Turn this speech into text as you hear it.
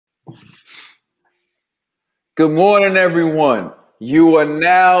Good morning, everyone. You are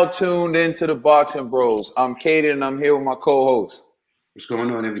now tuned into the Boxing Bros. I'm Kaden, and I'm here with my co-host. What's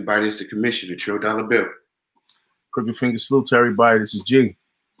going on, everybody? It's the Commissioner, Trill Dollar Bill. Crooked finger salute to everybody. This is G.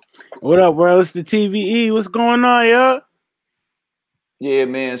 What up, bro? It's the TVE. What's going on, yo? Yeah,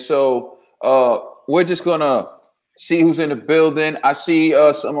 man. So we're just gonna see who's in the building. I see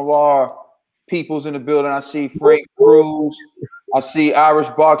some of our peoples in the building. I see Frank Cruz. I see Irish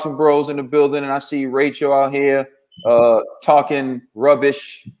Boxing Bros in the building, and I see Rachel out here talking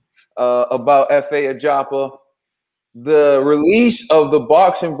rubbish about F.A. Ajapa. The release of the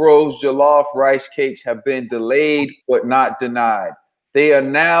Boxing Bros jollof rice cakes have been delayed but not denied. They are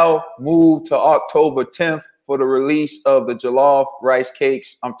now moved to October 10th for the release of the jollof rice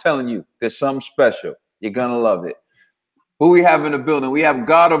cakes. I'm telling you, there's something special. You're going to love it. Who we have in the building? We have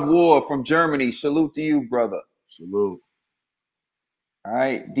God of War from Germany. Salute to you, brother. Salute. All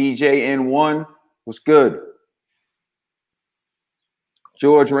right. DJ N1. What's good?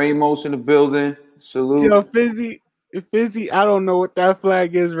 George Ramos in the building. Salute. Yo, Fizzy, I don't know what that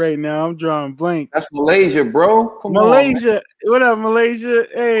flag is right now. I'm drawing blank. That's Malaysia, bro. Come Malaysia. on, What up, Malaysia?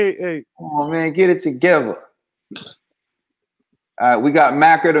 Hey. Come on, man. Get it together. All right, we got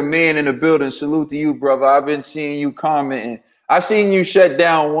Macker the man in the building. Salute to you, brother. I've been seeing you commenting. I seen you shut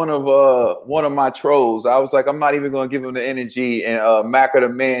down one of my trolls. I was like, I'm not even gonna give him the energy, and Macker the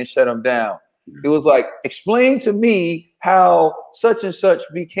man shut him down. It was like, explain to me how such and such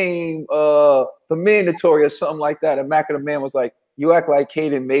became the mandatory or something like that. And Macker the man was like, you act like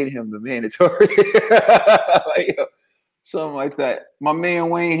Kaden made him the mandatory. Like, something like that. My man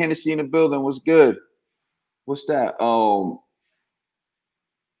Wayne Hennessy in the building was good. What's that?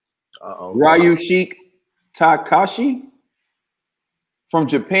 Ryushik Takashi from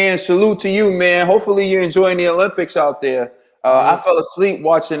Japan. Salute to you, man. Hopefully you're enjoying the Olympics out there. I fell asleep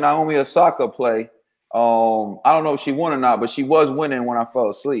watching Naomi Osaka play. I don't know if she won or not, but she was winning when I fell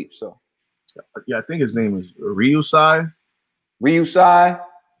asleep. So, yeah, I think his name is Ryusai.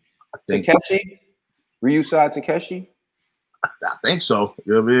 Takeshi. Ryusai Takeshi. I think so.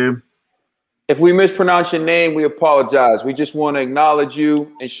 You know what I mean? If we mispronounce your name, we apologize. We just want to acknowledge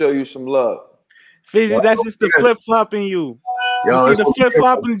you and show you some love. Fizzy, that's just the flip-flopping you. Yo, you see the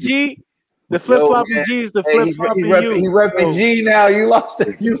flip-flopping G? The flip-flopping G is the flip-flopping you. He repping G now. You lost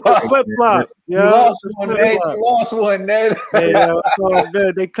it. You lost flip-flop. You lost one, Ned. You lost one, Ned. Yeah, it's all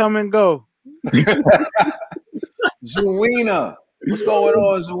good. They come and go. Zuwina. What's going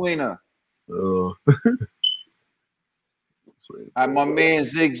on, Zuwina? My man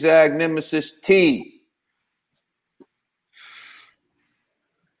Zigzag Nemesis T.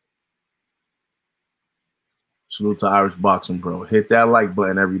 Salute to Irish Boxing, bro. Hit that like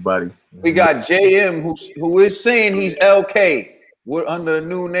button, everybody. We got JM who is saying he's LK. We're under a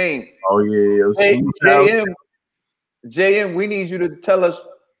new name. Oh yeah. Hey, JM, we need you to tell us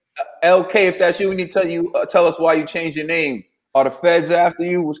LK. If that's you, we need to tell us why you changed your name. Are the feds after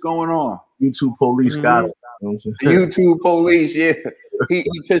you? What's going on? YouTube police got it. You know the YouTube police, yeah. He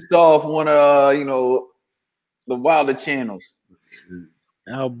pissed off one of the wilder channels.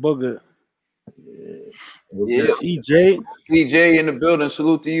 Al Booger. Yeah. CJ in the building.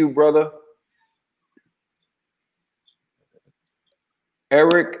 Salute to you, brother.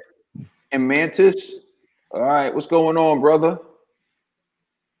 Eric and Mantis. All right, what's going on, brother?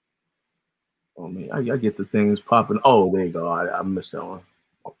 Oh man, I get the things popping. Oh, there you go. I missed that one.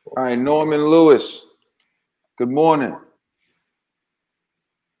 All right, Norman Lewis. Good morning.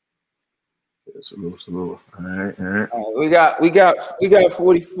 Salute. All right. We got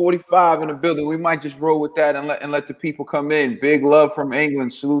 45 in the building. We might just roll with that and let the people come in. Big love from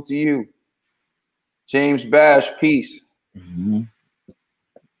England. Salute to you. James Bash, peace. Mm-hmm.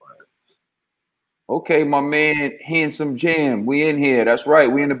 Okay, my man, Handsome Jam. We in here. That's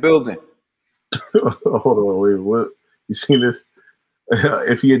right. We in the building. Hold on, wait. What? You seen this?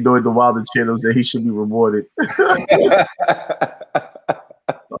 If he annoyed the Wilder channels, then he should be rewarded.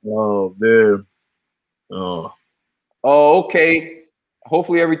 Oh man. Oh, okay.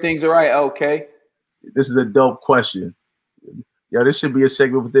 Hopefully everything's all right. Okay. This is a dope question. Yo, this should be a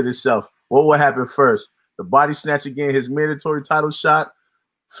segment within itself. What will happen first? The body snatch again, his mandatory title shot,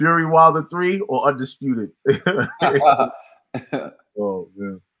 Fury Wilder 3, or Undisputed? Oh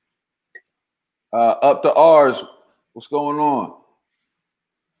man. Up to ours. What's going on?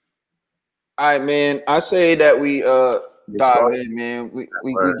 All right, man. I say that we dive in, man. We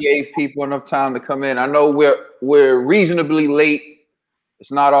gave people enough time to come in. I know we're reasonably late.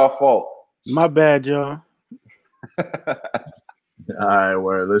 It's not our fault. My bad, y'all. All right,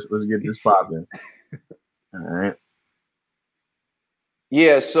 word. Let's get this popping. All right.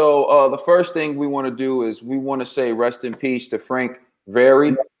 Yeah, so the first thing we want to do is we want to say rest in peace to Frank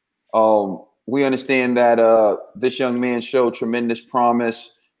Varey. We understand that this young man showed tremendous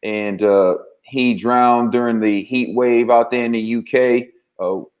promise, and he drowned during the heat wave out there in the UK.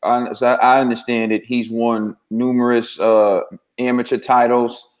 As I understand it, he's won numerous amateur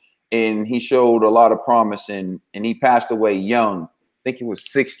titles, and he showed a lot of promise, and he passed away young. I think he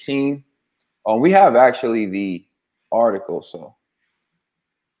was 16. We have actually the article, so.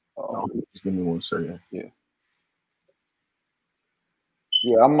 Just give me 1 second. Yeah.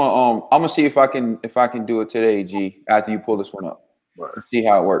 Yeah, I'm gonna see if I can do it today, G, after you pull this one up. Right. See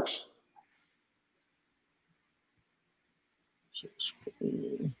how it works.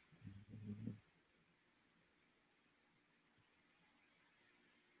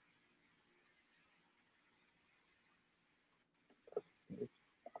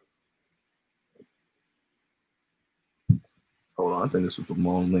 Hold on, I think this is the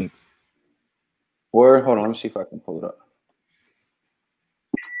wrong link. Word, hold on, let me see if I can pull it up.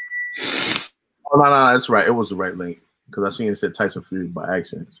 Oh no, that's right. It was the right link because I seen it said Tyson Fury by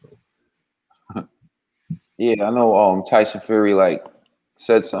accident. So. Yeah, I know. Tyson Fury like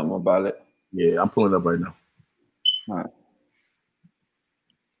said something about it. Yeah, I'm pulling it up right now. All right.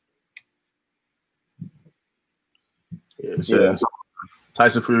 Yeah, it says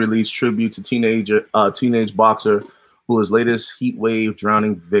Tyson Fury leads tribute to teenage boxer who was latest heat wave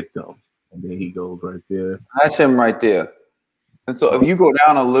drowning victim. And then he goes right there. That's him right there. And so if you go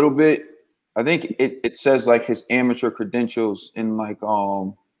down a little bit, I think it says like his amateur credentials in like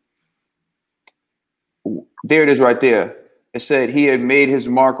there it is right there. It said he had made his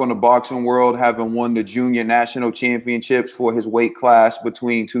mark on the boxing world, having won the junior national championships for his weight class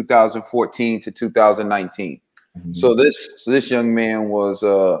between 2014 to 2019. Mm-hmm. So this young man was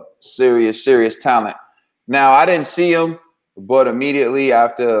a serious talent. Now I didn't see him, but immediately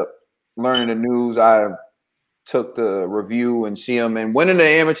after learning the news, I took the review and see him and winning the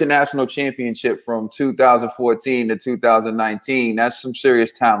amateur national championship from 2014 to 2019. That's some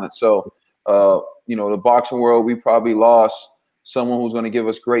serious talent. So, the boxing world, we probably lost someone who's going to give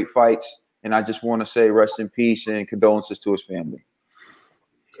us great fights. And I just want to say rest in peace and condolences to his family.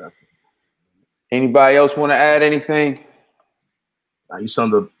 Anybody else want to add anything? You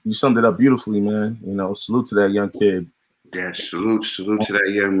summed it up beautifully, man. Salute to that young kid. Yeah, salute to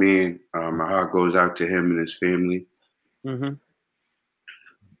that young man. My heart goes out to him and his family. Mm-hmm.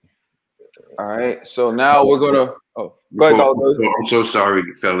 All right, so now we're gonna. Oh, go ahead. I'm so sorry,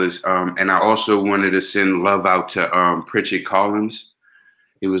 fellas. And I also wanted to send love out to Pritchett Collins.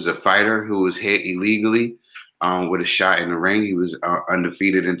 He was a fighter who was hit illegally with a shot in the ring. He was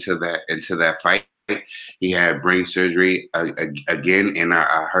undefeated into that fight. He had brain surgery again, and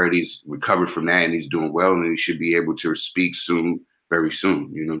I heard he's recovered from that and he's doing well, and he should be able to speak soon, very soon.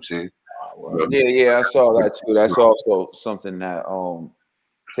 You know what I'm saying? Yeah, I saw that too. That's also something that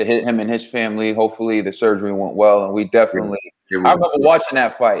to hit him and his family. Hopefully, the surgery went well, and we definitely. I remember watching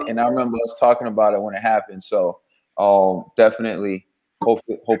that fight, and I remember us talking about it when it happened. So, definitely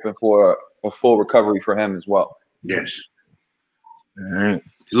hoping for a full recovery for him as well. Yes. All right.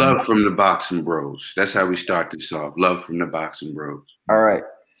 Love from the boxing bros. That's how we start this off. Love from the boxing bros. All right.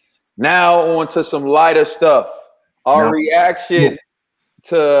 Now on to some lighter stuff. Our reaction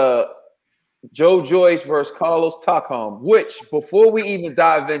to Joyce versus Carlos Takam, which before we even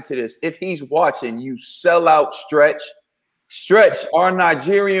dive into this, if he's watching, you sell out Stretch, our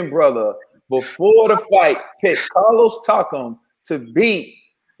Nigerian brother, before the fight, picked Carlos Takam to beat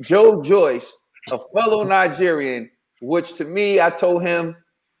Joyce, a fellow Nigerian, which to me, I told him,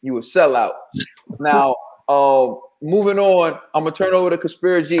 you a sellout. Now, moving on, I'm gonna turn over to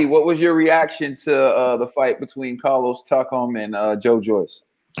Conspiracy. What was your reaction to the fight between Carlos Takam and Joyce?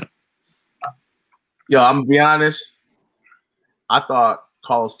 Yo, I'm gonna be honest. I thought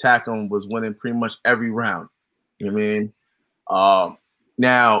Carlos Takam was winning pretty much every round. You know what I mean?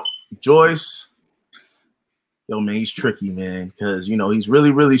 Now Joyce, yo man, he's tricky, man, because he's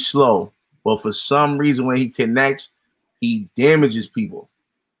really slow. But for some reason, when he connects, he damages people.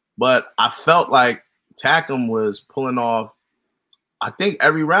 But I felt like Takam was pulling off, I think,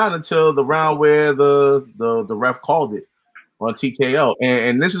 every round until the round where the ref called it on TKO.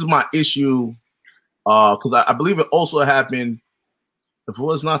 And this is my issue, because I believe it also happened. If it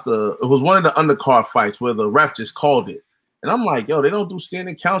was it was one of the undercard fights where the ref just called it. And I'm like, yo, they don't do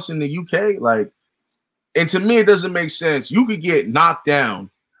standing counts in the UK? Like, and to me, it doesn't make sense. You could get knocked down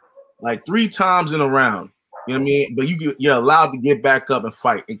like 3 times in a round. You know what I mean? But you're allowed to get back up and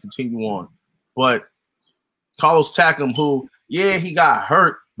fight and continue on. But Carlos Takam, who, he got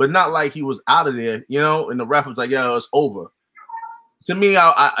hurt, but not like he was out of there, and the ref was like, yo, it's over. to me,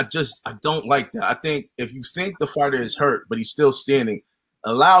 I don't like that. I think if you think the fighter is hurt, but he's still standing,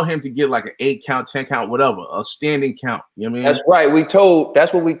 allow him to get like an 8 count, 10 count, whatever, a standing count. You know what I mean? That's right.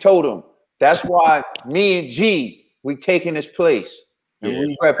 That's what we told him. That's why me and G, we taking his place. And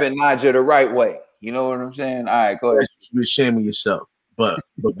we repping Niger the right way. You know what I'm saying? All right, go ahead. You're ashaming yourself. But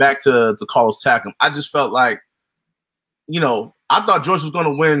back to Carlos Takam, I just felt like, you know, I thought Joyce was going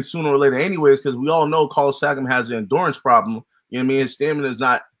to win sooner or later anyways, because we all know Carlos Takam has an endurance problem. You know what I mean? His stamina is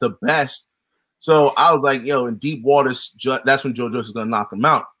not the best. So I was like, yo, in deep waters, that's when Joe Joyce is going to knock him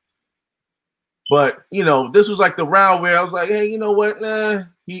out. But, you know, this was like the round where I was like, hey, you know what? Nah,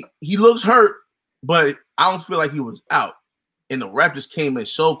 he looks hurt, but I don't feel like he was out. And the ref just came in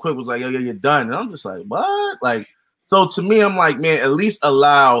so quick, was like, yo, you're done. And I'm just like, what? Like, so to me, I'm like, man, at least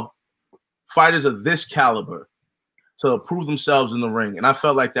allow fighters of this caliber to prove themselves in the ring. And I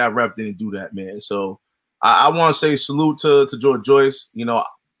felt like that ref didn't do that, man. So I want to say salute to George Joyce. You know,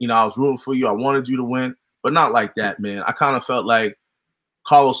 I was rooting for you. I wanted you to win, but not like that, man. I kind of felt like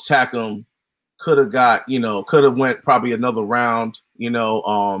Carlos Takam could have went probably another round, you know,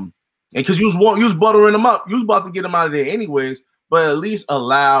 and because you was buttering him up. You was about to get him out of there anyways, but at least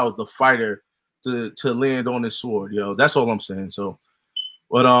allow the fighter to land on his sword, yo. That's all I'm saying. So,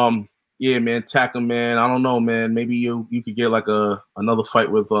 but yeah, man, Takam, man. I don't know, man. Maybe you could get like another fight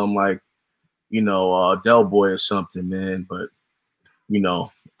with like, you know, Del Boy or something, man. But you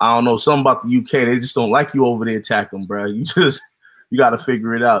know, I don't know, something about the UK. They just don't like you over there, Takam, bro. You got to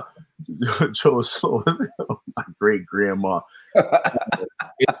figure it out. Joe is slow. My great grandma.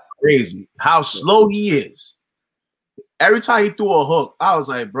 It's crazy how slow he is. Every time he threw a hook, I was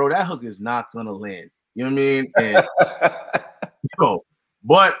like, bro, that hook is not gonna land. You know what I mean? And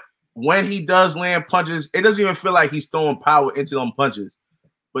but when he does land punches, it doesn't even feel like he's throwing power into them punches.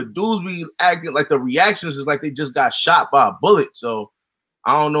 But dudes be acting like the reactions is like they just got shot by a bullet. So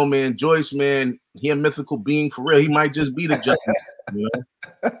I don't know, man. Joyce, man, he a mythical being for real. He might just be the judge. You know?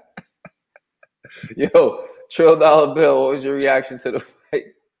 Yo, Trill Dollar Bill, what was your reaction to the fight?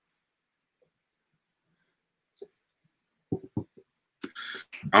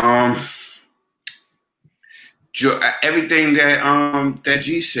 Everything that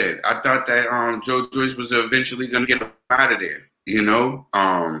G said, I thought that Joe Joyce was eventually gonna get out of there, you know.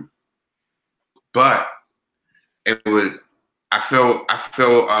 But it was I felt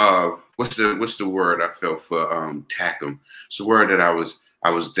what's the word I felt for Takam? It's the word that I was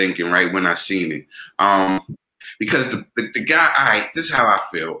thinking right when I seen it. Because the guy, all right, this is how I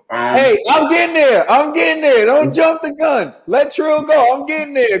feel. Hey, I'm getting there. Don't jump the gun. Let Trill go. I'm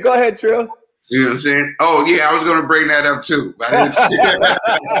getting there. Go ahead, Trill. You know what I'm saying? Oh, yeah, I was going to bring that up, too. But I didn't see that.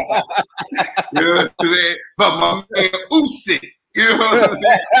 You know what I'm saying? But my man Usyk, you know what I'm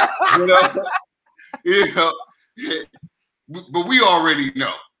saying? You know? But we already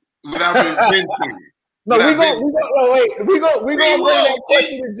know. But I've been saying. No, we're gonna bring that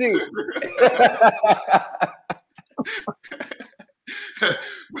question to G.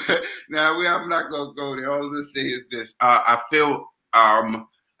 Now I'm not gonna go there. All I'm gonna say is this: I feel I'm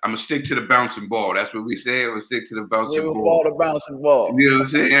gonna stick to the bouncing ball. That's what we say. I'm gonna stick to the bouncing ball. The bouncing ball. You know what I'm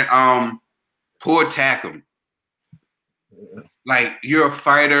saying? Poor Takam. Like, you're a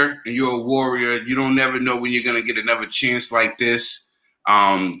fighter and you're a warrior. You don't never know when you're gonna get another chance like this.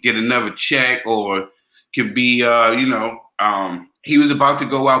 Get another check, or can be he was about to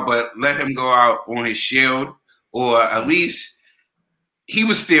go out, but let him go out on his shield, or at least he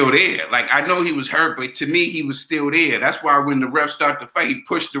was still there. Like, I know he was hurt, but to me, he was still there. That's why when the ref started the fight, he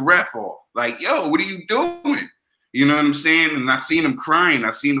pushed the ref off. Like, yo, what are you doing? You know what I'm saying? And I seen him crying.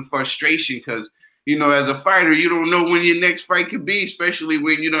 I seen the frustration because, you know, as a fighter, you don't know when your next fight could be, especially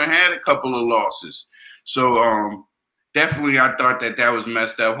when you done had a couple of losses. So, definitely, I thought that was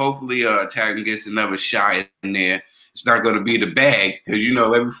messed up. Hopefully, Takam gets another shot in there. It's not going to be the bag because, you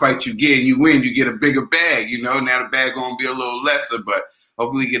know, every fight you get and you win, you get a bigger bag. You know, now the bag going to be a little lesser, but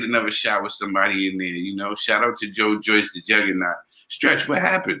hopefully get another shot with somebody in there. You know, shout out to Joe Joyce, the Juggernaut. Stretch, what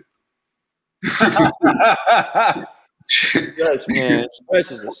happened? Yes, man.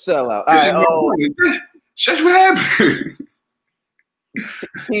 Stretch is a sellout. All right, Stretch, what happened?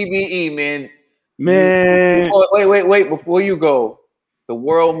 TBE, man. Man. Wait. Before you go, the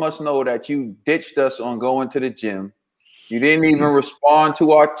world must know that you ditched us on going to the gym. You didn't even respond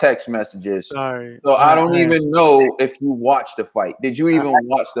to our text messages. Sorry. So I don't even know if you watced the fight. Did you even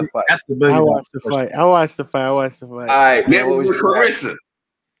watch the fight? I watched the fight. I watched the fight. All right. Man, what was Carissa?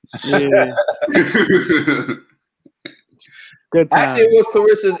 Yeah. Good time. Actually, it was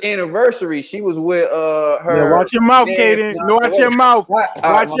Carissa's anniversary. She was with her. Yeah, watch your mouth, Kaden. No, Watch your mouth. Watch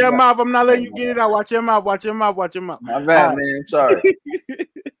your bad. mouth. I'm not letting you get it out. Watch your mouth. Watch your mouth. Watch your mouth. My bad, man. I'm sorry.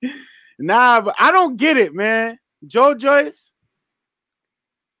 Nah, but I don't get it, man. Joe Joyce.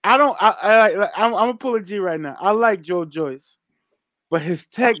 I'm gonna pull a G right now. I like Joe Joyce, but his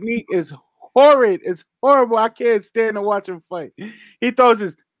technique is horrid. It's horrible. I can't stand to watch him fight. He throws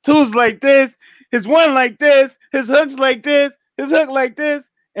his twos like this, his one like this, his hooks like this, his hook like this,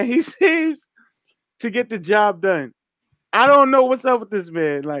 and he seems to get the job done. I don't know what's up with this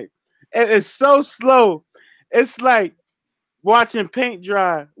man. Like, it's so slow. It's like watching paint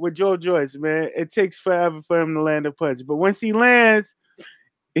dry with Joe Joyce, man. It takes forever for him to land a punch. But once he lands,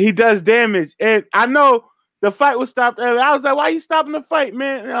 he does damage. And I know the fight was stopped early. I was like, why are you stopping the fight,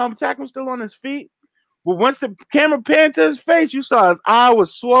 man? Takam still on his feet. But once the camera panned to his face, you saw his eye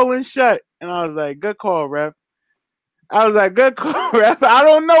was swollen shut. And I was like, good call, ref. I was like, good call, ref. I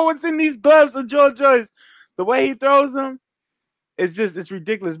don't know what's in these gloves of Joe Joyce. The way he throws them, it's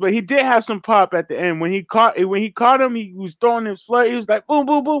ridiculous. But he did have some pop at the end. When he caught him, he was throwing him flirt. He was like, boom,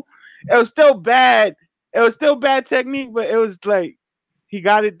 boom, boom. It was still bad. It was still bad technique, but it was like he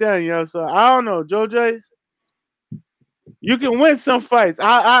got it done, you know. So I don't know, Joe Joyce. You can win some fights.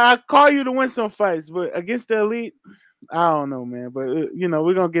 I call you to win some fights, but against the elite, I don't know, man. But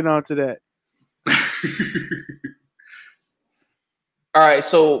we're gonna get on to that. All right,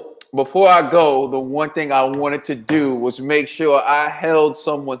 so before I go, the one thing I wanted to do was make sure I held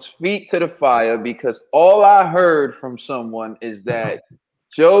someone's feet to the fire, because all I heard from someone is that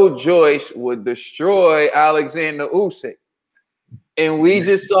Joe Joyce would destroy Alexander Usyk. And we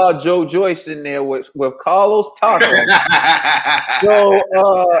just saw Joe Joyce in there with Carlos Takam. So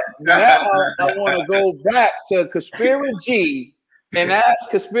now I want to go back to Conspiracy G and ask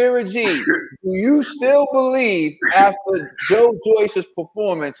Conspiracy G, do you still believe after Joe Joyce's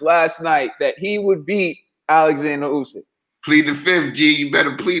performance last night that he would beat Alexander Usyk? Plead the fifth, G. You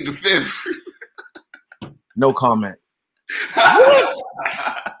better plead the fifth. No comment. What?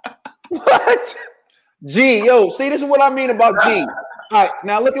 What? G, yo, see, this is what I mean about G. All right,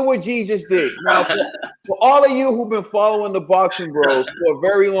 now look at what G just did. Now, for all of you who've been following the Boxing Bros for a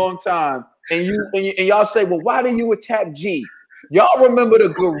very long time, and y'all say, well, why do you attack G? Y'all remember the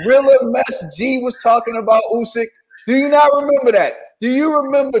gorilla mess G was talking about Usyk? Do you not remember that? Do you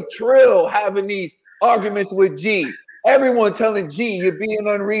remember Trill having these arguments with G? Everyone telling G, you're being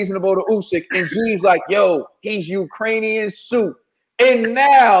unreasonable to Usyk, and G's like, yo, he's Ukrainian soup. And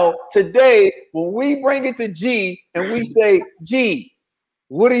now, today, when we bring it to G and we say, G,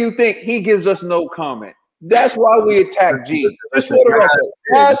 what do you think? He gives us no comment. That's why we attack G. That's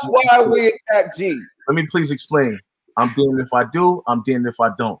why we attack G. Let me please explain. I'm damned if I do. I'm damned if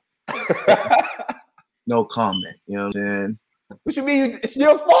I don't. No comment. You know what I'm saying? What you mean? It's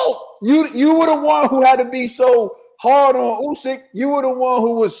your fault. You were the one who had to be so hard on Usyk. You were the one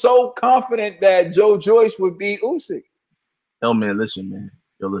who was so confident that Joe Joyce would beat Usyk. Yo, man, listen, man.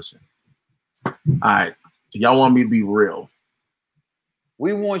 Yo, listen. All right. So y'all want me to be real.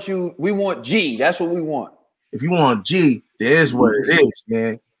 We want G. That's what we want. If you want G, there's what it is,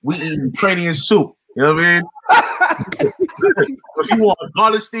 man. We eat Ukrainian soup. You know what I mean? If you want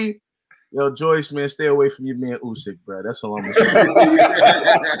honesty, yo, Joyce, man, stay away from your man Usyk, bro. That's all I'm gonna say.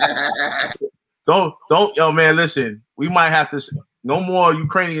 Don't, yo, man, listen. We might have to no more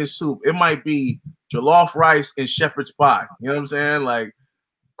Ukrainian soup. It might be jollof rice and shepherd's pie. You know what I'm saying? Like,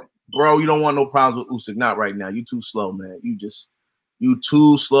 bro, you don't want no problems with Usyk. Not right now. You too slow, man. You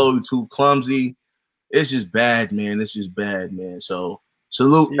too slow. You too clumsy. It's just bad, man. It's just bad, man. So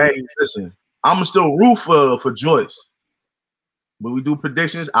salute. Yeah. Hey, listen, I'm still root for Joyce. When we do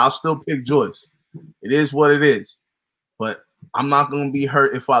predictions, I'll still pick Joyce. It is what it is. But I'm not gonna be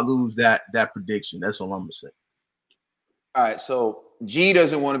hurt if I lose that prediction. That's all I'm gonna say. All right, so G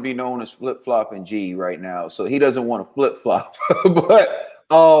doesn't want to be known as flip-flopping G right now, so he doesn't want to flip-flop. But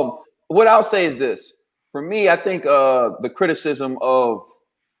what I'll say is this. For me, I think the criticism of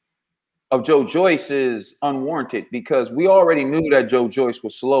Joe Joyce is unwarranted, because we already knew that Joe Joyce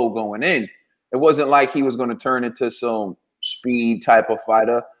was slow going in. It wasn't like he was going to turn into some speed type of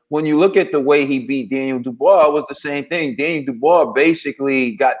fighter. When you look at the way he beat Daniel Dubois, it was the same thing. Daniel Dubois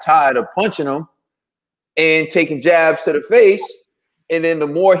basically got tired of punching him and taking jabs to the face. And then the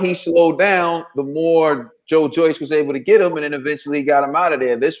more he slowed down, the more Joe Joyce was able to get him, and then eventually got him out of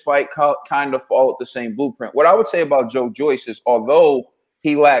there. This fight kind of followed the same blueprint. What I would say about Joe Joyce is, although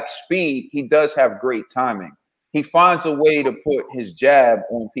he lacks speed, he does have great timing. He finds a way to put his jab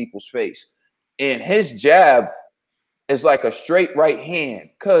on people's face. And his jab is like a straight right hand,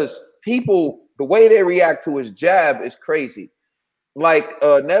 because people, the way they react to his jab is crazy. like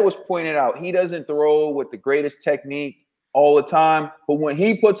Ned was pointing out, he doesn't throw with the greatest technique all the time. But when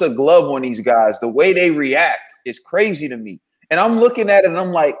he puts a glove on these guys, the way they react is crazy to me. And I'm looking at it and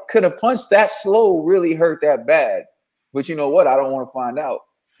I'm like, could a punch that slow really hurt that bad? But you know what? I don't want to find out.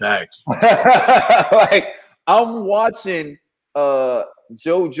 Facts. Like, I'm watching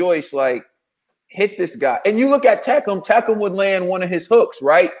Joe Joyce like hit this guy. And you look at Takam, Takam would land one of his hooks,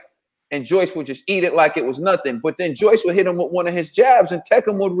 right? And Joyce would just eat it like it was nothing. But then Joyce would hit him with one of his jabs, and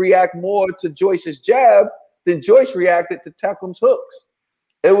Takam would react more to Joyce's jab than Joyce reacted to Takam's hooks.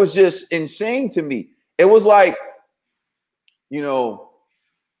 It was just insane to me. It was like, you know,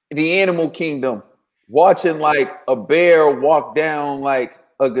 the animal kingdom, watching like a bear walk down like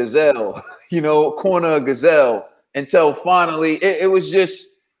a gazelle, you know, corner a gazelle, until finally it was just,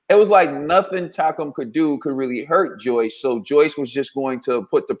 it was like nothing Takam could do could really hurt Joyce. So Joyce was just going to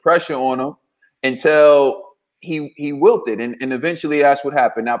put the pressure on him until he wilted. And eventually that's what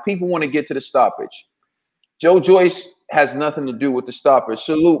happened. Now people want to get to the stoppage. Joe Joyce has nothing to do with the stoppage.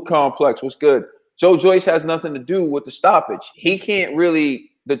 Salute Complex. What's good? Joe Joyce has nothing to do with the stoppage. He can't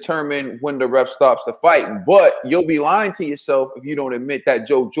really determine when the ref stops the fight, but you'll be lying to yourself if you don't admit that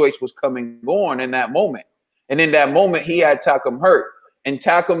Joe Joyce was coming on in that moment. And in that moment, he had Takam hurt. And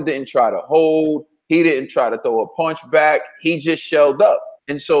Takam didn't try to hold. He didn't try to throw a punch back. He just shelled up.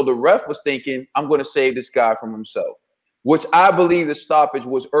 And so the ref was thinking, I'm going to save this guy from himself, which I believe the stoppage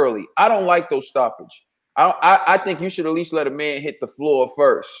was early. I don't like those stoppage. I think you should at least let a man hit the floor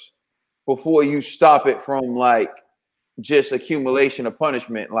first before you stop it from like just accumulation of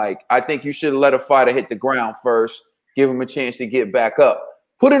punishment. Like, I think you should let a fighter hit the ground first, give him a chance to get back up.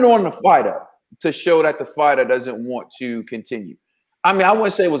 Put it on the fighter to show that the fighter doesn't want to continue. I mean, I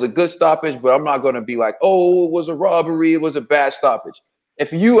wouldn't say it was a good stoppage, but I'm not going to be like, oh, it was a robbery, it was a bad stoppage.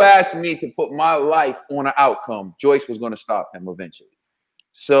 If you asked me to put my life on an outcome, Joyce was going to stop him eventually.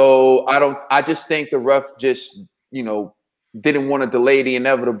 So I just think the ref just, you know, didn't want to delay the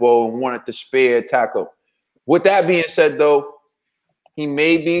inevitable and wanted to spare Takam. With that being said, though, he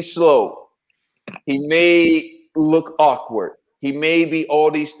may be slow. He may look awkward. He may be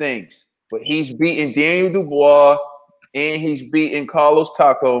all these things, but he's beaten Daniel Dubois and he's beaten Carlos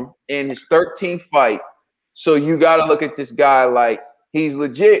Takam in his 13th fight. So you got to look at this guy like he's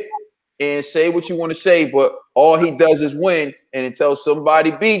legit and say what you want to say, but all he does is win. And until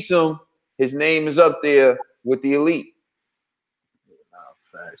somebody beats him, his name is up there with the elite.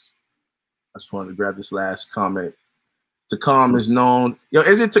 Facts. I just wanted to grab this last comment. Takam is known. Yo,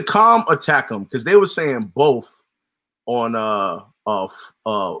 is it Takam or Takam? Because they were saying both on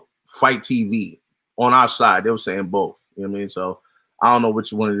Fight TV on our side. They were saying both. You know what I mean? So I don't know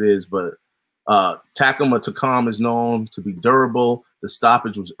which one it is, but Takam or Takam is known to be durable. The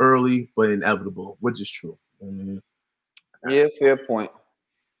stoppage was early but inevitable, which is true. You know what I mean? Yeah, fair point.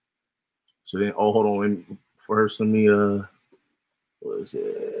 So then, oh, hold on. First, let me what is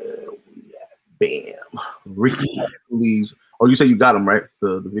it? Bam. Ricky believes. Oh, you said you got them, right?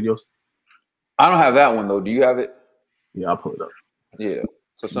 The videos? I don't have that one though. Do you have it? Yeah, I'll pull it up. Yeah.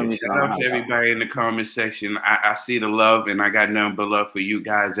 So Shout out to everybody in the comment section. I see the love, and I got nothing but love for you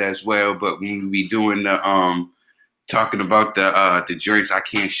guys as well. But when we be doing the talking about the joints, I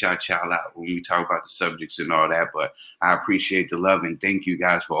can't shout y'all out when we talk about the subjects and all that. But I appreciate the love and thank you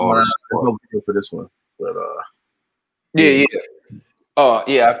guys for all the support. No video for this one, but yeah.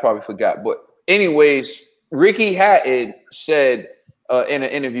 Yeah, I probably forgot. But anyways, Ricky Hatton said in an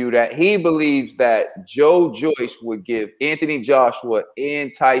interview that he believes that Joe Joyce would give Anthony Joshua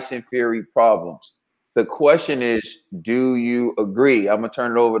and Tyson Fury problems. The question is, do you agree? I'm going to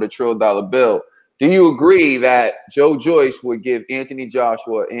turn it over to Trill Dollar Bill. Do you agree that Joe Joyce would give Anthony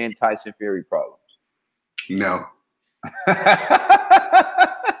Joshua and Tyson Fury problems? No.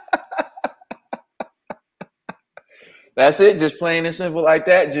 That's it? Just plain and simple like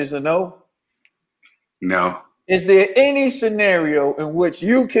that? Just a no? No. Is there any scenario in which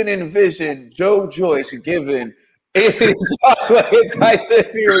you can envision Joe Joyce giving Anthony Joshua and Tyson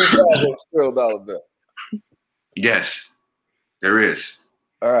Fury problems? Trill Dollar Bill. Yes, there is.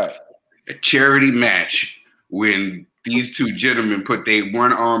 All right. A charity match when these two gentlemen put their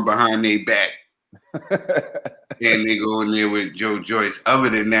one arm behind their back and they go in there with Joe Joyce. Other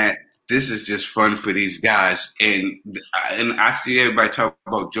than that, this is just fun for these guys. And I see everybody talk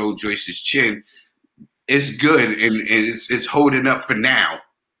about Joe Joyce's chin. It's good and it's holding up for now.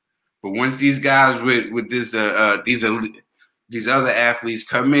 But once these guys with this these other athletes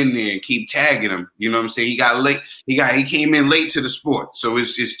come in there and keep tagging him, you know what I'm saying? He got late. He came in late to the sport, so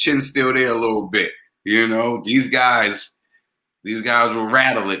his chin's still there a little bit. You know, these guys, These guys will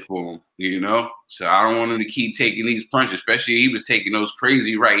rattle it for him, you know? So I don't want him to keep taking these punches, especially he was taking those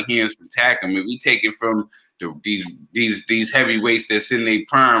crazy right hands from Takam. If we take it from these heavyweights that's in their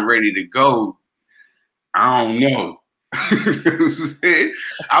prime ready to go, I don't know.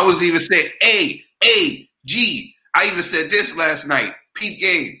 I was even saying A-A-G. I even said this last night. Peep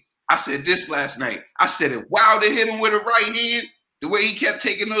game. I said this last night. I said if Wilder hit him with a right hand, the way he kept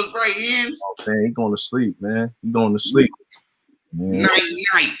taking those right hands. I'm saying he's going to sleep, man. He's going to sleep.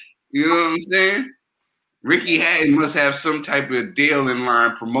 Night. You know what I'm saying? Ricky Hatton must have some type of deal in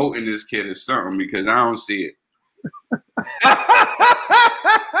line promoting this kid or something because I don't see it.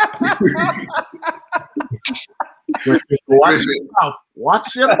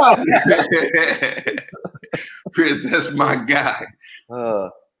 Watch your mouth. Chris, that's my guy.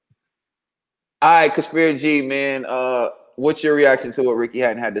 All right, Conspiracy G, man. What's your reaction to what Ricky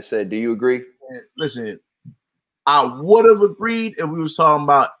Hatton had to say? Do you agree? Listen, I would have agreed if we was talking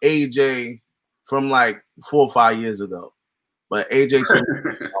about AJ from like 4 or 5 years ago. But AJ, you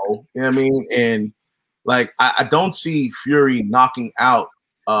know what I mean? And like, I don't see Fury knocking out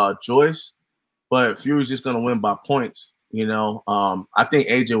Joyce, but Fury's just going to win by points. You know, I think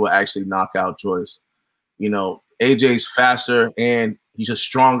AJ will actually knock out Joyce. You know, AJ's faster and he's a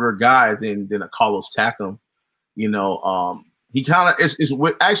stronger guy than a Carlos Takam. You know, he kind of is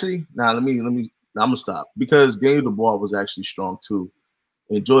actually. Now let me. I'm gonna stop because Daniel Dubois was actually strong too,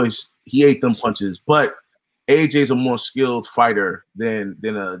 and Joyce he ate them punches. But AJ's a more skilled fighter than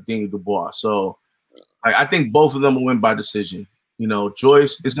a Daniel Dubois. So I think both of them will win by decision. You know,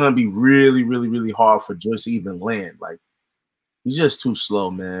 Joyce it's gonna be really, really, really hard for Joyce to even land. Like he's just too slow,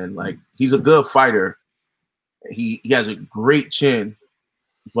 man. Like he's a good fighter. He has a great chin,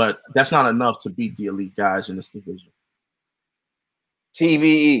 but that's not enough to beat the elite guys in this division.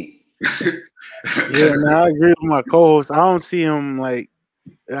 TVE. Yeah, no, I agree with my co-host. I don't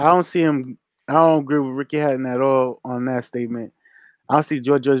agree with Ricky Hatton at all on that statement. I don't see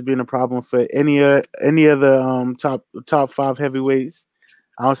Joyce being a problem for any of the top 5 heavyweights.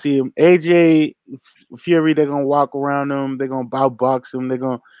 I don't see him. AJ Fury, they're gonna walk around him. They're gonna box him. They're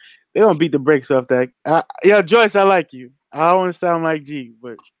gonna beat the brakes off that. Yeah, Joyce, I like you. I don't want to sound like G,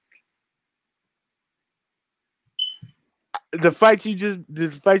 but the fights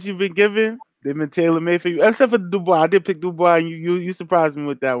you've been given, they've been tailor-made for you. Except for Dubois. I did pick Dubois, and you surprised me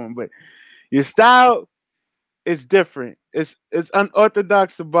with that one. But your style is different. It's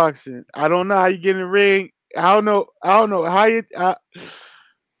unorthodox to boxing. I don't know how you get in the ring. I don't know how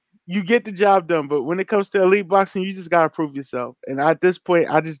you get the job done. But when it comes to elite boxing, you just gotta prove yourself. And at this point,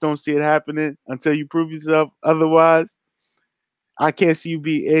 I just don't see it happening until you prove yourself. Otherwise, I can't see you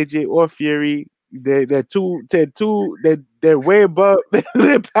beat AJ or Fury. They're way above.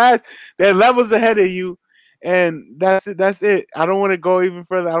 They're past. They're levels ahead of you, and that's it. I don't want to go even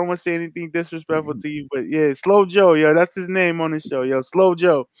further. I don't want to say anything disrespectful to you, but yeah, Slow Joe, yo, that's his name on the show, yo, Slow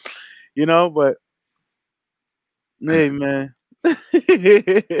Joe. You know, but hey, man, I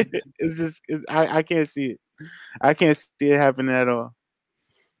can't see it. I can't see it happening at all.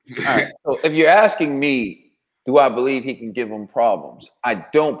 All right. So if you're asking me, do I believe he can give him problems? I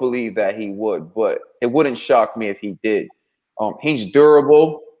don't believe that he would, but it wouldn't shock me if he did. He's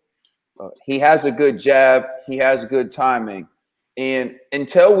durable. He has a good jab. He has good timing. And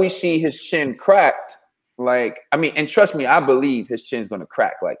until we see his chin cracked, and trust me, I believe his chin's going to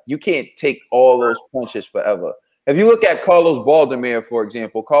crack. Like, you can't take all those punches forever. If you look at Carlos Baldomir, for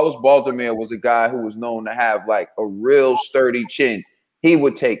example, Carlos Baldomir was a guy who was known to have like a real sturdy chin. He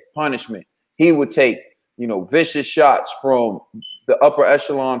would take punishment. He would take vicious shots from the upper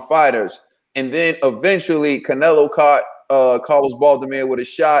echelon fighters. And then eventually Canelo caught Carlos Baldomir with a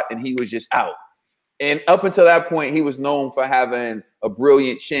shot and he was just out. And up until that point, he was known for having a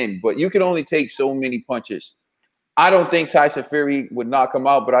brilliant chin, but you can only take so many punches. I don't think Tyson Fury would knock him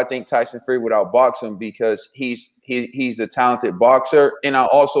out, but I think Tyson Fury would outbox him because he's a talented boxer. And I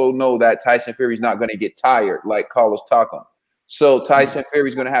also know that Tyson Fury's not going to get tired like Carlos Takam. So Tyson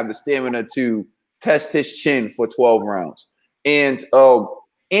Fury's going to have the stamina to test his chin for 12 rounds. And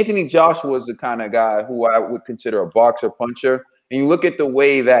Anthony Joshua is the kind of guy who I would consider a boxer puncher. And you look at the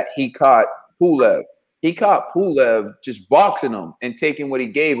way that he caught Pulev. He caught Pulev just boxing him and taking what he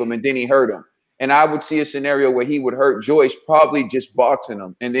gave him, and then he hurt him. And I would see a scenario where he would hurt Joyce, probably just boxing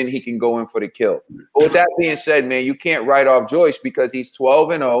him, and then he can go in for the kill. But with that being said, man, you can't write off Joyce because he's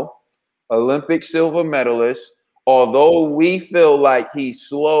 12-0, Olympic silver medalist. Although we feel like he's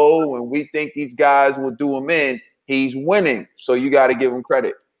slow and we think these guys will do him in, he's winning. So you got to give him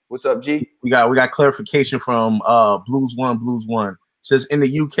credit. What's up, G? We got clarification from Blues One. Says in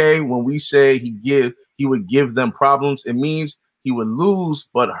the UK, when we say he would give them problems, it means he would lose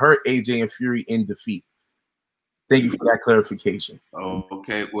but hurt AJ and Fury in defeat. Thank you for that clarification. Oh,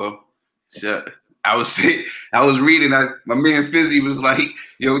 okay. Well, I was reading. My man Fizzy was like,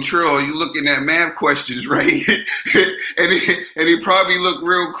 "Yo, Trill, you looking at math questions, right?" and he probably looked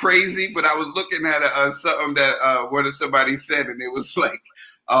real crazy. But I was looking at something that somebody said, and it was like,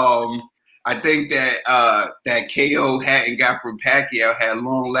 I think that that KO Hatton got from Pacquiao had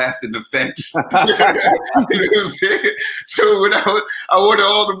long-lasting effects. You know what I'm saying? So when I wanted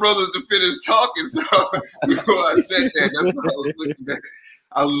all the brothers to finish talking, so before I said that, that's what I was looking at.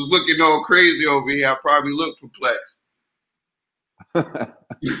 I was looking all crazy over here. I probably looked perplexed.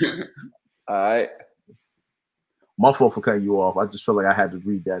 All right. My fault for cutting you off. I just feel like I had to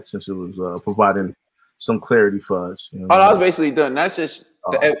read that since it was providing some clarity for us. You know? Oh, I was basically done. That's just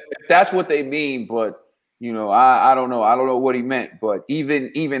if that's what they mean, but you know, I don't know. I don't know what he meant, but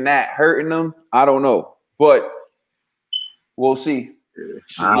even that hurting them, I don't know. But we'll see.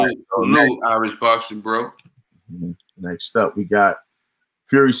 Salute, Irish boxing, bro. Next up, we got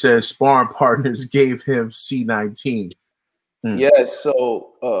Fury says sparring partners gave him C19. Yes,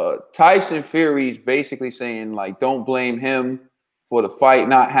 so Tyson Fury's basically saying, like, don't blame him for the fight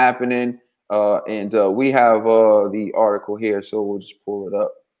not happening. And we have the article here, so we'll just pull it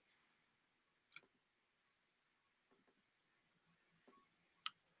up.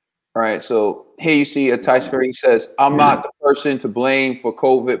 All right, so here you see Tyson Fury says, I'm not the person to blame for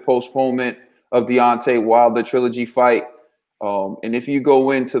COVID postponement of Deontay Wilder trilogy fight. And if you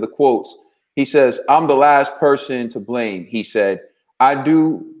go into the quotes, he says, I'm the last person to blame. He said, I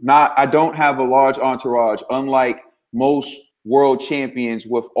don't have a large entourage, unlike most world champions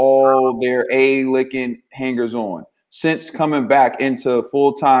with all their A-licking hangers on. Since coming back into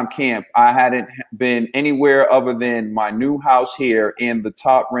full-time camp, I hadn't been anywhere other than my new house here in the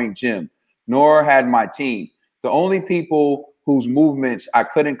top-ranked gym, nor had my team. The only people whose movements I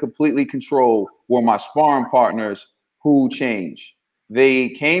couldn't completely control were my sparring partners, who changed. They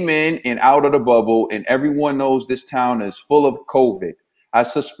came in and out of the bubble, and everyone knows this town is full of COVID. I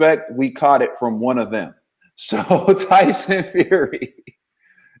suspect we caught it from one of them. So Tyson Fury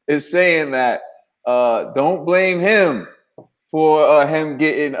is saying that don't blame him for him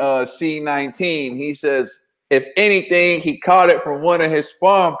getting C19. He says, if anything, he caught it from one of his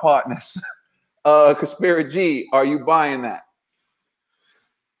sparring partners. Conspiracy G, are you buying that?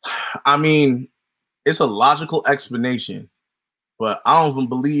 I mean, it's a logical explanation, but I don't even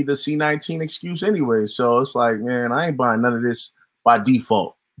believe the C19 excuse anyway. So it's like, man, I ain't buying none of this by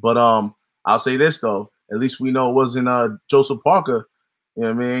default. But I'll say this though, at least we know it wasn't Joseph Parker. You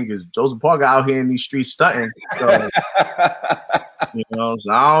know what I mean? Because Joseph Parker out here in these streets stunting. So, you know,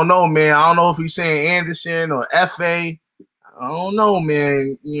 so I don't know, man. I don't know if he's saying Anderson or FA. I don't know,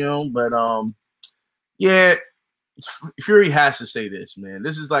 man. You know, but yeah, Fury has to say this, man.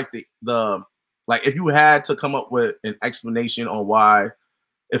 This is like the like if you had to come up with an explanation on why,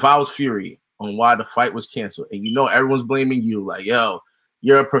 if I was Fury, on why the fight was canceled, and you know everyone's blaming you, like, yo,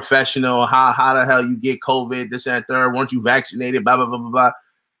 you're a professional. How the hell you get COVID, this and third? Weren't you vaccinated? Blah, blah, blah, blah, blah.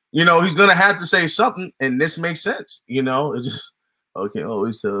 You know, he's going to have to say something, and this makes sense. You know, it's just, okay,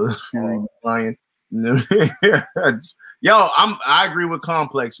 always Fury lying. Yo, I agree with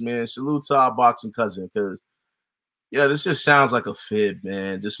Complex, man. Salute to our boxing cousin, because, yeah, this just sounds like a fib,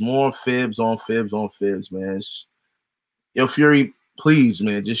 man. Just more fibs on fibs on fibs, man. Yo, Fury, please,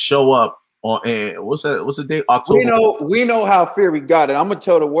 man, just show up. What's the date? October. We know how Fury got it. I'm gonna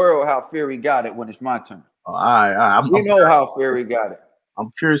tell the world how Fury got it when it's my turn. All right. We know how Fury got it.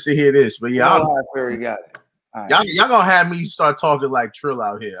 I'm curious to hear this, but yeah, I know how Fury got it. Right. Y'all gonna have me start talking like Trill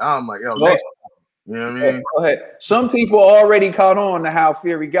out here. I'm like, yo, next time. You know what I mean? Go ahead. Some people already caught on to how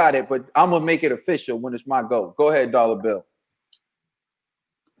Fury got it, but I'm gonna make it official when it's my go. Go ahead, Dollar Bill.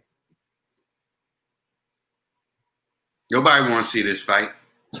 Nobody wants to see this fight.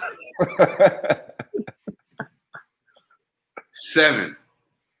 7.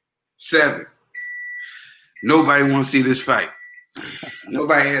 Nobody wants to see this fight.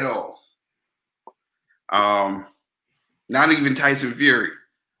 Nobody at all. Not even Tyson Fury.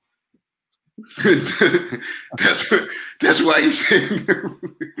 That's why he's saying.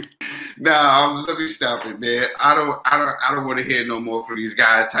 Nah, let me stop it, man. I don't want to hear no more from these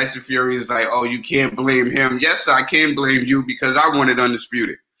guys. Tyson Fury is like, oh, you can't blame him. Yes, I can blame you because I wanted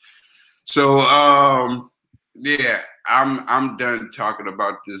undisputed. So yeah, I'm done talking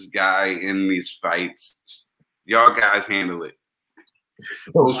about this guy in these fights. Y'all guys handle it.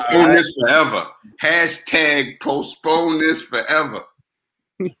 Postpone this forever. Hashtag postpone this forever.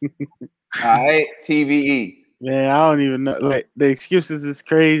 All right, TVE. Man, I don't even know. Like, the excuses is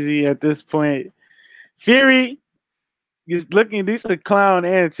crazy at this point. Fury, you're looking. These are clown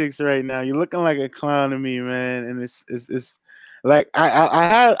antics right now. You're looking like a clown to me, man. And it's like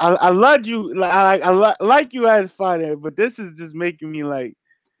I loved you. Like you as a fighter, but this is just making me like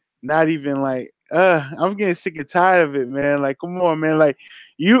not even like. I'm getting sick and tired of it, man. Like, come on, man. Like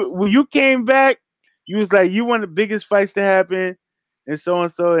when you came back, you was like you want the biggest fights to happen, and so,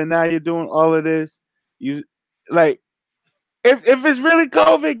 and now you're doing all of this. You like. If it's really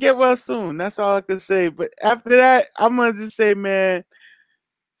COVID, get well soon. That's all I can say. But after that, I'm gonna just say, man,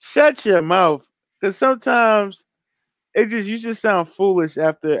 shut your mouth. Cause sometimes you just sound foolish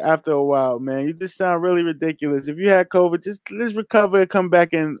after a while, man. You just sound really ridiculous. If you had COVID, let's recover and come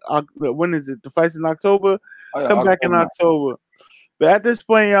back in. When is it? The fight's in October. Come back in October. But at this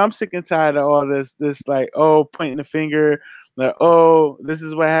point, yeah, I'm sick and tired of all this. This like, oh, pointing the finger. Like, oh, this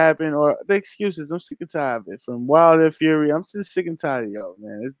is what happened, or the excuses. I'm sick and tired of it. From Wilder, Fury, I'm just sick and tired of y'all,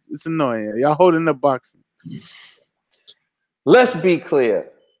 man. It's annoying. Y'all holding the boxing. Let's be clear.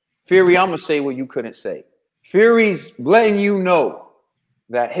 Fury, I'm going to say what you couldn't say. Fury's letting you know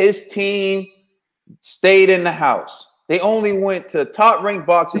that his team stayed in the house. They only went to top-ranked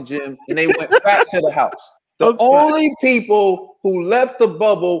boxing gym, and they went back to the house. The only people who left the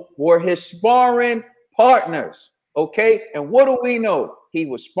bubble were his sparring partners. Okay, and what do we know? He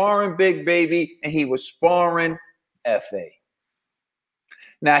was sparring Big Baby and he was sparring FA.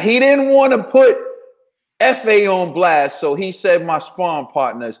 Now, he didn't want to put FA on blast, so he said my sparring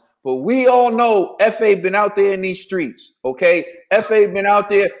partners. But we all know FA been out there in these streets, okay? FA been out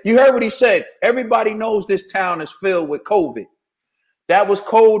there. You heard what he said. Everybody knows this town is filled with COVID. That was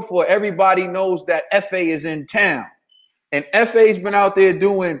code for everybody knows that FA is in town. And FA's been out there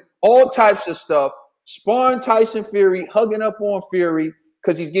doing all types of stuff. Sparring Tyson Fury, hugging up on Fury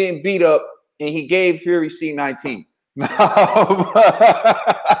because he's getting beat up, and he gave Fury C19.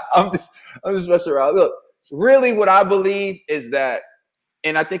 I'm just messing around. Look, really, what I believe is that,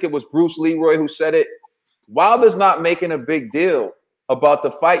 and I think it was Bruce Leroy who said it. Wilder's not making a big deal about the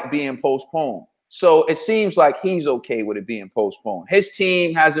fight being postponed, so it seems like he's okay with it being postponed. His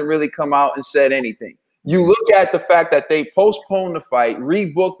team hasn't really come out and said anything. You look at the fact that they postponed the fight,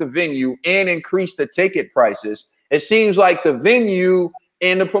 rebooked the venue, and increased the ticket prices. It seems like the venue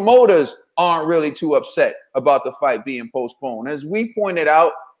and the promoters aren't really too upset about the fight being postponed. As we pointed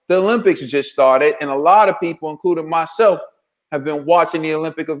out, the Olympics just started, and a lot of people, including myself, have been watching the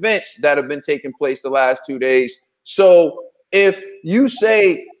Olympic events that have been taking place the last 2 days. So if you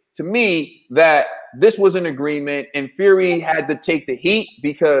say to me that this was an agreement and Fury had to take the heat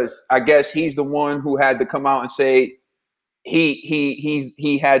because I guess he's the one who had to come out and say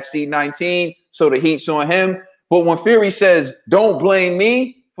he had C19, so the heat's on him. But when Fury says, don't blame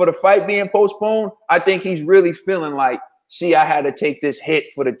me for the fight being postponed, I think he's really feeling like, see, I had to take this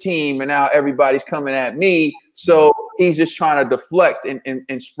hit for the team and now everybody's coming at me. So he's just trying to deflect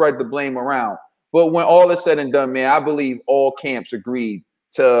and spread the blame around. But when all is said and done, man, I believe all camps agreed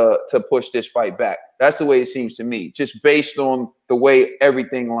to push this fight back. That's the way it seems to me, just based on the way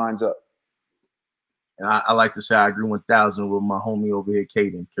everything lines up. And I like to say I agree 1,000 with my homie over here,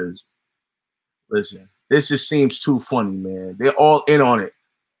 Caden, because, listen, this just seems too funny, man. They're all in on it.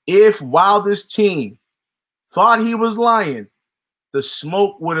 If Wilder's team thought he was lying, the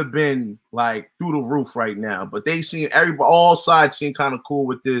smoke would have been, like, through the roof right now. But they seem, all sides seem kind of cool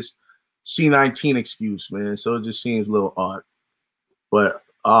with this C19 excuse, man. So it just seems a little odd. But,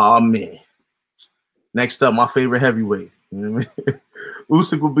 oh, man. Next up, my favorite heavyweight. You know what I mean?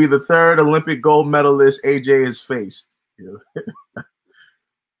 Usyk will be the third Olympic gold medalist AJ has faced. You know?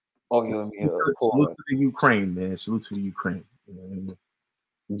 Salute to the Ukraine, man. Salute to the Ukraine. You know what I mean?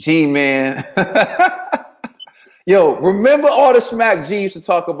 G, man. Yo, remember all the smack G used to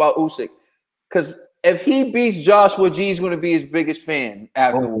talk about Usyk? Because if he beats Joshua, G's going to be his biggest fan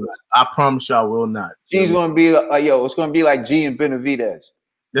afterwards. I promise you I will not. G's going to be like, yo, it's going to be like G and Benavidez.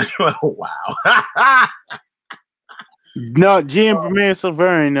 Wow. No, G and Premier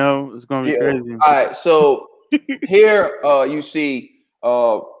Silveri, no. It's going to be crazy. All right, so here you see,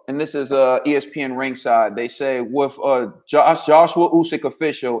 and this is ESPN ringside. They say with Joshua Usyk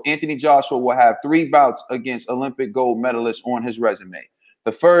official, Anthony Joshua will have 3 bouts against Olympic gold medalists on his resume.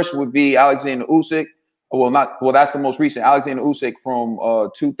 The first would be Alexander Usyk. That's the most recent. Alexander Usyk from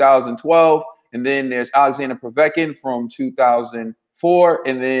 2012. And then there's Alexander Povetkin from 2004.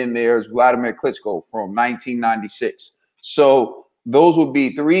 And then there's Vladimir Klitschko from 1996. So those would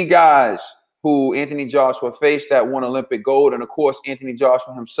be 3 guys who Anthony Joshua faced that won Olympic gold. And, of course, Anthony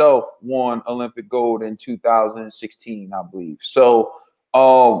Joshua himself won Olympic gold in 2016, I believe. So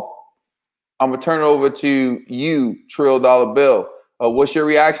I'm going to turn it over to you, Trill Dollar Bill. What's your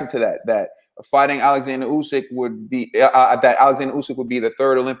reaction to that? That fighting Alexander Usyk would be that Alexander Usyk would be the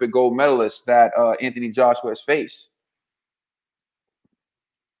third Olympic gold medalist that Anthony Joshua has faced.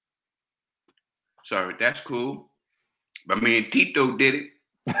 Sorry, that's cool. But me and Tito did it.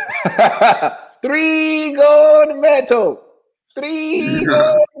 3 gold medal. 3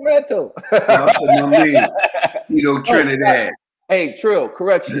 gold medal. Tito Trinidad. Hey, Trill,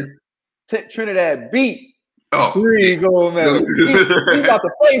 correction. Trinidad beat 3 gold medals. He about to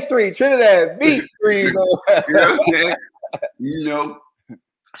place 3. Trinidad beat 3 gold medals. You know,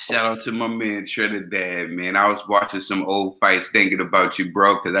 shout out to my man Trinidad, man. I was watching some old fights thinking about you,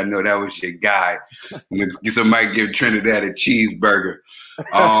 bro, because I know that was your guy. Somebody give Trinidad a cheeseburger.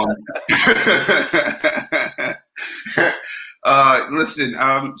 Listen,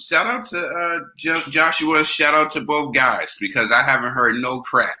 shout out to Joshua, shout out to both guys, because I haven't heard no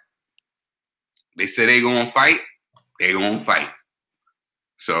crap. They said they gonna fight, they gonna fight.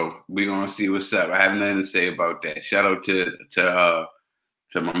 So we gonna see what's up. I have nothing to say about that. Shout out to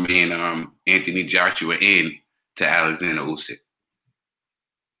my man Anthony Joshua and to Alexander Usyk.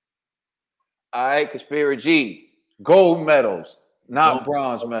 All right, Conspiracy G, gold medals, not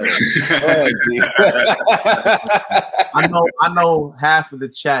bronze medals. Ahead, I know half of the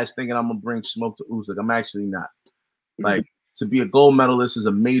chat's thinking I'm gonna bring smoke to Usyk. I'm actually not. Like, to be a gold medalist is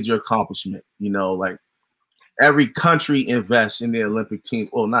a major accomplishment. You know, like every country invests in the Olympic team.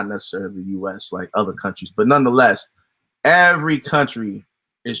 Well, not necessarily the U.S. like other countries, but nonetheless, every country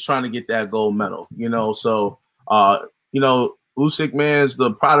is trying to get that gold medal. You know, so you know, Usyk, man, is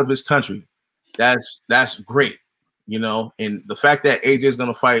the pride of his country. That's great. You know, and the fact that AJ is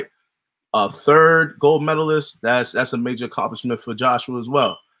gonna fight a third gold medalist, that's a major accomplishment for Joshua as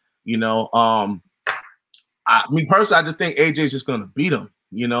well. You know, me personally, I just think AJ is just gonna beat him,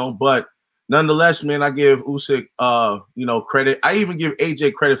 you know. But nonetheless, man, I give Usyk, you know, credit. I even give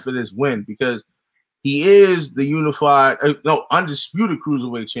AJ credit for this win because he is the unified, undisputed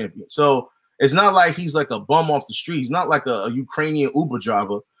cruiserweight champion. So it's not like he's like a bum off the street. He's not like a Ukrainian Uber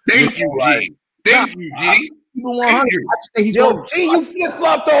driver. Thank you, G. Thank you, G. Yo, G, you flip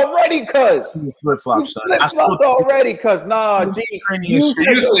flopped already, cuz. You flip flop, son. Flip flopped already, cuz. Nah, G.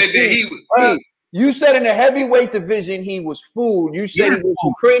 You said in the heavyweight division he was food. You said he was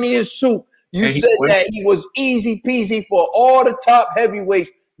Ukrainian soup. You said that he was easy peasy for all the top heavyweights.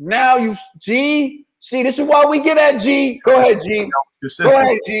 Now you, G. See, this is why we get at G. Go ahead, G. Go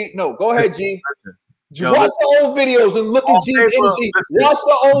ahead, G. No, go ahead, G. Watch the old videos and look at G's energy. Watch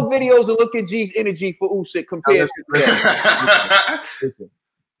the old videos and look at G's energy for Usyk compared to that. Listen,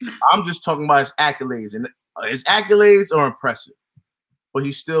 I'm just talking about his accolades, and his accolades are impressive, but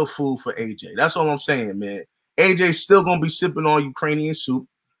he's still food for AJ. That's all I'm saying, man. AJ's still gonna be sipping on Ukrainian soup,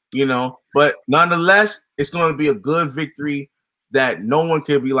 you know, but nonetheless, it's gonna be a good victory that no one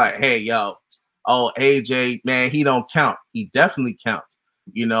can be like, hey, yo, oh, AJ, man, he don't count. He definitely counts.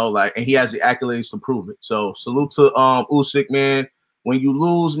 You know, like, and he has the accolades to prove it. So salute to Usyk, man. When you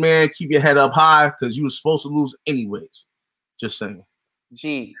lose, man, keep your head up high because you were supposed to lose anyways. Just saying.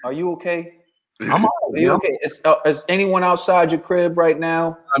 G, are you okay? I'm all right, okay? Is anyone outside your crib right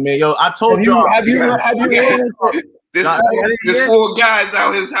now? I mean, yo, I told you. Have you There's 4 guys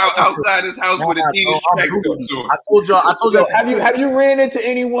outside his house with a Adidas tracksuit on. I told y'all. Have you ran into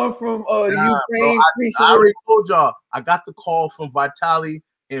anyone from the Ukraine? I already told y'all. I got the call from Vitaly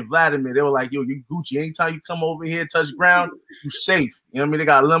and Vladimir. They were like, "Yo, you Gucci. Anytime you come over here, touch ground, you safe." You know what I mean? They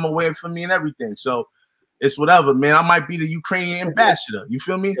got a limo waiting for me and everything. So it's whatever, man. I might be the Ukrainian ambassador. You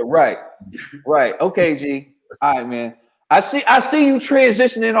feel me? Right. Okay, G. All right, man. I see you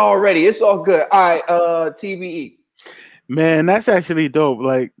transitioning already. It's all good. All right, TBE. Man, that's actually dope.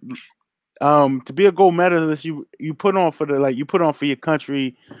 Like, to be a gold medalist, you put on for your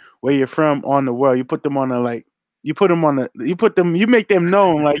country where you're from on the world. You put them on the you make them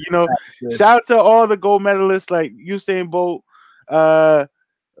known. Like, you know, shout out to all the gold medalists like Usain Bolt,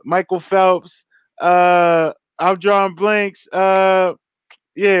 Michael Phelps, I've drawn blanks. Yeah,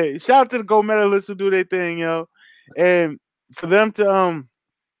 shout out to the gold medalists who do their thing, yo. And for them to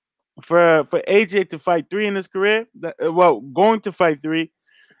for AJ to fight 3 in his career, going to fight 3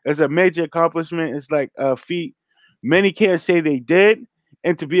 is a major accomplishment. It's like a feat many can't say they did,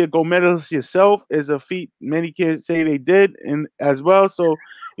 and to be a gold medalist yourself is a feat many can't say they did, and as well. So,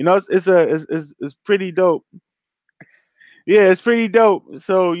 you know, it's pretty dope. Yeah, it's pretty dope.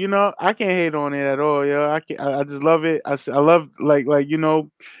 So, you know, I can't hate on it at all, yo. I just love it. I love like you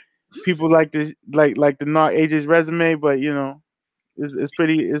know, people like to knock AJ's resume, but you know, it's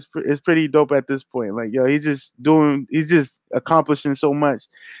pretty dope at this point. Like, yo, he's just accomplishing so much.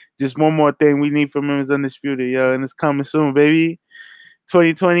 Just one more thing we need from him is undisputed, yo, and it's coming soon, baby.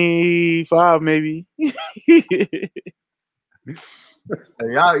 2025 maybe.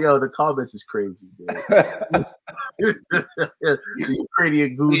 Yo, the comments is crazy, man. The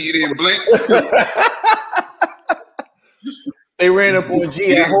Ukrainian goose. You didn't blink. They ran up on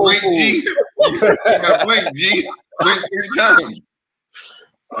G at Whole Foods. Blink, G. Blink 3 times.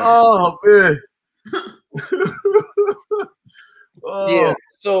 Oh man. Yeah.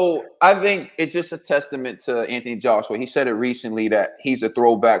 So I think it's just a testament to Anthony Joshua. He said it recently that he's a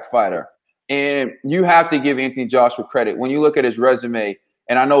throwback fighter. And you have to give Anthony Joshua credit. When you look at his resume,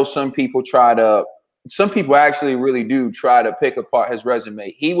 and I know some people actually really do try to pick apart his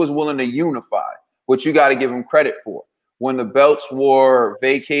resume. He was willing to unify, which you got to give him credit for. When the belts were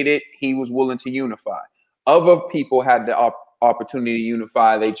vacated, he was willing to unify. Other people had the opportunity to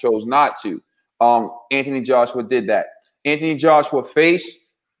unify. They chose not to. Anthony Joshua did that. Anthony Joshua faced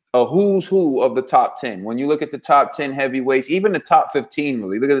a who's who of the top 10. When you look at the top 10 heavyweights, even the top 15,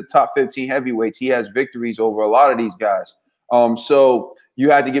 really, look at the top 15 heavyweights, he has victories over a lot of these guys. So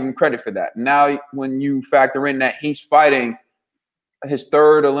you had to give him credit for that. Now, when you factor in that he's fighting his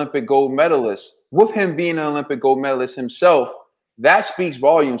 3rd Olympic gold medalist, with him being an Olympic gold medalist himself, that speaks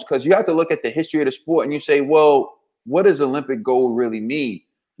volumes, because you have to look at the history of the sport and you say, well, what does Olympic gold really mean?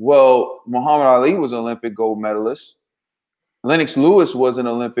 Well, Muhammad Ali was an Olympic gold medalist. Lennox Lewis was an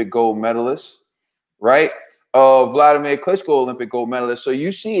Olympic gold medalist, right? Vladimir Klitschko, Olympic gold medalist. So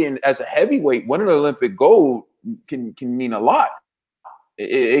you see, as a heavyweight, winning an Olympic gold can mean a lot.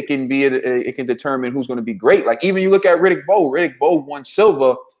 It can determine who's going to be great. Like even you look at Riddick Bowe. Riddick Bowe won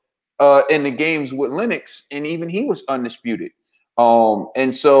silver in the games with Lennox, and even he was undisputed.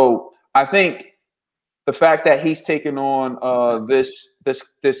 And so I think the fact that he's taken on this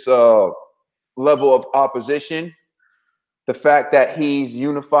level of opposition, the fact that he's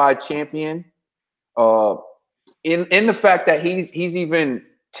unified champion, in the fact that he's even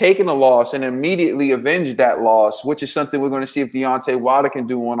taken a loss and immediately avenged that loss, which is something we're going to see if Deontay Wilder can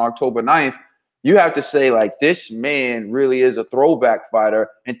do on October 9th. You have to say, like, this man really is a throwback fighter.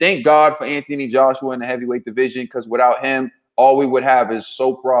 And thank God for Anthony Joshua in the heavyweight division, because without him, all we would have is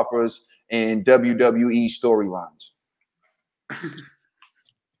soap operas and WWE storylines.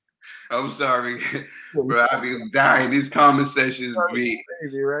 I'm sorry, bro. I be dying. These comment sessions be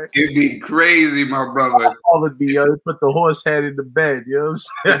crazy, right? It'd be crazy, my brother. All it be, they put the horse head in the bed. You know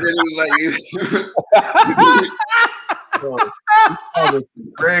what I'm saying? Oh,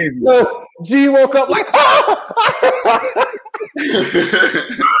 crazy. So G woke up like,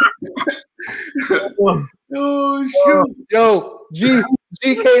 oh shoot, yo, G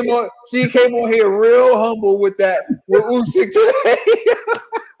came on here real humble with that with Usyk today.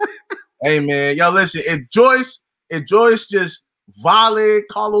 Hey man, yo, listen. If Joyce just violated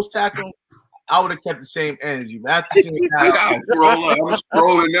Carlos Takam, I would have kept the same energy. But after seeing that, I'm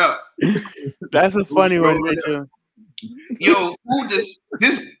scrolling up. That's a funny one, Mitchell. Yo, who does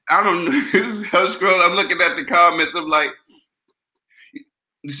this? I don't know. I'm scrolling. I'm looking at the comments. I'm like,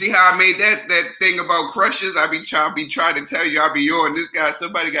 you see how I made that thing about crushes? I be trying to tell you, I be on this guy.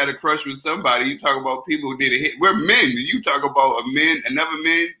 Somebody got a crush with somebody. You talk about people who did a hit. We're men. You talk about another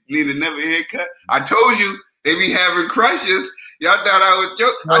man need another haircut. I told you they be having crushes. Y'all thought I was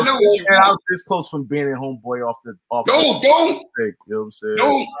joking. I know what you want. I was this close from being a homeboy off the. Don't. You know what I'm saying?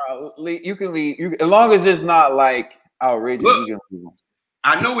 Don't. You can leave. As long as it's not like outrageous. Look, you can leave.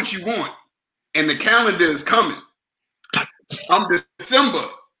 I know what you want, and the calendar is coming. I'm December.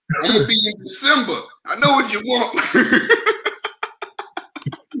 I'm gonna be in December. I know what you want.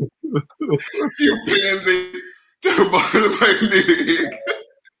 You pansy.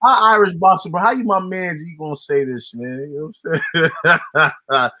 How Irish boxer, bro? How you my man? You gonna say this, man? You know what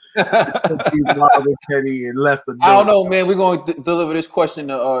I'm saying? Kenny and left the door. I don't know, man. We're gonna deliver this question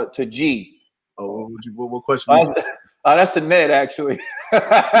to G. Oh, what question? That's the Ned, actually.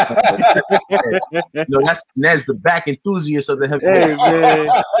 No, Ned's the back enthusiast of the heavyweight.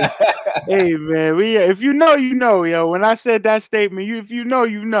 Hey man, if you know, you know, yo. When I said that statement, if you know,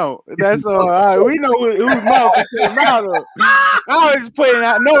 you know. That's all right. We know whose mouth came out of. I was just putting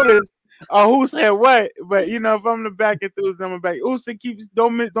out notice who said what, but you know, if I'm the back enthusiast, I'm the back. Usyk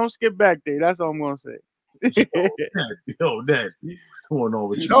don't skip back day. That's all I'm gonna say. Yo, Ned, what's going on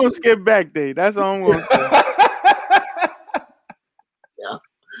with you? Don't skip back day. That's all I'm gonna say.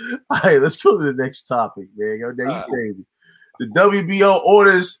 All right, let's go to the next topic, man. Yo, you crazy. The WBO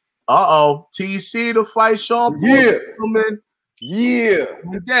orders, TC to fight Shawn Porter. Yeah.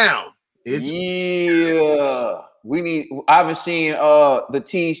 Down. I haven't seen the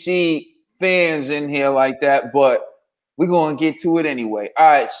TC fans in here like that, but we're going to get to it anyway. All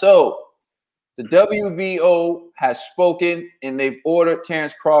right, so The WBO has spoken, and they've ordered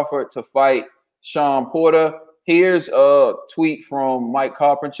Terrence Crawford to fight Shawn Porter. Here's a tweet from Mike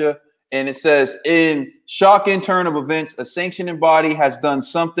Carpenter, and it says, in shocking turn of events, a sanctioning body has done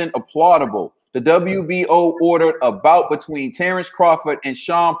something applaudable. The WBO ordered a bout between Terrence Crawford and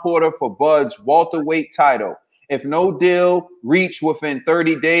Shawn Porter for Bud's welterweight title. If no deal reached within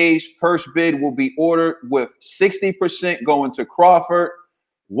 30 days, purse bid will be ordered with 60% going to Crawford.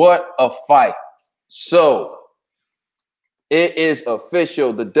 What a fight. So it is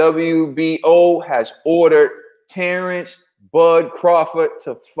official. The WBO has ordered Terrence Bud Crawford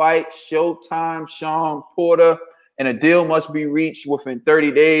to fight Showtime Shawn Porter, and a deal must be reached within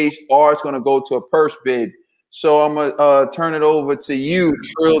 30 days or it's going to go to a purse bid. So I'm going to turn it over to you,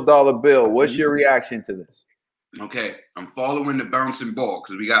 Trill Dollar Bill. What's your reaction to this? Okay, I'm following the bouncing ball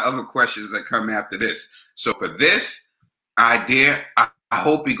because we got other questions that come after this. So for this idea, I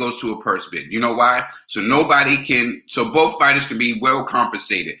hope he goes to a purse bid. You know why? So both fighters can be well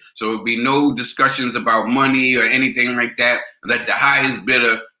compensated. So there'll be no discussions about money or anything like that. Let the highest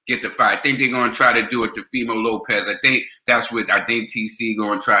bidder get the fight. I think they're going to try to do it to Fimo Lopez. I think that's what TC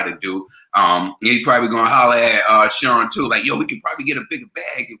going to try to do. He's probably going to holler at Shawn too, like, yo, we can probably get a bigger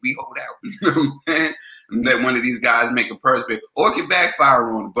bag if we hold out. You know what I'm saying? And let one of these guys make a purse bid, or it can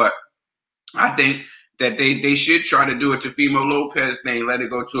backfire on it. But I think that they should try to do it to Fimo Lopez thing, let it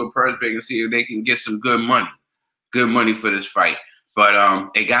go to a purse bid and see if they can get some good money for this fight. But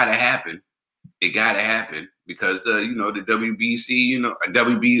it gotta happen. It gotta happen because the WBC,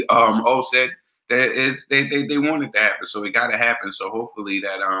 WBO said that they want it to happen, so it gotta happen. So hopefully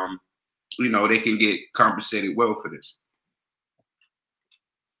that they can get compensated well for this.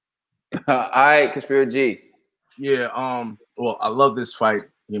 All right, Conspiracy G. Yeah, well, I love this fight.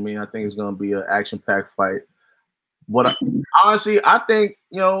 I mean, I think it's going to be an action-packed fight. But honestly, I think,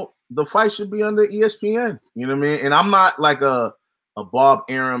 the fight should be under ESPN. You know what I mean? And I'm not like a Bob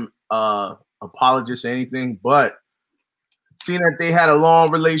Arum apologist or anything, but seeing that they had a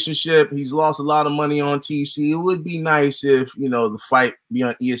long relationship, he's lost a lot of money on TC, it would be nice if, the fight be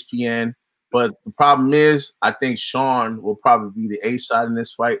on ESPN. But the problem is, I think Shawn will probably be the A side in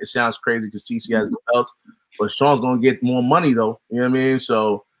this fight. It sounds crazy because TC has the belts, but Shawn's going to get more money, though. You know what I mean?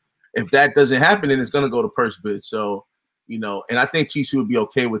 So if that doesn't happen, then it's going to go to purse bid. So, and I think TC would be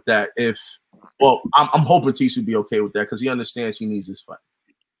okay with that. I'm hoping TC would be okay with that because he understands he needs this fight.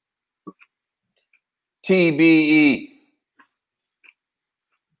 TBE.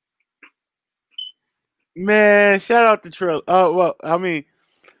 Man, shout out to Trill.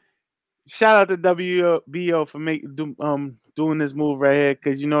 Shout out to WBO for doing this move right here,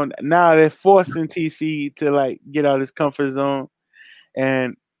 because now they're forcing TC to get out of his comfort zone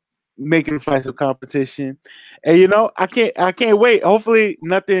and making fight some competition. And I can't wait. Hopefully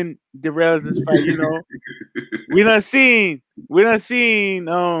nothing derails this fight. we done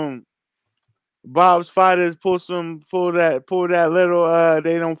seen Bob's fighters pull that little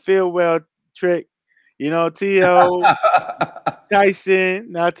they don't feel well trick. T.O.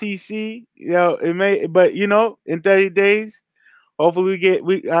 Tyson, now TC, it may, but in 30 days,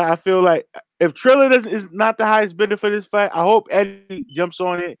 hopefully I feel like if Triller is not the highest bidder for this fight, I hope Eddie jumps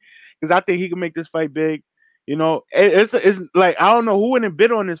on it because I think he can make this fight big. It's like I don't know who wouldn't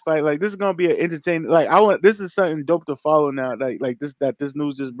bid on this fight. Like this is gonna be an entertaining. This is something dope to follow now. This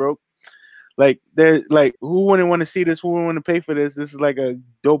news just broke. Who wouldn't want to see this? Who wouldn't want to pay for this? This is like a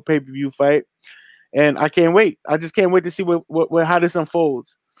dope pay-per-view fight. And I can't wait. I just can't wait to see how this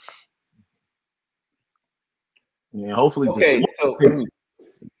unfolds. Yeah, hopefully.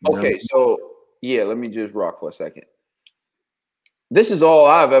 Okay, so yeah, let me just rock for a second. This is all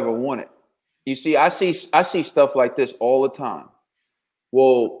I've ever wanted. You see, I see stuff like this all the time.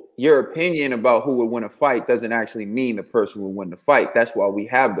 Well, your opinion about who would win a fight doesn't actually mean the person will win the fight. That's why we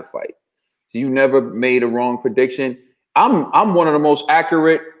have the fight. So you never made a wrong prediction. I'm one of the most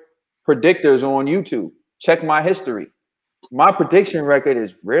accurate predictors on YouTube. Check my history. My prediction record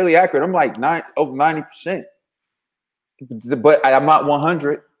is really accurate. I'm like 90%, but I'm not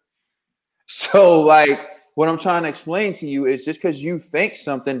 100. So what I'm trying to explain to you is just because you think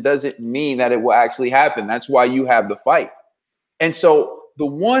something doesn't mean that it will actually happen. That's why you have the fight. And so the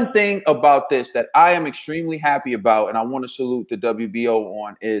one thing about this that I am extremely happy about, and I want to salute the WBO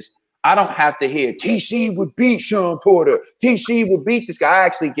on, is I don't have to hear TC would beat Shawn Porter. TC would beat this guy. I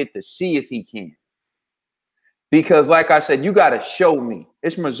actually get to see if he can. Because like I said, you got to show me.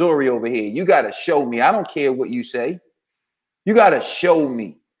 It's Missouri over here. You got to show me. I don't care what you say. You got to show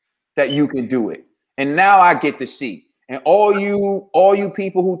me that you can do it. And now I get to see. And all you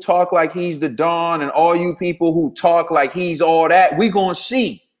people who talk like he's the Don and all you people who talk like he's all that, we going to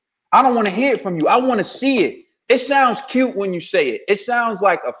see. I don't want to hear it from you. I want to see it. It sounds cute when you say it. It sounds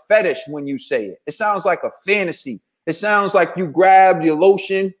like a fetish when you say it. It sounds like a fantasy. It sounds like you grabbed your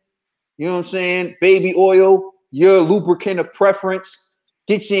lotion, you know what I'm saying? Baby oil, your lubricant of preference,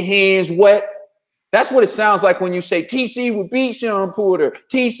 get your hands wet. That's what it sounds like when you say TC would beat Shawn Porter.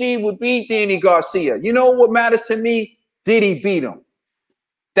 TC would beat Danny Garcia. You know what matters to me? Did he beat him?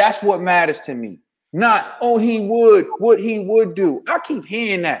 That's what matters to me. Not, oh, he would, what he would do. I keep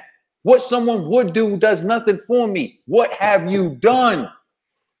hearing that. What someone would do does nothing for me. What have you done?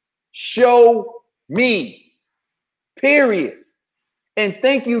 Show me. Period. And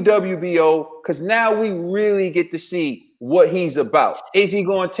thank you, WBO, because now we really get to see what he's about. Is he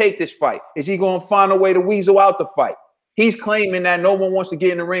going to take this fight? Is he going to find a way to weasel out the fight? He's claiming that no one wants to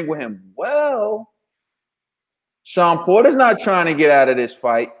get in the ring with him. Well, Shawn Porter's not trying to get out of this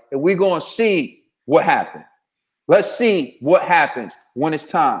fight, and we're going to see what happens. Let's see what happens when it's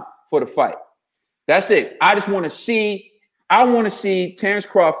time for the fight. That's it. I just want to see, Terence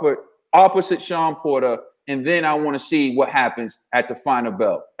Crawford opposite Shawn Porter, and then I want to see what happens at the final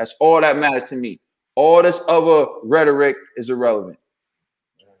bell. That's all that matters to me. All this other rhetoric is irrelevant.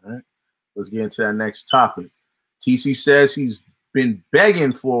 All right. Let's get into that next topic. TC says he's been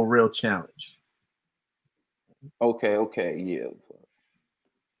begging for a real challenge. Okay, yeah.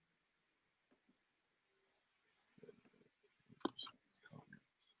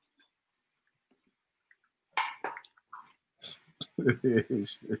 It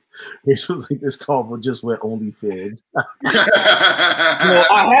was like this call just went OnlyFans. I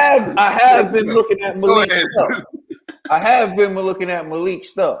have been looking at Malik stuff. I have been looking at Malik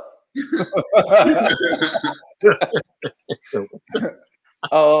stuff.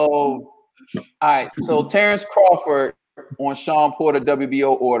 All right. So Terence Crawford on Shawn Porter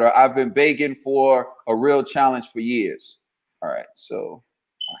WBO order. I've been begging for a real challenge for years. All right. So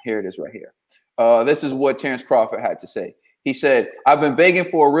here it is right here. This is what Terence Crawford had to say. He said, I've been begging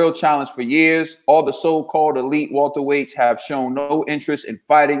for a real challenge for years. All the so-called elite welterweights have shown no interest in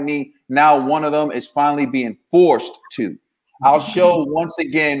fighting me. Now one of them is finally being forced to. I'll show once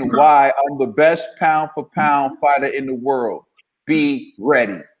again why I'm the best pound-for-pound fighter in the world. Be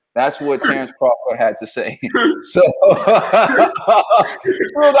ready. That's what Terence Crawford had to say. So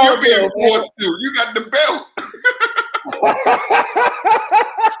you're being forced to. You got the belt.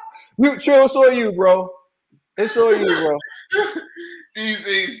 Trill, it's all you, bro. It's all you, bro.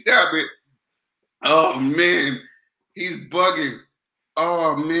 TC, stop it. Oh, man. He's bugging.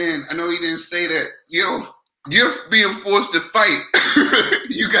 Oh, man. I know he didn't say that. Yo, you're being forced to fight.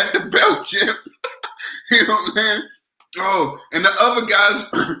 You got the belt, Jim. You know what I'm saying? Oh, and the other guys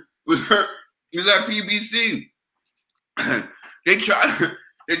was at PBC. They try to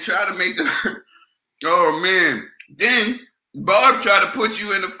make the oh man. Then Bob tried to put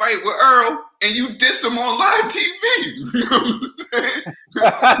you in a fight with Earl and you diss him on live TV. You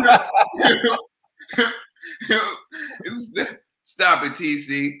know what I'm saying? Stop it,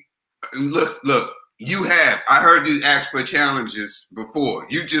 TC. And look, you have. I heard you ask for challenges before.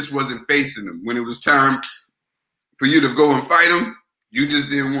 You just wasn't facing them. When it was time for you to go and fight him, you just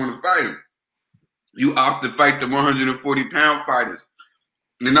didn't want to fight him. You opted to fight the 140-pound fighters.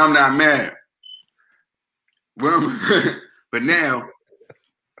 And I'm not mad. Well, but now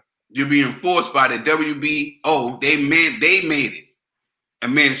you're being forced by the WBO. They made it.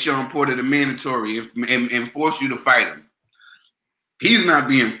 And made Shawn Porter the mandatory and forced you to fight him. He's not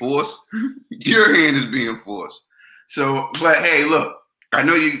being forced. Your hand is being forced. So, but hey, look, I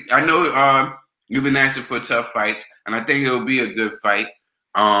know you've been asking for tough fights, and I think it'll be a good fight.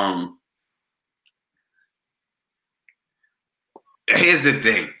 Here's the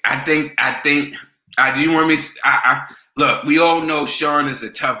thing. Do you want me? Look, we all know Shawn is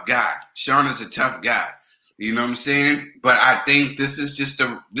a tough guy. Shawn is a tough guy. You know what I'm saying? But I think this is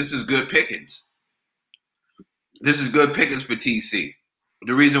good pickings. This is good pickings for TC.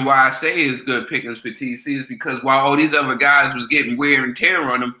 The reason why I say it's good pickings for TC is because while all these other guys was getting wear and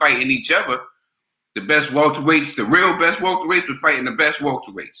tear on them fighting each other, the best welterweights, the real best welterweights were fighting the best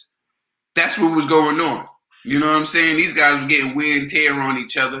welterweights. That's what was going on. You know what I'm saying? These guys were getting wear and tear on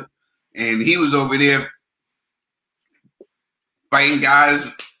each other. And he was over there fighting guys,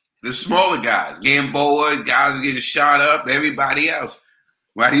 the smaller guys, Gamboa, guys getting shot up, everybody else.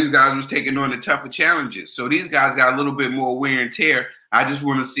 While these guys was taking on the tougher challenges. So these guys got a little bit more wear and tear. I just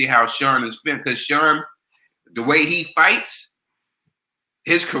want to see how Shawn has been. Because Shawn, the way he fights,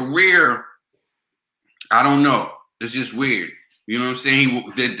 his career, I don't know. It's just weird. You know what I'm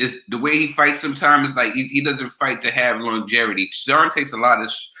saying? The way he fights sometimes is like he doesn't fight to have longevity. Shawn takes a lot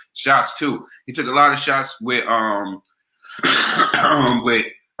of shots too. He took a lot of shots with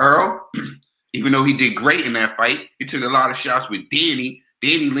Earl, even though he did great in that fight, he took a lot of shots with Danny.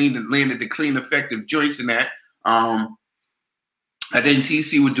 Danny landed the clean, effective joints in that. I think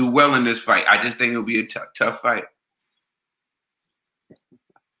TC would do well in this fight. I just think it'll be a tough fight.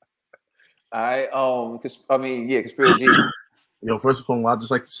 Conspiracy. Yo, first of all, I'd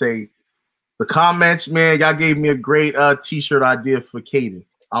just like to say the comments, man, y'all gave me a great t-shirt idea for Kaden.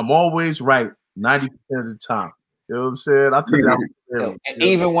 I'm always right 90% of the time. You know what I'm saying? I think that was and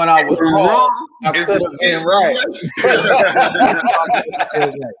even when I was wrong, I could have been right. You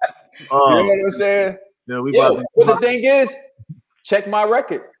know what I'm saying? Yeah, but the thing is, check my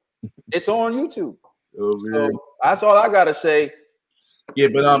record. It's on YouTube. So that's all I gotta say. Yeah,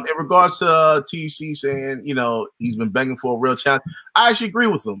 but in regards to TC saying, you know, he's been begging for a real challenge, I actually agree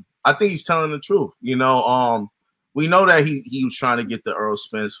with him. I think he's telling the truth. You know, we know that he was trying to get the Errol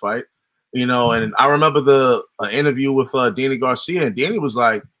Spence fight. You know, and I remember the interview with Danny Garcia, and Danny was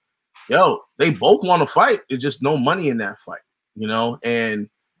like, yo, they both want to fight. It's just no money in that fight, you know, and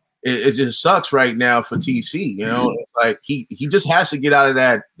it just sucks right now for TC. You know, it's like he just has to get out of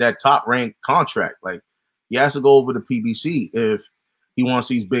that top rank contract. Like he has to go over to PBC if he wants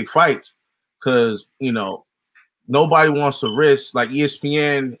these big fights, because you know nobody wants to risk, like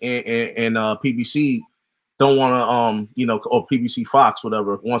ESPN and PBC don't want to you know, or PBC Fox,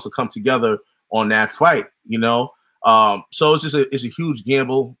 whatever, wants to come together on that fight, you know. So it's just it's a huge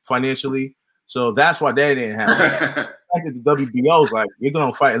gamble financially. So that's why that didn't happen. The WBO is like, you're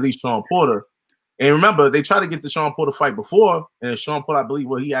gonna fight at least Shawn Porter. And remember, they tried to get the Shawn Porter fight before, and Shawn Porter, I believe,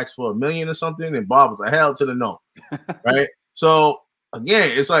 he asked for $1 million or something, and Bob was like, hell to the no. Right? So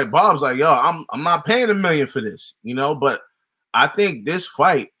again, it's like Bob's like, yo, I'm not paying $1 million for this, you know, but I think this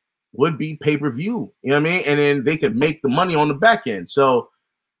fight would be pay-per-view, you know what I mean? And then they could make the money on the back end. So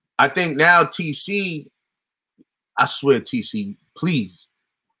I think now TC, I swear, TC, please,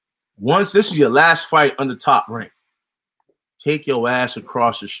 once this is your last fight under top rank, take your ass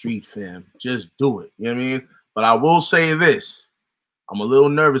across the street, fam. Just do it. You know what I mean? But I will say this. I'm a little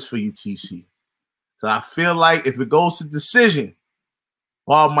nervous for you, TC. So I feel like if it goes to decision,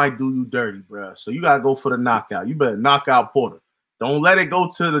 Bob might do you dirty, bro. So you got to go for the knockout. You better knock out Porter. Don't let it go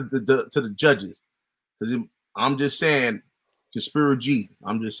to the judges. Because I'm just saying, conspiracy.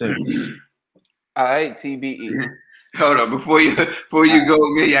 I'm just saying. All right, TBE. Hold on. Before you go,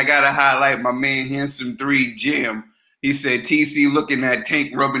 me, I got to highlight my man, Handsome 3 Jim. He said, TC looking at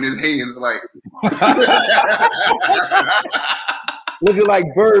Tank rubbing his hands like. Looking like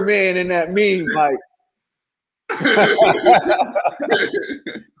Birdman in that meme, like.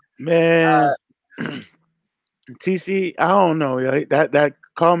 Man, TC, I don't know, yo. That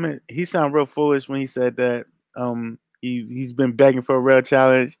comment, he sounded real foolish when he said that. He's been begging for a real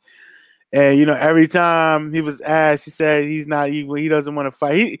challenge, and you know, every time he was asked, he said he doesn't want to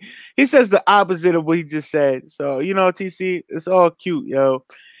fight. He says the opposite of what he just said. So you know, TC, it's all cute, yo.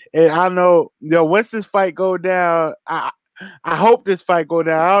 And I know, yo, once this fight go down, I hope this fight go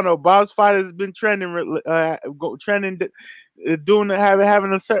down. I don't know. Bob's fight has been trending, having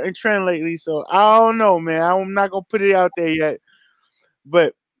a certain trend lately. So I don't know, man. I'm not gonna put it out there yet.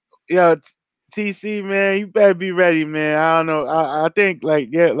 But yo, TC, man, you better be ready, man. I don't know. I think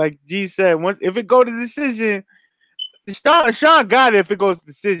like G said, once if it go to decision, Shawn got it if it goes to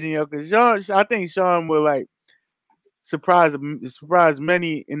decision, yo. Because I think Shawn will like surprise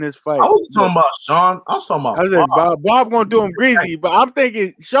many in this fight. I wasn't talking about Shawn. I was talking about Bob. Bob gonna do him greasy, but I'm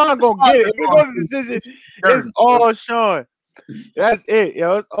thinking Shawn gonna get it. If it go to decision, it's all Shawn. That's it,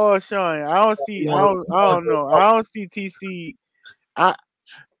 yo. It's all Shawn. I don't know. I don't see TC.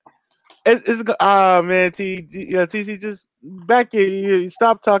 Man, TC, just back here. You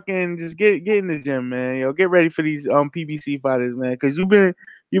stop talking. Just get in the gym, man. Yo, get ready for these PBC fighters, man. Because you've been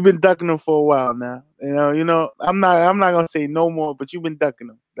ducking them for a while now. You know. I'm not gonna say no more, but you've been ducking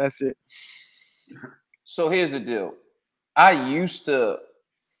them. That's it. So here's the deal. I used to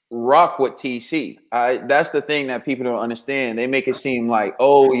rock with TC. That's the thing that people don't understand. They make it seem like,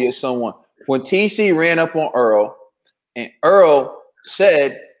 oh, you're someone. When TC ran up on Earl, and Earl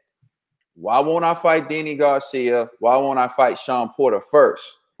said, why won't I fight Danny Garcia? Why won't I fight Shawn Porter first?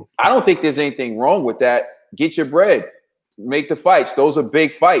 I don't think there's anything wrong with that. Get your bread. Make the fights. Those are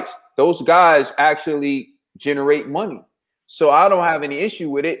big fights. Those guys actually generate money. So I don't have any issue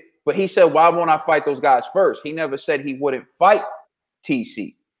with it. But he said, why won't I fight those guys first? He never said he wouldn't fight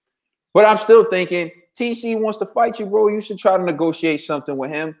TC. But I'm still thinking, TC wants to fight you, bro. You should try to negotiate something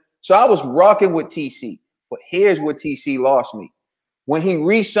with him. So I was rocking with TC. But here's where TC lost me. When he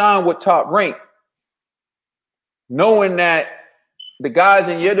re-signed with Top Rank, knowing that the guys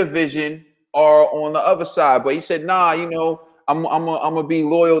in your division are on the other side, but he said, nah, you know, I'm gonna be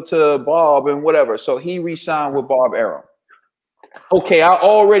loyal to Bob and whatever. So he re-signed with Bob Arum. Okay, I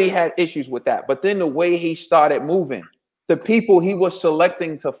already had issues with that, but then the way he started moving, the people he was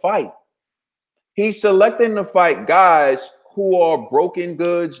selecting to fight, he's selecting to fight guys who are broken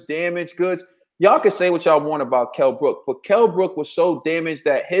goods, damaged goods. Y'all can say what y'all want about Kell Brook, but Kell Brook was so damaged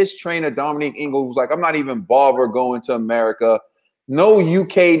that his trainer, Dominique Ingle, was like, I'm not even bothered going to America. No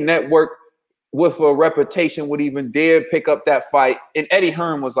UK network with a reputation would even dare pick up that fight. And Eddie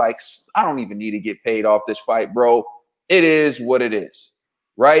Hearn was like, I don't even need to get paid off this fight, bro. It is what it is,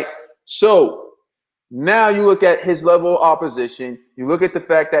 right? So now you look at his level of opposition. You look at the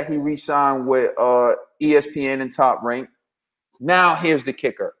fact that he re-signed with ESPN and Top Rank. Now here's the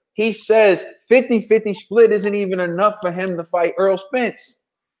kicker. He says 50-50 split isn't even enough for him to fight Earl Spence.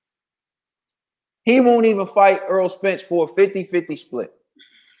 He won't even fight Earl Spence for a 50-50 split.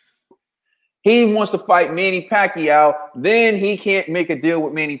 He wants to fight Manny Pacquiao. Then he can't make a deal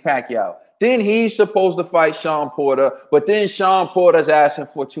with Manny Pacquiao. Then he's supposed to fight Shawn Porter, but then Shawn Porter's asking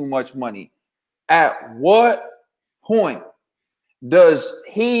for too much money. At what point does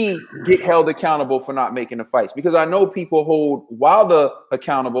he get held accountable for not making the fights? Because I know people hold Wilder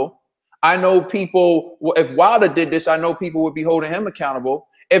accountable. I know people, if Wilder did this, I know people would be holding him accountable.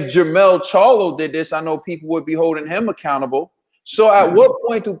 If Jemell Charlo did this, I know people would be holding him accountable. So at what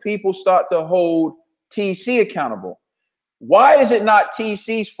point do people start to hold TC accountable? Why is it not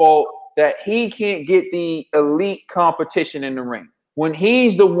TC's fault that he can't get the elite competition in the ring when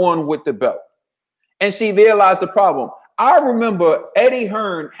he's the one with the belt? And see, there lies the problem. I remember Eddie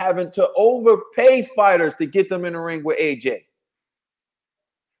Hearn having to overpay fighters to get them in the ring with AJ.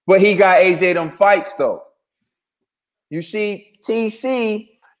 But he got AJ them fights, though. You see, TC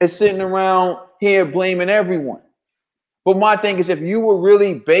is sitting around here blaming everyone. But my thing is, if you were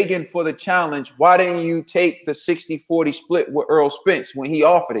really begging for the challenge, why didn't you take the 60-40 split with Earl Spence when he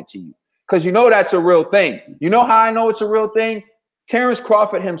offered it to you? Because you know that's a real thing. You know how I know it's a real thing? Terrence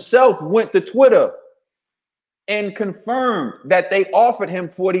Crawford himself went to Twitter and confirmed that they offered him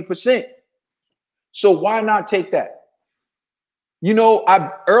 40%. So why not take that? You know,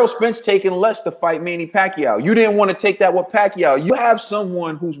 Earl Spence taking less to fight Manny Pacquiao. You didn't want to take that with Pacquiao. You have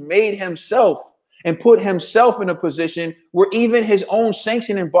someone who's made himself and put himself in a position where even his own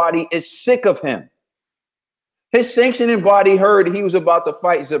sanctioning body is sick of him. His sanctioning body heard he was about to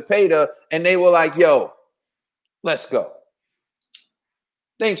fight Zepeda, and they were like, yo, let's go.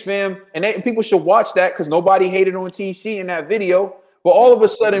 Thanks, fam. And people should watch that because nobody hated on TC in that video. But all of a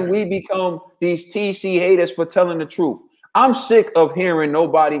sudden, we become these TC haters for telling the truth. I'm sick of hearing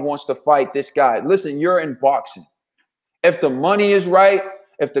nobody wants to fight this guy. Listen, you're in boxing. If the money is right,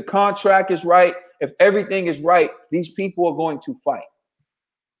 if the contract is right, if everything is right, these people are going to fight.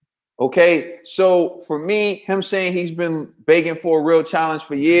 Okay, so for me, him saying he's been begging for a real challenge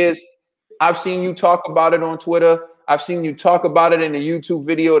for years, I've seen you talk about it on Twitter. I've seen you talk about it in a YouTube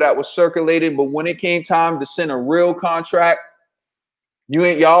video that was circulated. But when it came time to send a real contract,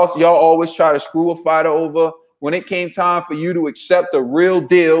 y'all always try to screw a fighter over. When it came time for you to accept a real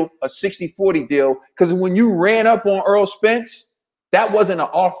deal, a 60-40 deal, because when you ran up on Earl Spence, that wasn't an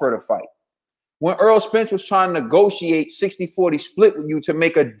offer to fight. When Earl Spence was trying to negotiate 60-40 split with you to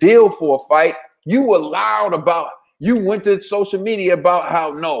make a deal for a fight, you were loud about, you went to social media about how,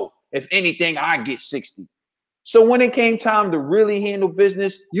 no, if anything, I get 60. So when it came time to really handle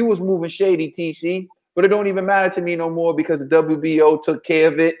business, you was moving shady, TC. But it don't even matter to me no more because the WBO took care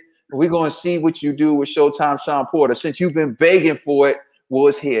of it. We're going to see what you do with Showtime Shawn Porter. Since you've been begging for it, well,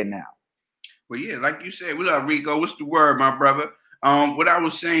 it's here now. Well, yeah, like you said, what up, Rico? What's the word, my brother? What I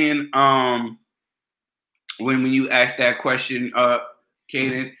was saying, when you asked that question,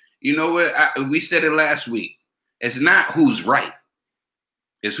 Kaden, you know what? We said it last week. It's not who's right.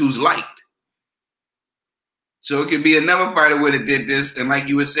 It's who's liked. So it could be another fighter would have did this, and like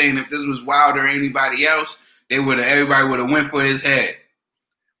you were saying, if this was Wilder or anybody else, everybody would have went for his head.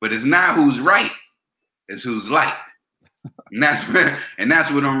 But it's not who's right, it's who's liked. And that's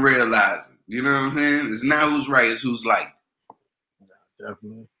what I'm realizing. You know what I'm saying? It's not who's right, it's who's liked.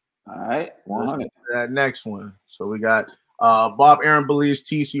 Definitely. All right, 100. That next one. So we got Bob Arum believes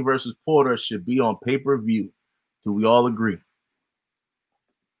TC versus Porter should be on pay-per-view. Do we all agree?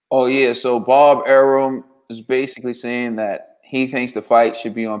 Oh, yeah. So Bob Arum is basically saying that he thinks the fight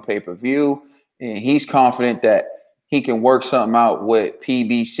should be on pay-per-view, and he's confident that he can work something out with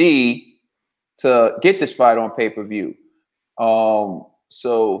PBC to get this fight on pay-per-view.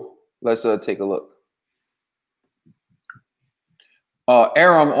 So let's take a look.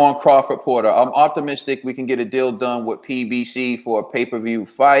 Arum on Crawford Porter. I'm optimistic we can get a deal done with PBC for a pay-per-view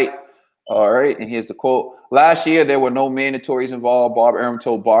fight. All right, and here's the quote. Last year, there were no mandatories involved. Bob Arum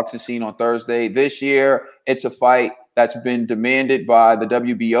told Boxing Scene on Thursday. This year, it's a fight that's been demanded by the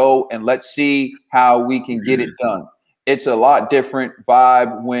WBO, and let's see how we can get it done. It's a lot different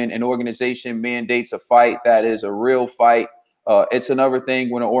vibe when an organization mandates a fight that is a real fight. It's another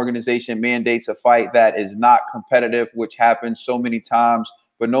thing when an organization mandates a fight that is not competitive, which happens so many times,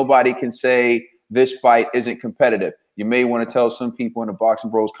 but nobody can say this fight isn't competitive. You may want to tell some people in the Boxing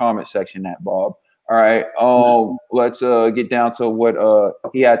Bros comment section that, Bob. All right. Let's get down to what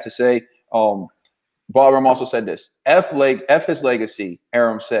he had to say. Bob Arum also said this. F his legacy,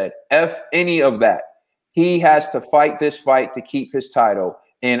 Arum said. F any of that. He has to fight this fight to keep his title,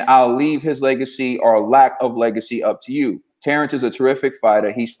 and I'll leave his legacy or lack of legacy up to you. Terrence is a terrific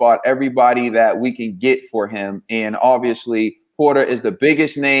fighter. He's fought everybody that we can get for him, and obviously Porter is the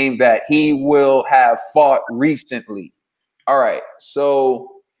biggest name that he will have fought recently. All right,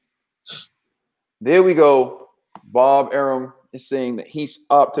 so there we go. Bob Arum is saying that he's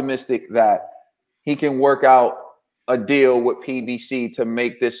optimistic that he can work out a deal with PBC to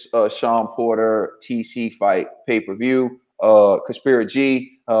make this Shawn Porter TC fight pay-per-view. Conspiracy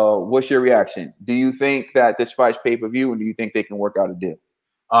G, what's your reaction? Do you think that this fight's pay-per-view, and do you think they can work out a deal?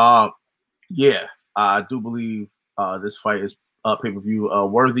 Yeah, I do believe this fight is pay-per-view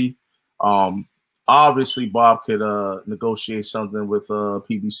worthy. Obviously, Bob could negotiate something with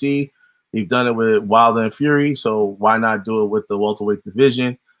PBC. They've done it with Wilder and Fury, so why not do it with the welterweight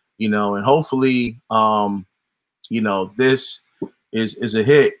division? You know, and hopefully, you know, this is a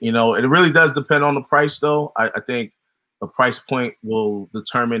hit. You know, it really does depend on the price, though. I think the price point will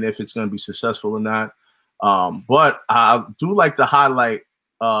determine if it's going to be successful or not. But I do like to highlight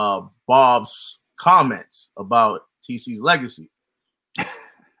Bob's comments about TC's legacy.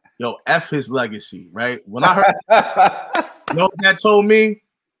 Yo, F his legacy, right? When I heard, you know what that told me?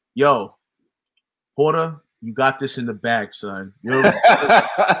 Yo, Porter, you got this in the bag, son. You know,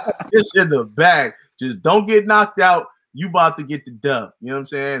 this in the bag. Just don't get knocked out. You about to get the dub. You know what I'm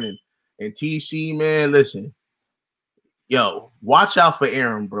saying? And TC, man, listen. Yo, watch out for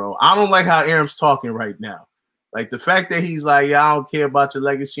Arum, bro. I don't like how Arum's talking right now. Like the fact that he's like, yeah, I don't care about your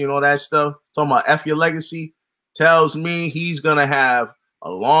legacy and all that stuff. Talking about F your legacy tells me he's gonna have a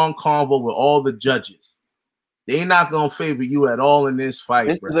long convo with all the judges. They're not gonna favor you at all in this fight.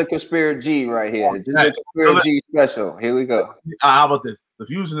 This bro. is a Conspiracy G right here. This is a Conspiracy G special. Here we go. How about this? The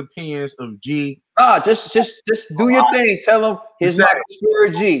views and opinions of G. Just do your thing. Tell him his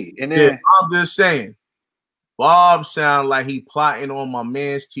Conspiracy G. And then yeah, I'm just saying. Bob sound like he plotting on my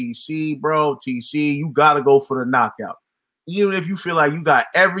man's TC, bro. TC, you gotta go for the knockout. Even if you feel like you got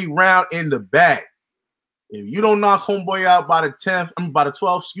every round in the bag. If you don't knock homeboy out by the 10th, I mean by the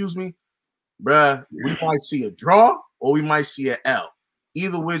 12th, excuse me, bruh, we might see a draw or we might see an L.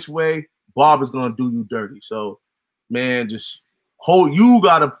 Either which way, Bob is gonna do you dirty. So, man, just hold. You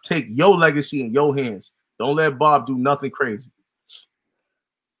gotta take your legacy in your hands. Don't let Bob do nothing crazy.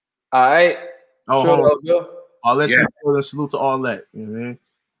 All right. Oh, I'll let you go and salute to Arlette. You know what I mean?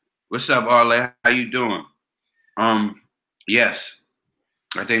 What's up, Arlette? How you doing? Yes.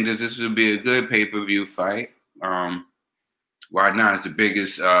 I think that this would be a good pay-per-view fight. Why not? It's the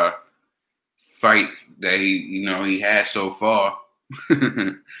biggest fight that he had so far.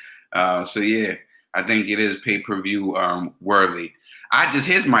 So yeah, I think it is pay-per-view worthy.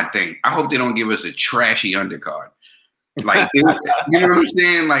 Here's my thing. I hope they don't give us a trashy undercard. Like you know what I'm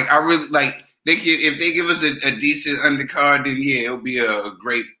saying? Like I really like if they give us a decent undercard, then yeah, it'll be a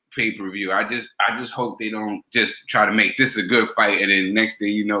great pay-per-view. I just hope they don't just try to make this a good fight, and then next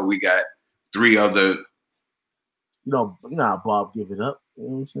thing you know, we got 3 other. You know how Bob give it up. You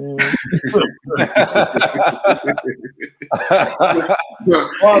know what I'm saying?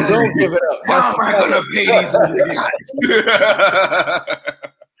 Bob, don't give it up. How am I gonna pay these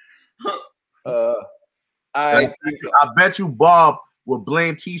guys? I bet you Bob will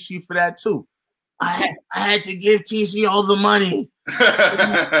blame TC for that too. I had to give TC all the money.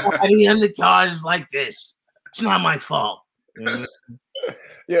 Why the undercard is like this? It's not my fault.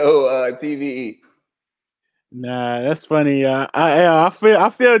 Yo, TVE. Nah, that's funny. I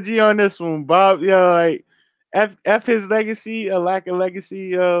feel G on this one, Bob. Like F his legacy, a lack of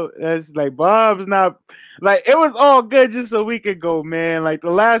legacy. That's like Bob's not like it was all good just a week ago, man. Like the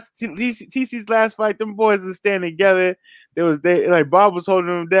last TC's last fight, them boys were standing together. Like Bob was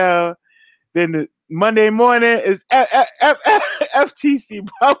holding them down. Then the Monday morning is FTC.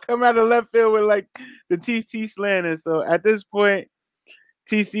 Bob come out of left field with like the TC slander. So at this point,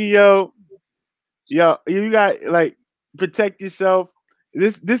 TC, yo, you got like protect yourself.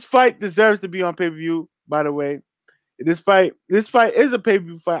 This fight deserves to be on pay-per-view, by the way. This fight is a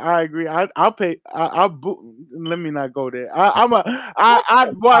pay-per-view fight. I agree. I'll pay. I'll let me not go there.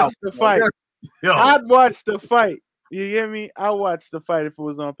 I'd watch the fight. I'd watch the fight. You get me? I'll watch the fight if it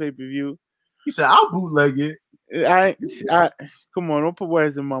was on pay-per-view. He said, "I'll bootleg it." I come on, don't put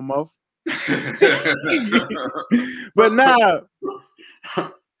words in my mouth. But now,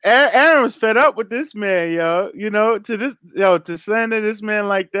 Arum's fed up with this man, yo. You know, to slander this man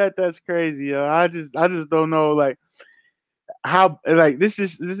like that, that's crazy, yo. I just don't know, like, how, like, this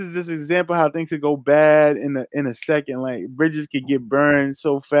is this example how things could go bad in a second. Like, bridges could get burned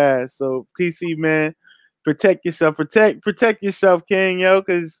so fast. So TC, man, protect yourself, protect yourself, King, yo,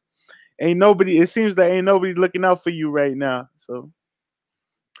 because it seems like ain't nobody looking out for you right now. So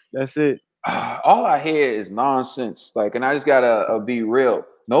that's it. All I hear is nonsense. Like, and I just gotta be real.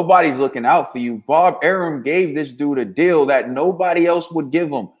 Nobody's looking out for you. Bob Arum gave this dude a deal that nobody else would give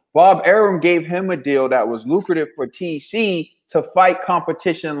him. Bob Arum gave him a deal that was lucrative for TC to fight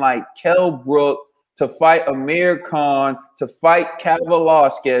competition like Kell Brook, to fight Amir Khan, to fight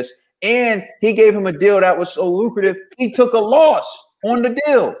Kavalauskas, and he gave him a deal that was so lucrative, he took a loss on the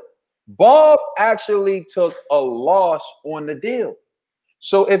deal. Bob actually took a loss on the deal.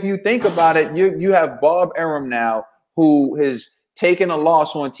 So if you think about it, you have Bob Arum now, who has taken a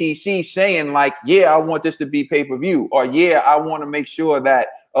loss on TC, saying like, yeah, I want this to be pay-per-view, or yeah, I want to make sure that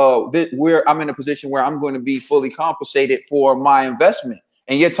I'm in a position where I'm going to be fully compensated for my investment.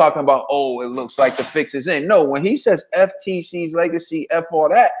 And you're talking about, oh, it looks like the fix is in. No, when he says F TC's legacy, F all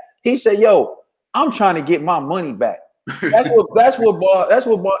that, he said, yo, I'm trying to get my money back. That's what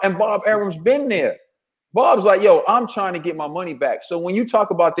Bob, and Bob Arum's been there. Bob's like, yo, I'm trying to get my money back. So when you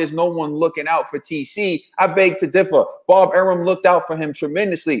talk about there's no one looking out for TC, I beg to differ. Bob Arum looked out for him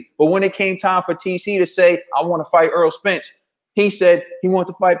tremendously. But when it came time for TC to say, I want to fight Earl Spence, he said he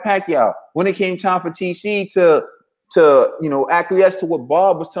wanted to fight Pacquiao. When it came time for TC to acquiesce to what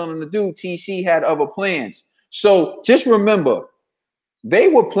Bob was telling him to do, TC had other plans. So just remember, they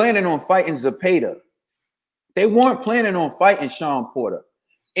were planning on fighting Zepeda. They weren't planning on fighting Shawn Porter.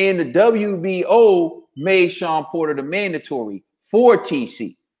 And the WBO made Shawn Porter the mandatory for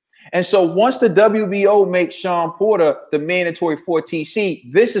TC. And so once the WBO makes Shawn Porter the mandatory for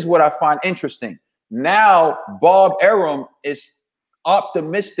TC, this is what I find interesting. Now Bob Arum is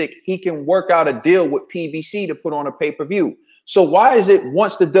optimistic he can work out a deal with PBC to put on a pay-per-view. So why is it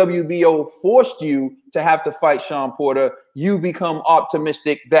once the WBO forced you to have to fight Shawn Porter, you become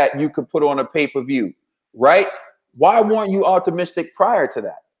optimistic that you could put on a pay-per-view, right? Why weren't you optimistic prior to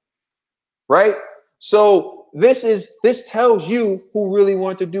that? Right? So this tells you who really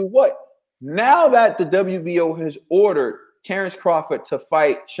want to do what. Now that the WBO has ordered Terrence Crawford to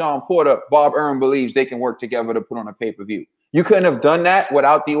fight Shawn Porter, Bob Arum believes they can work together to put on a pay-per-view. You couldn't have done that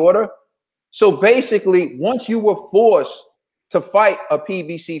without the order. So basically, once you were forced to fight a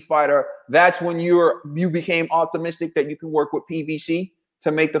PBC fighter, that's when you became optimistic that you can work with PBC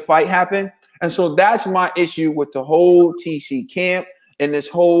to make the fight happen. And so that's my issue with the whole TC camp and this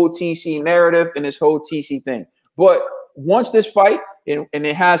whole TC narrative and this whole TC thing. But once this fight, and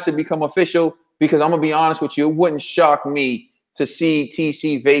it has to become official, because I'm going to be honest with you, it wouldn't shock me to see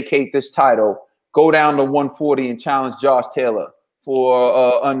TC vacate this title, go down to 140 and challenge Josh Taylor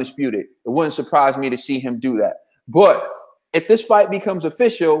for Undisputed. It wouldn't surprise me to see him do that. But if this fight becomes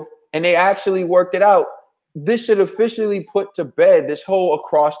official and they actually worked it out, this should officially put to bed this whole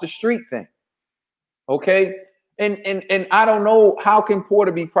across the street thing. Okay? And I don't know, how can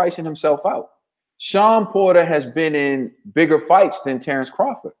Porter be pricing himself out? Shawn Porter has been in bigger fights than Terrence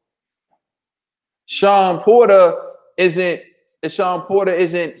Crawford. Shawn Porter isn't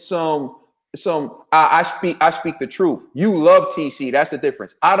some I speak the truth. You love TC. That's the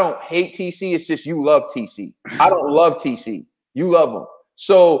difference. I don't hate TC. It's just you love TC. I don't love TC. You love him.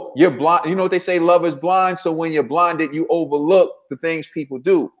 So you're blind. You know what they say, love is blind. So when you're blinded, you overlook the things people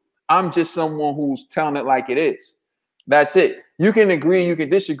do. I'm just someone who's telling it like it is. That's it. You can agree, you can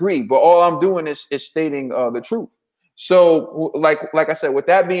disagree, but all I'm doing is stating the truth. So like I said, with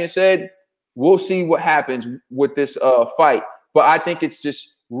that being said, we'll see what happens with this fight. But I think it's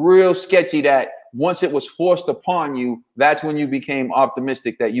just real sketchy that once it was forced upon you, that's when you became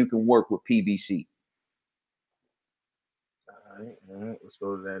optimistic that you can work with PBC. All right, let's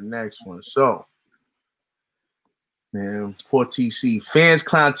go to that next one. So, man, poor TC. Fans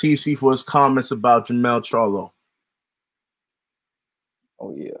clown TC for his comments about Jemell Charlo.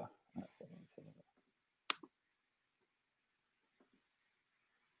 Oh, yeah.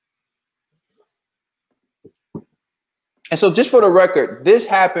 And so just for the record, this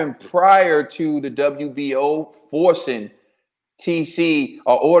happened prior to the WBO forcing TC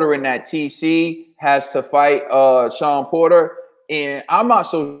are ordering that TC has to fight Shawn Porter. And I'm not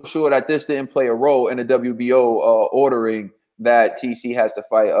so sure that this didn't play a role in the WBO ordering that TC has to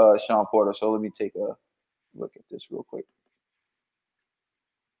fight Shawn Porter. So let me take a look at this real quick.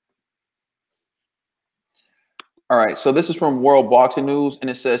 All right, so this is from World Boxing News, and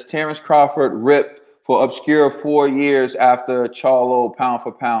it says Terrence Crawford ripped for obscure 4 years after Charlo pound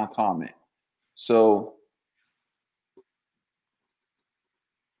for pound comment. So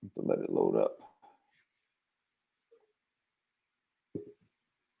let it load up.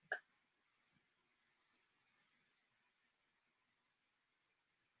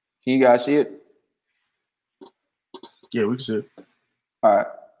 Can you guys see it? Yeah, we can see it. All right.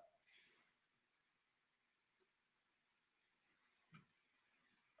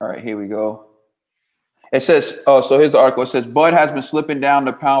 All right, here we go. It says, so here's the article. It says, Bud has been slipping down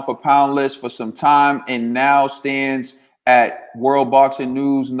the pound for pound list for some time and now stands at World Boxing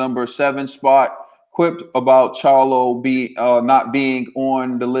News #7 spot, quipped about Charlo not being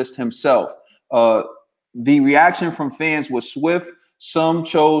on the list himself. The reaction from fans was swift. Some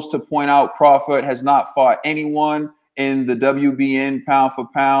chose to point out Crawford has not fought anyone in the WBN pound for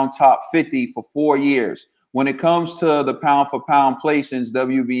pound top 50 for 4 years. When it comes to the pound for pound placings,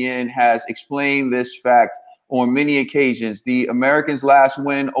 WBN has explained this fact on many occasions. The Americans' last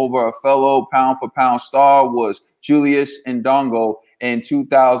win over a fellow pound for pound star was Julius Ndongo in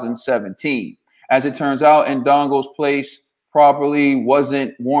 2017. As it turns out, Ndongo's place probably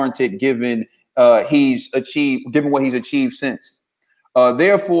wasn't warranted given what he's achieved since.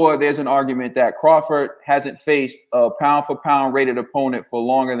 Therefore, there's an argument that Crawford hasn't faced a pound for pound rated opponent for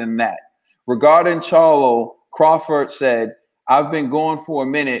longer than that. Regarding Charlo, Crawford said, I've been going for a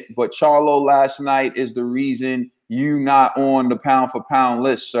minute, but Charlo last night is the reason you not on the pound for pound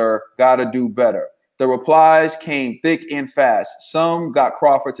list, sir. Gotta do better. The replies came thick and fast. Some got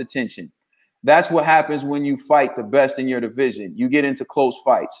Crawford's attention. That's what happens when you fight the best in your division. You get into close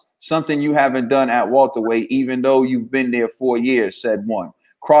fights, something you haven't done at welterweight, even though you've been there 4 years, said one.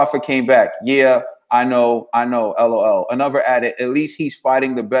 Crawford came back. Yeah, I know, LOL. Another added, at least he's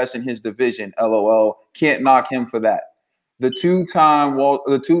fighting the best in his division, LOL. Can't knock him for that. The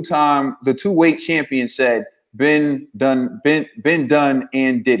two-weight champion said, been done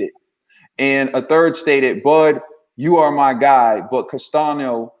and did it. And a third stated, Bud, you are my guy, but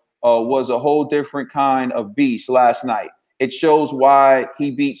Castano was a whole different kind of beast last night. It shows why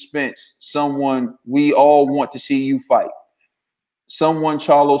he beat Spence, someone we all want to see you fight. Someone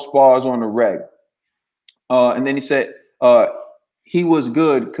Charlo spars on the reg. And then he said, he was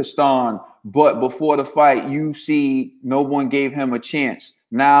good, Castan, but before the fight, you see no one gave him a chance.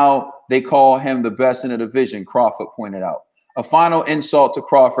 Now they call him the best in the division, Crawford pointed out. A final insult to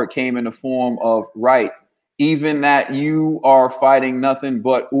Crawford came in the form of, right, even that you are fighting nothing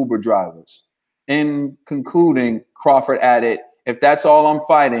but Uber drivers. In concluding, Crawford added, if that's all I'm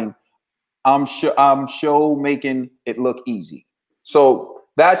fighting, I'm sure making it look easy. So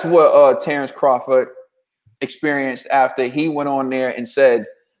that's what Terrence Crawford experienced after he went on there and said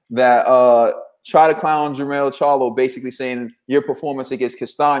that try to clown Jermell Charlo, basically saying your performance against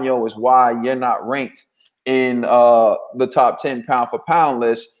Castano is why you're not ranked in the top 10 pound for pound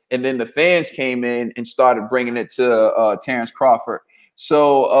list. And then the fans came in and started bringing it to Terrence Crawford.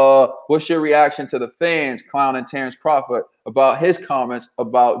 So what's your reaction to the fans clowning Terrence Crawford about his comments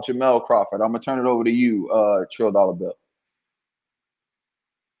about Jemell Crawford? I'm going to turn it over to you, Trill Dollar Bill.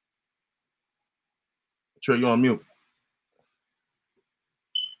 Trill, you're on mute.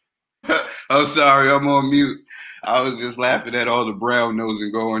 I'm sorry, I'm on mute. I was just laughing at all the brown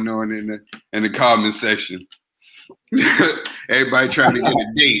nosing going on in the comment section. Everybody trying to get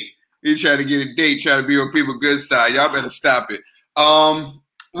a date. You trying to get a date, trying to be on people's good side. Y'all better stop it.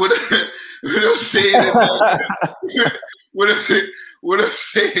 What I'm saying, what I'm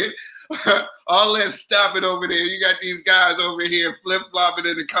saying, all that stopping over there. You got these guys over here flip-flopping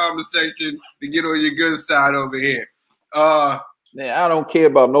in the comment section to get on your good side over here. Man, I don't care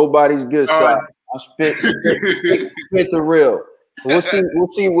about nobody's good side. I spit the real. We'll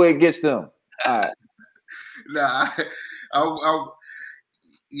see where it gets them. All right. Nah,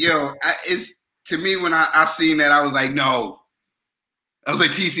 it's to me when I seen that I was like, no. I was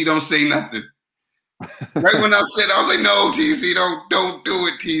like, TC, don't say nothing. Right when I said, I was like, no, TC, don't do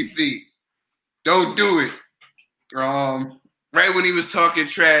it, TC, don't do it. Right when he was talking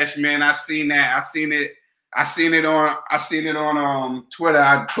trash, man, I seen that. I seen it on Twitter.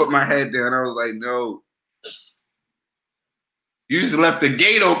 I put my head down. I was like, no. You just left the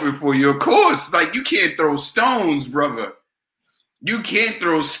gate open for you. Of course, like you can't throw stones, brother. You can't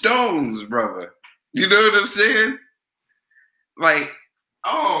throw stones, brother. You know what I'm saying? Like,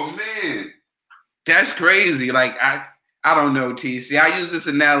 oh man, that's crazy. Like I don't know, TC. I used this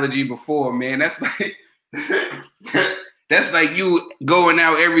analogy before, man. That's like that's like you going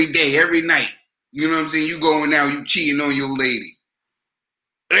out every day, every night. You know what I'm saying? You going out, you cheating on your lady.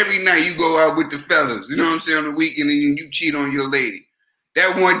 Every night you go out with the fellas. You know what I'm saying? On the weekend, and you cheat on your lady.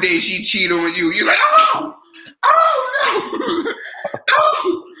 That one day she cheat on you. You're like, oh no,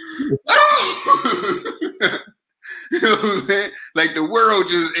 oh. You know what I'm saying? Like the world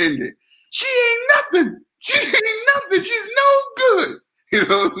just ended. She ain't nothing. She ain't nothing. She's no good. You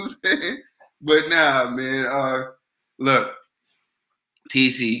know what I'm saying? But nah, man. Look,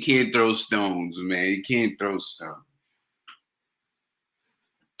 TC, you can't throw stones, man. You can't throw stones.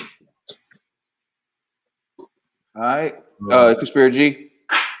 All right. Conspiracy.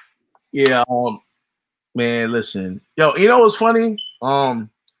 Yeah, man, listen. Yo, you know what's funny? Yo,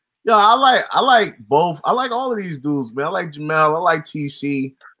 I like both. I like all of these dudes, man. I like Jemell. I like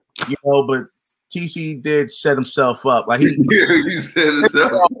TC. You know, but TC did set himself up. Like he set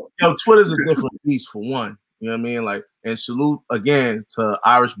himself up. Yo, Twitter's a different beast for one. You know what I mean? Like, and salute again to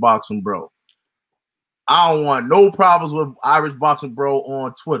Irish Boxing Bro. I don't want no problems with Irish Boxing Bro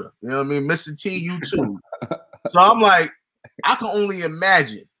on Twitter. You know what I mean? Mr. T, you too. So I'm like, I can only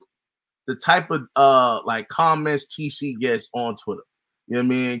imagine the type of like comments TC gets on Twitter. You know what I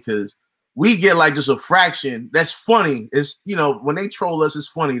mean? Because we get like just a fraction. That's funny. It's, you know, when they troll us, it's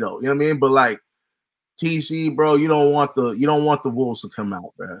funny though. You know what I mean? But like TC, bro, you don't want the wolves to come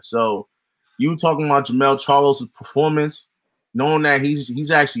out, bro. So you talking about Jemell Charlo's performance, knowing that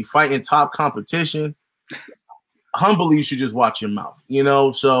he's actually fighting top competition. Humbly, you should just watch your mouth, you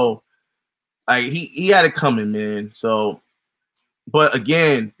know. So like he had it coming, man. So, but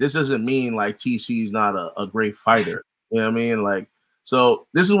again, this doesn't mean like TC is not a great fighter. You know what I mean? Like, so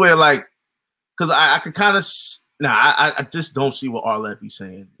this is where like, because I could kind of I just don't see what Arlette be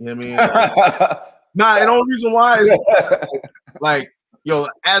saying. You know what I mean? Like, and the only reason why is like, yo,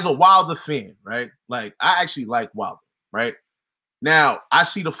 as a Wilder fan, right? Like, I actually like Wilder, right? Now, I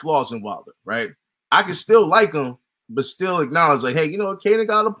see the flaws in Wilder, right? I can still like him, but still acknowledge, like, hey, you know, Kaden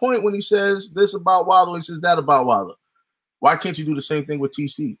got a point when he says this about Wilder, when he says that about Wilder. Why can't you do the same thing with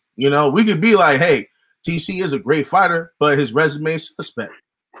TC? You know, we could be like, hey, TC is a great fighter, but his resume is suspect.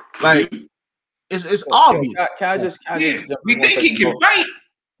 Like, it's obvious. Can I just we think he can fight.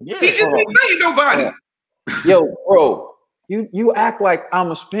 Yeah. He just ain't fight nobody. Yo, bro, you act like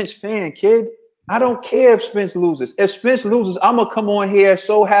I'm a Spence fan, kid. I don't care if Spence loses. If Spence loses, I'm gonna come on here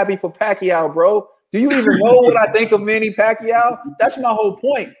so happy for Pacquiao, bro. Do you even know what I think of Manny Pacquiao? That's my whole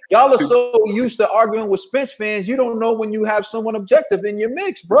point. Y'all are so used to arguing with Spence fans, you don't know when you have someone objective in your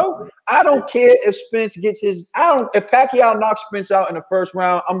mix, bro. I don't care if Spence gets his. If Pacquiao knocks Spence out in the first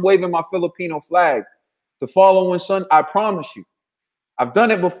round, I'm waving my Filipino flag. The following Sunday, I promise you, I've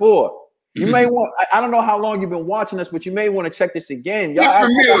done it before. You may want. I don't know how long you've been watching us, but you may want to check this again. Y'all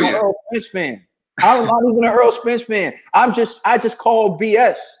act like I'm an Earl Spence fan. I'm not even an Earl Spence fan. I just call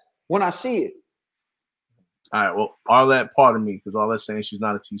BS when I see it. All right, well, Arlette, pardon me, because Arlette's saying she's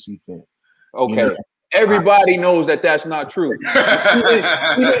not a TC fan. Okay. You know? Everybody knows that that's not true. even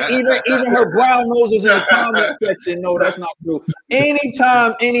her brown noses in the comment section know that's not true.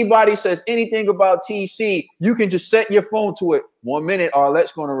 Anytime anybody says anything about TC, you can just set your phone to it. 1 minute,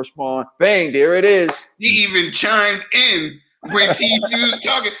 Arlette's going to respond. Bang, there it is. He even chimed in when TC was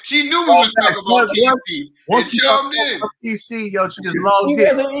talking. She knew we was talking about TC. Once she chimed in. TC, yo, she just logged in. She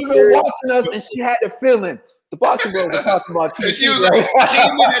wasn't even watching us, and she had the feeling. The boxing bro was talking about TC. She was like, I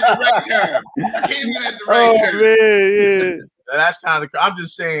came in at the right time. I came in at the right time. Man, yeah. That's kind of. I'm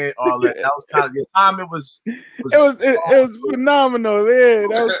just saying, Arlette. That was kind of your time. It was phenomenal. Yeah,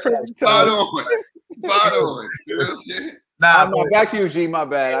 that was perfect. Spot on. You know what I'm saying? Nah, back to you, G. My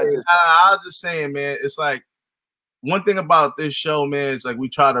bad. I was just saying, man. It's like one thing about this show, man. It's like we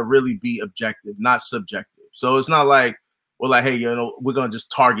try to really be objective, not subjective. So it's not like we're like, hey, you know, we're gonna just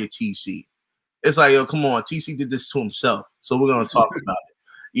target TC. It's like, yo, come on, TC did this to himself, so we're gonna talk about it,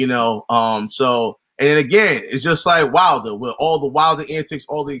 you know. So, and then again, it's just like Wilder with all the Wilder antics,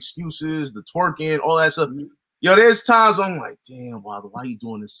 all the excuses, the twerking, all that stuff. Yo, there's times I'm like, damn, Wilder, why are you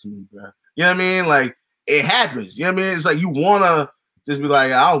doing this to me, bro? You know what I mean? Like, it happens. You know what I mean? It's like you wanna just be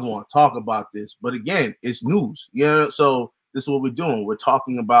like, I don't want to talk about this, but again, it's news. You know, so this is what we're doing. We're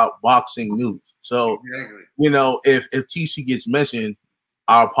talking about boxing news. So, exactly. You know, if TC gets mentioned,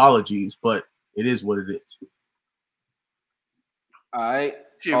 our apologies, but it is what it is. All right.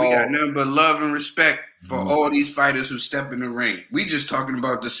 Shit, we got nothing but love and respect for all these fighters who step in the ring. We just talking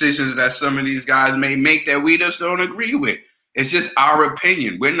about decisions that some of these guys may make that we just don't agree with. It's just our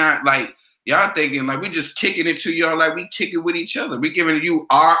opinion. We're not like Y'all thinking like we just kicking it to y'all like we kicking with each other. We giving you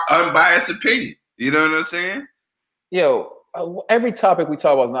our unbiased opinion. You know what I'm saying? Yo, every topic we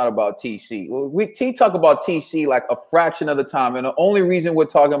talk about is not about TC. We talk about TC like a fraction of the time, and the only reason we're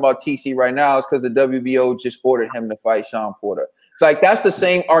talking about TC right now is because the WBO just ordered him to fight Shawn Porter. Like that's the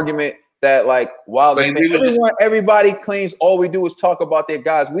same argument that like everybody claims all we do is talk about their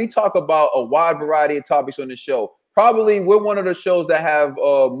guys. We talk about a wide variety of topics on the show. Probably we're one of the shows that have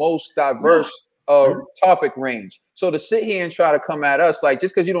most diverse topic range. So to sit here and try to come at us like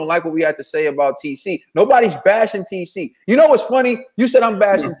just because you don't like what we have to say about TC, nobody's bashing TC. You know what's funny? You said I'm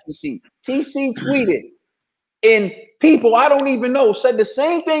bashing TC. TC tweeted, and people I don't even know said the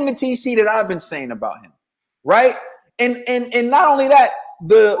same thing to TC that I've been saying about him, right? And not only that,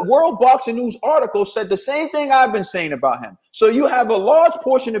 the World Boxing News article said the same thing I've been saying about him. So you have a large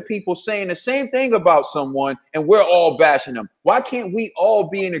portion of people saying the same thing about someone, and we're all bashing them. Why can't we all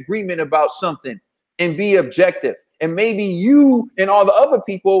be in agreement about something and be objective? And maybe you and all the other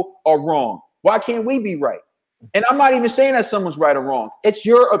people are wrong. Why can't we be right? And I'm not even saying that someone's right or wrong. It's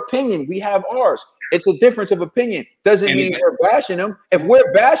your opinion. We have ours. It's a difference of opinion. Doesn't mean we're bashing him. If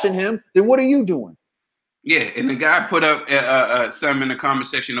we're bashing him, then what are you doing? Yeah, and the guy put up something in the comment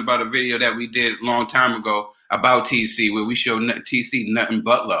section about a video that we did a long time ago about TC, where we showed TC nothing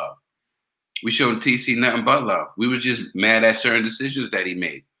but love. We showed TC nothing but love. We was just mad at certain decisions that he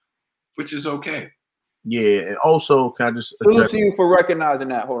made, which is okay. Yeah, and also can I just salute to you for recognizing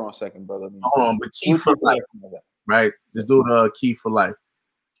that. Hold on a second, brother. Hold on, but Key for life, right? This dude, Key for life.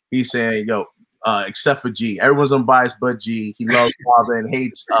 He's saying, yo, except for G, everyone's unbiased but G. He loves father and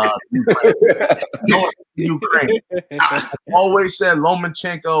hates Ukraine. I always said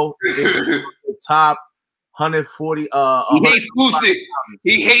Lomachenko is the top 140. He hates Usyk.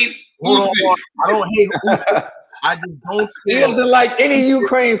 He hates Usyk. I don't hate Usyk. I just don't feel. He doesn't like any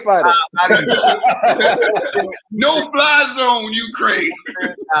Ukraine fighter. No fly zone, Ukraine.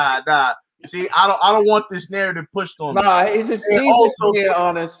 Nah. See, I don't want this narrative pushed on me. Nah, it's just also being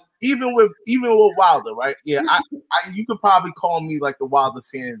honest. Even with Wilder, right? Yeah, you could probably call me like the Wilder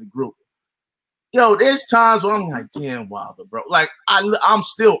fan of the group. Yo, there's times where I'm like, damn, Wilder, bro. Like I'm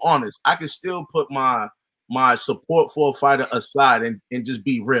still honest. I can still put my support for a fighter aside and just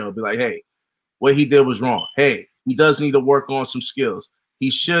be real. Be like, hey, what he did was wrong. Hey, he does need to work on some skills. He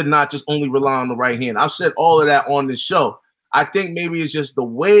should not just only rely on the right hand. I've said all of that on this show. I think maybe it's just the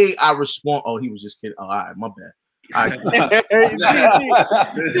way I respond. Oh, he was just kidding. Oh, all right, my bad. All right. You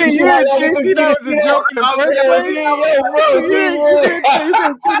didn't that was a joke in the first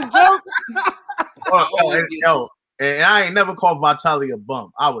place? And I ain't never called Vitaly a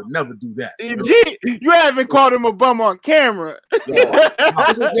bum. I would never do that. You haven't called him a bum on camera. This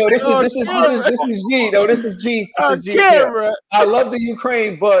is G. No, this is G. On camera. I love the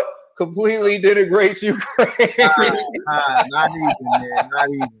Ukraine, but completely denigrates Ukraine. Not even, man. Not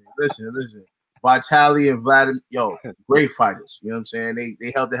even. Listen. Vitaly and Vladimir, great fighters. You know what I'm saying?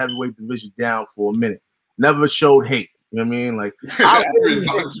 They held the heavyweight division down for a minute. Never showed hate. You know what I mean? Like, you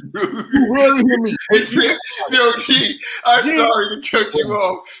really hear me? Yo, G, I'm sorry to cut you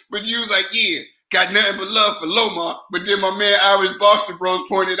off, but you was like, yeah, got nothing but love for Loma. But then my man Irish Boxer Bros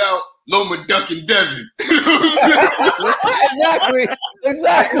pointed out Loma ducking Devin. Exactly.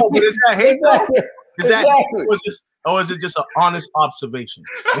 But is that hate? Is that hate, or is it just an honest observation?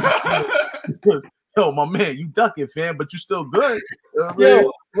 Yo, my man, you ducking, fam, but you still good. Yo,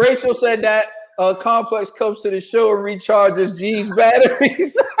 Rachel said that Complex comes to the show and recharges G's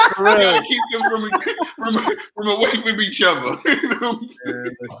batteries. We gotta keep them from away from each other.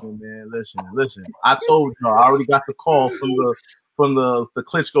 Listen. I told y'all, I already got the call from the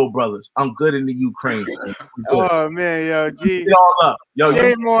Klitschko brothers. I'm good in the Ukraine. Oh man, yo, G, it's all up. Yo,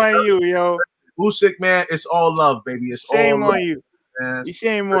 shame on you, yo. Usyk, man, it's all love, baby. It's shame all on you. Man.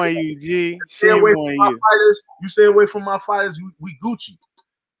 Shame on you, G. Stay away from my fighters. You stay away from my fighters. We Gucci.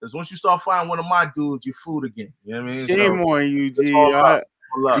 Because once you start fighting one of my dudes, you food again. You know what I mean? Shame on you, G.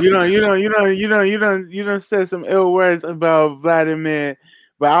 You don't say some ill words about Vladimir,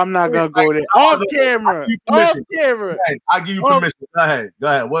 but I'm not gonna go there. Off camera. Off camera. I give you permission. Go ahead.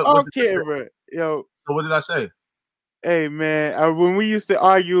 Off camera, yo. So what did I say? Hey man, when we used to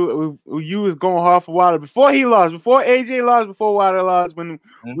argue, you was going hard for Wilder before he lost, before AJ lost, before Wilder lost. When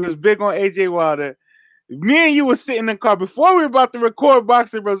we was big on AJ Wilder. Me and you were sitting in the car before we were about to record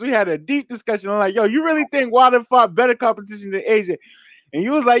Boxing Bros. We had a deep discussion. I'm like, yo, you really think Wilder fought better competition than AJ? And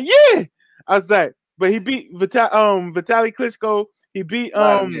you was like, yeah. I was like, but he beat Vitaly Klitschko. He beat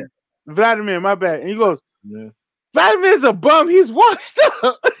Vladimir, my bad. And he goes, Vladimir's a bum. He's washed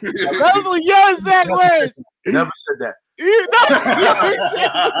up. Those were your exact words. Never said that. It's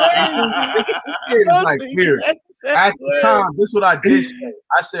like weird. At the time, this is what I did say.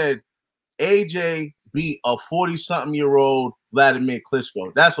 I said AJ beat a 40-something-year-old Vladimir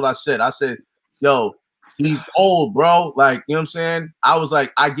Klitschko. That's what I said. I said, yo, he's old, bro. Like, you know what I'm saying? I was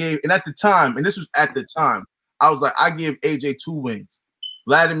like, and at the time, and this was at the time, I was like, I give AJ 2 wins.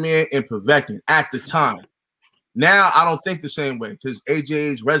 Vladimir and Povetkin at the time. Now I don't think the same way because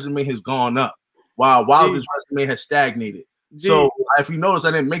AJ's resume has gone up while Wilder's resume has stagnated. So if you notice,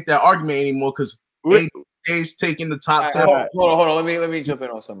 I didn't make that argument anymore because AJ's taking the top 10. Hold on. Let me jump in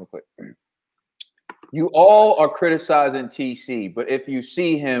on something quick. You all are criticizing TC, but if you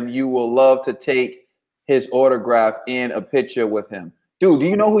see him, you will love to take his autograph and a picture with him. Dude, do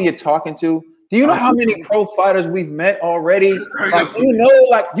you know who you're talking to? Do you know how many pro fighters we've met already? Like, you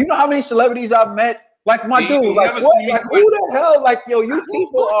know how many celebrities I've met? Like, my dude, like, what? Like, who the hell? Like, yo, you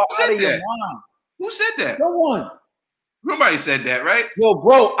people are out of your mind. Who said that? No one. Nobody said that, right? Yo,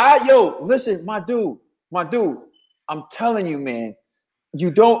 bro, listen, my dude, I'm telling you, man,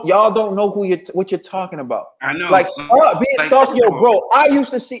 y'all don't know what you're talking about. I know. Like, yo, bro, I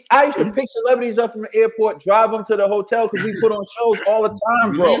used to pick celebrities up from the airport, drive them to the hotel because we put on shows all the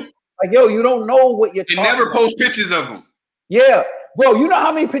time, bro. Like, yo, you don't know what you're talking about. Never post pictures of them. Yeah, bro, you know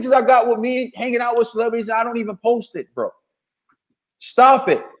how many pictures I got with me hanging out with celebrities and I don't even post it, bro. Stop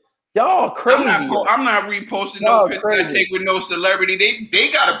it. Y'all crazy. I'm not reposting no picture I take with no celebrity.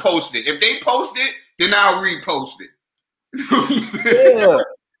 They gotta post it. If they post it, then I'll repost it. Yeah.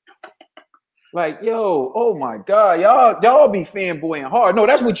 Like, yo, oh my God, y'all be fanboying hard. No,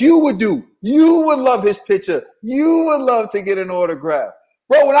 that's what you would do. You would love his picture. You would love to get an autograph.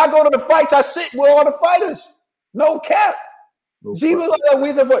 Bro, when I go to the fights, I sit with all the fighters. No cap. G was like that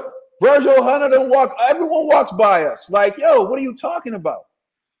with but Virgil Hunter don't walk. Everyone walks by us. Like, yo, what are you talking about?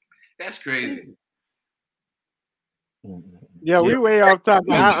 That's crazy. Yeah, we way off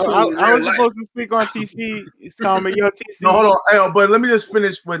topic. I was supposed to speak on TC. Yo, TC. No, hold on. Hey, but let me just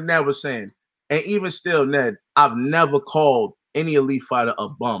finish what Ned was saying. And even still, Ned, I've never called any elite fighter a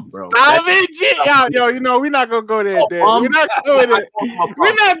bum, bro. Yo, you know, we're not gonna go there, Dad. We're not going there.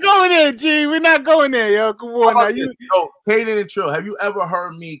 We're not going there, G. We're not going there, yo. Come on now. Yo, Hayden and Trill, have you ever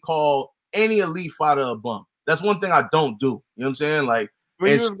heard me call any elite fighter a bum? That's one thing I don't do. You know what I'm saying? Like,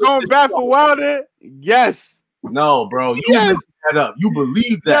 when you was going back for Wilder, yes. No, bro. You messed that up. You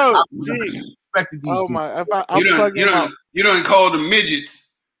believe that. Yo, I respected these dudes. You don't call them midgets,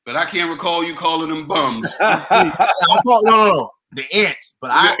 but I can't recall you calling them bums. No. The ants.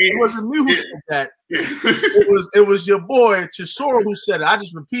 But it wasn't me who said that. It was your boy Chisora who said it. I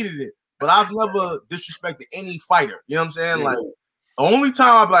just repeated it. But I've never disrespected any fighter. You know what I'm saying? Like, the only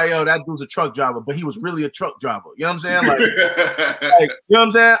time I'm like, yo, that dude's a truck driver, but he was really a truck driver. You know what I'm saying? Like, you know what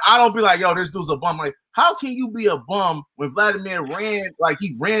I'm saying? I don't be like, yo, this dude's a bum. Like, how can you be a bum when Vladimir ran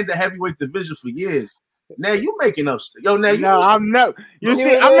the heavyweight division for years? Now you making up stuff. Yo, now I'm not. You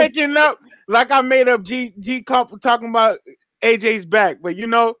see, I'm making up like I made up G talking about AJ's back, but you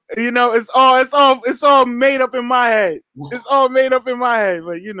know, it's all made up in my head. It's all made up in my head,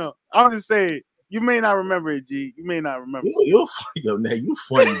 but you know, I'm just saying. You may not remember it, G. You may not remember. You're funny, you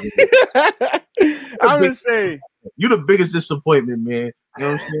funny. I'm just saying. You're the biggest disappointment, man. You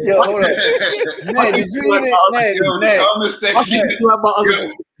know what I'm saying? Yo, hold on.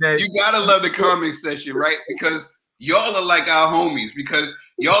 You gotta love the comment section, right? Because y'all are like our homies. Because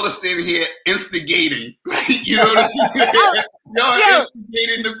y'all are sitting here instigating. You know what I mean? Y'all are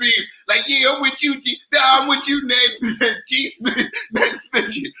instigating the beef. Like, yeah, I'm with you, G. Nah, I'm with you, Ned. G. Ned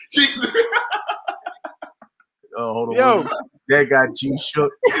Stitchy. Oh, hold on. Yo. That got G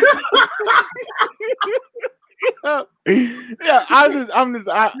shook. Yeah, I'm just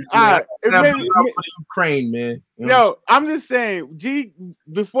for Ukraine, man. You know yo, I'm just saying, G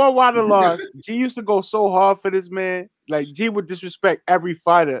before Wilder lost, G used to go so hard for this man. Like, G would disrespect every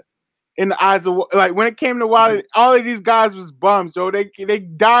fighter in the eyes of, like, when it came to Wilder, all of these guys was bums, Joe. They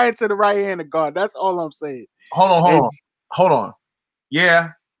died to the right hand of God. That's all I'm saying. Hold on. Yeah,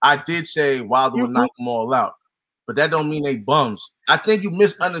 I did say Wilder would knock them all out, but that don't mean they bums. I think you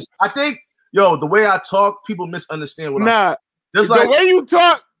misunderstand. I think, yo, the way I talk, people misunderstand what I'm saying. Just the way you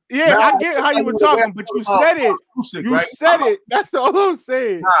talk, I get how you were talking, but you said it. Usyk, you said it. That's all I'm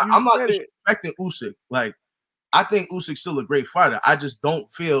saying. I'm not disrespecting Usyk. Like, I think Usyk's still a great fighter. I just don't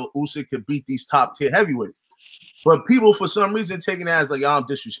feel Usyk could beat these top tier heavyweights. But people, for some reason, taking that as like, I'm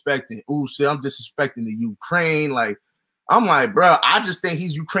disrespecting Usyk. I'm disrespecting the Ukraine. Like, I'm like, bro, I just think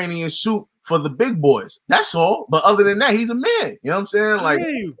he's Ukrainian soup for the big boys. That's all. But other than that, he's a man. You know what I'm saying? Like,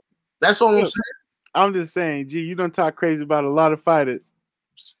 that's all I'm saying. I'm just saying, G, you don't talk crazy about a lot of fighters.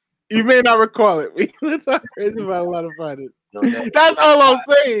 You may not recall it. We talk crazy about a lot of fighters. That's all I'm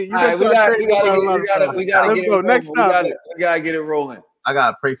saying. All right, we gotta get it rolling. Next time. We gotta get it rolling. I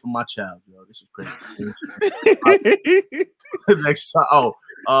gotta pray for my child, yo. This is crazy. Next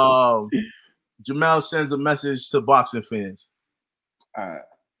time. Jemell sends a message to boxing fans. All right.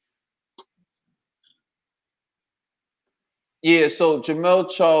 Yeah, so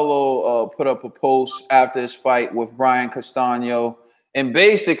Jermell Charlo put up a post after his fight with Brian Castano. And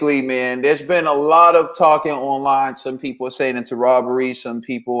basically, man, there's been a lot of talking online. Some people are saying it's a robbery. Some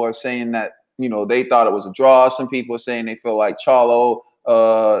people are saying that, you know, they thought it was a draw. Some people are saying they feel like Charlo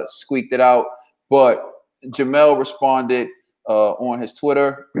squeaked it out. But Jemell responded on his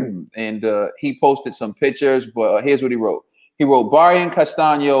Twitter, and he posted some pictures. But here's what he wrote. He wrote, Brian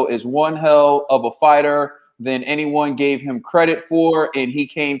Castano is one hell of a fighter than anyone gave him credit for, and he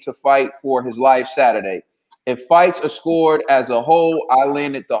came to fight for his life Saturday. If fights are scored as a whole, I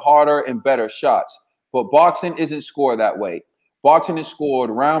landed the harder and better shots. But boxing isn't scored that way. Boxing is scored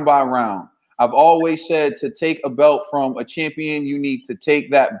round by round. I've always said to take a belt from a champion, you need to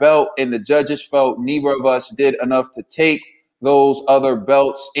take that belt, and the judges felt neither of us did enough to take those other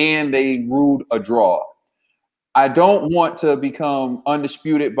belts, and they ruled a draw. I don't want to become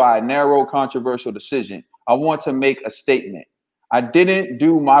undisputed by a narrow, controversial decision. I want to make a statement. I didn't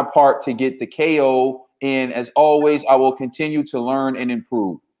do my part to get the KO, and as always, I will continue to learn and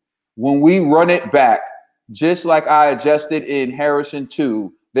improve. When we run it back, just like I adjusted in Harrison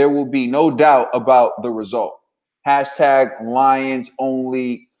 2, there will be no doubt about the result. Hashtag Lions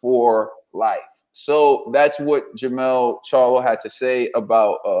only for life. So that's what Jermell Charlo had to say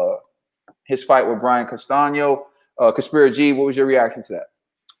about his fight with Brian Castano. Conspiracy G, what was your reaction to that?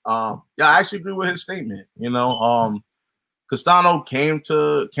 Yeah, I actually agree with his statement. You know, Castano came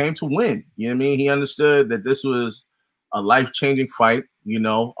to win. You know what I mean? He understood that this was a life-changing fight. You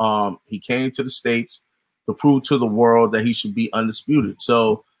know, he came to the States to prove to the world that he should be undisputed.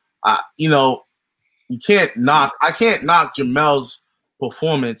 So, you know, I can't knock Jemell's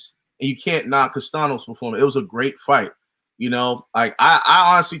performance, and you can't knock Castano's performance. It was a great fight. You know, like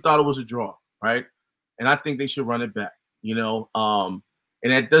I honestly thought it was a draw, right? And I think they should run it back. You know,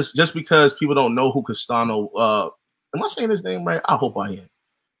 and that just because people don't know who Castano, am I saying his name right? I hope I am.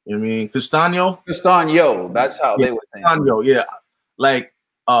 You know what I mean? Castano, that's how they were saying. Castano, yeah. Like,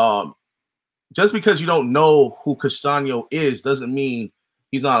 just because you don't know who Castano is doesn't mean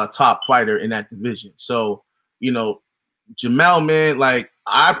he's not a top fighter in that division. So, you know, Jemell, man, like,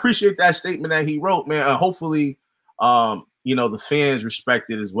 I appreciate that statement that he wrote, man. And hopefully, you know, the fans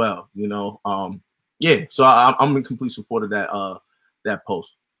respect it as well. You know, yeah. So I'm in complete support of that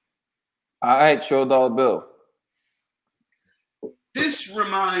post. All right, $1 bill. This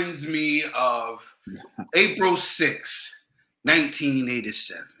reminds me of April 6,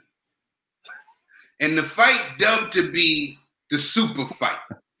 1987. And the fight dubbed to be the super fight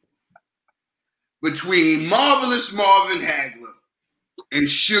between Marvelous Marvin Hagler and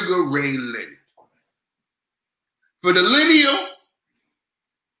Sugar Ray Leonard for the lineal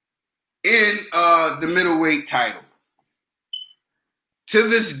in the middleweight title. To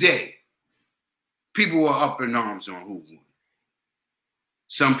this day, people are up in arms on who won.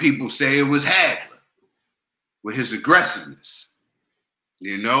 Some people say it was Hagler with his aggressiveness,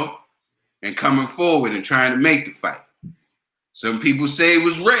 you know, and coming forward and trying to make the fight. Some people say it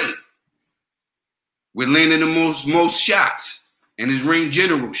was Ray with landing the most shots and his ring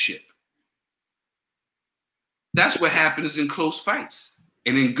generalship. That's what happens in close fights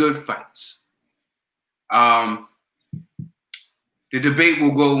and in good fights. The debate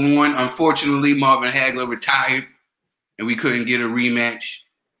will go on. Unfortunately, Marvin Hagler retired, and we couldn't get a rematch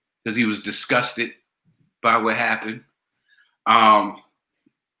because he was disgusted by what happened.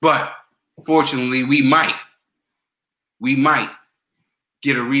 But fortunately, we might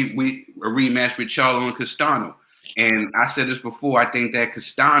get a rematch with Charlo and Castano. And I said this before, I think that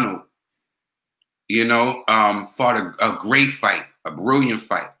Castano, you know, fought a great fight, a brilliant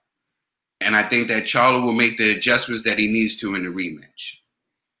fight. And I think that Charlo will make the adjustments that he needs to in the rematch.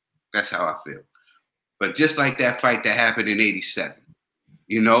 That's how I feel. But just like that fight that happened in 87,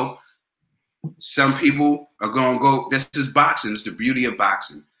 you know, some people are going to go, this is boxing. It's the beauty of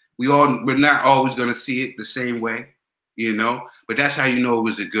boxing. We're not always going to see it the same way, you know, but that's how you know it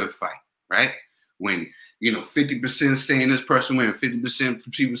was a good fight, right? When, you know, 50% saying this person win, 50%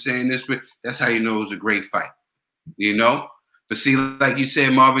 people saying this, that's how you know it was a great fight, you know? But see, like you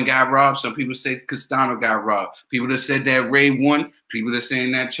said, Marvin got robbed. Some people say Castano got robbed. People that said that Ray won. People that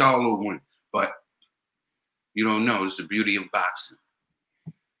saying that Charlo won. But you don't know. It's the beauty of boxing.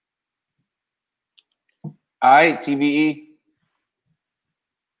 All right, TBE.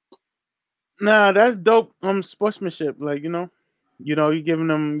 Nah, that's dope. Sportsmanship, like you giving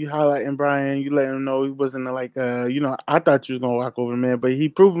them, you highlighting Brian, you letting him know he wasn't like I thought you was gonna walk over the man, but he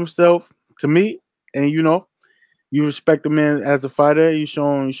proved himself to me, and you respect the man as a fighter. You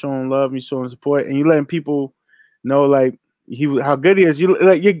showing love, you showing support, and you letting people know like how good he is.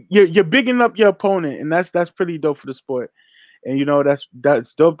 You're bigging up your opponent, and that's pretty dope for the sport. And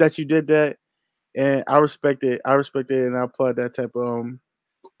that's dope that you did that, and I respect it. I respect it, and I applaud that type of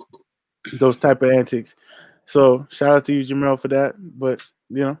those type of antics. So shout out to you, Jemell, for that. But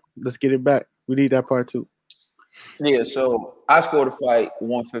let's get it back. We need that part too. Yeah, so I scored a fight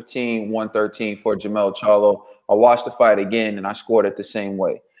 115-113 for Jemell Charlo. I watched the fight again and I scored it the same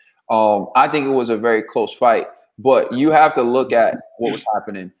way. I think it was a very close fight, but you have to look at what was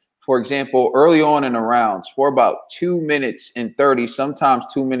happening. For example, early on in the rounds, for about 2 minutes and 30, sometimes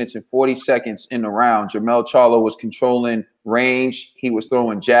 2 minutes and 40 seconds in the round, Jemell Charlo was controlling range. He was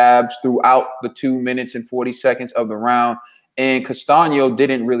throwing jabs throughout the 2 minutes and 40 seconds of the round. And Castaño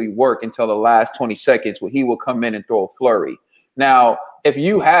didn't really work until the last 20 seconds where he will come in and throw a flurry. Now, if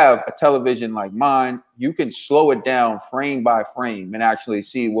you have a television like mine, you can slow it down frame by frame and actually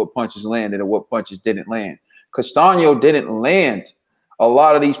see what punches landed and what punches didn't land. Castaño didn't land a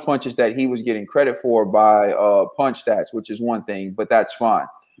lot of these punches that he was getting credit for by punch stats, which is one thing, but that's fine.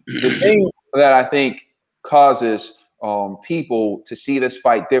 The thing that I think causes people to see this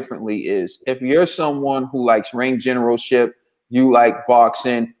fight differently is if you're someone who likes ring generalship, you like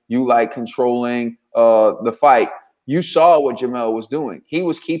boxing, you like controlling the fight, you saw what Jemell was doing. He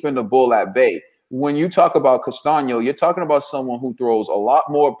was keeping the bull at bay. When you talk about Castaño, you're talking about someone who throws a lot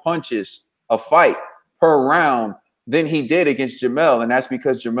more punches a fight per round than he did against Jemell, and that's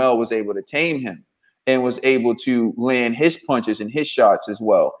because Jemell was able to tame him and was able to land his punches and his shots as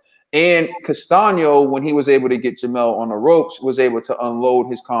well. And Castaño, when he was able to get Jemell on the ropes, was able to unload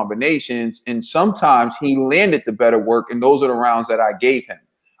his combinations, and sometimes he landed the better work, and those are the rounds that I gave him.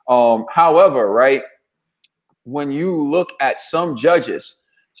 However, right, when you look at some judges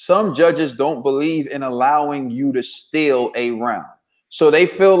don't believe in allowing you to steal a round. So they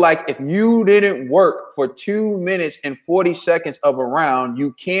feel like if you didn't work for 2 minutes and 40 seconds of a round,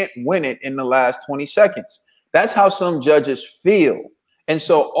 you can't win it in the last 20 seconds. That's how some judges feel. And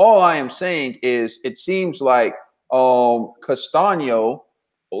so all I am saying is it seems like Castaño,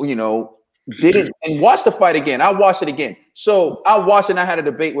 didn't, and watch the fight again. I watched it again. So I watched it and I had a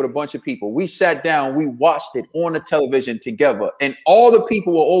debate with a bunch of people. We sat down, we watched it on the television together, and all the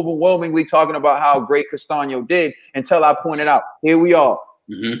people were overwhelmingly talking about how great Castaño did until I pointed out, here we are,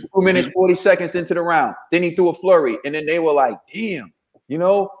 2 minutes, 40 seconds into the round. Then he threw a flurry, and then they were like, damn,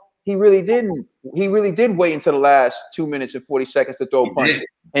 he really did wait until the last 2 minutes and 40 seconds to throw a punch.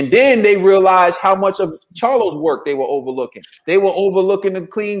 And then they realized how much of Charlo's work they were overlooking. They were overlooking the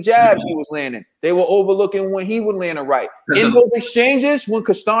clean jabs he was landing. They were overlooking when he would land a right. In those exchanges, when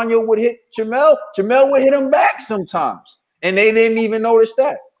Castaño would hit Jemell, Jemell would hit him back sometimes. And they didn't even notice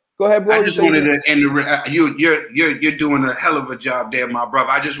that. Go ahead, bro. I just wanted to end you're doing a hell of a job there, my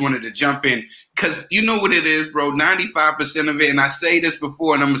brother. I just wanted to jump in because you know what it is, bro. 95% of it, and I say this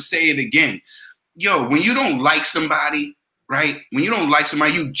before and I'm gonna say it again. Yo, when you don't like somebody, right? When you don't like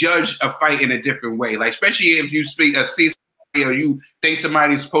somebody, you judge a fight in a different way. Like, especially if you see somebody or you think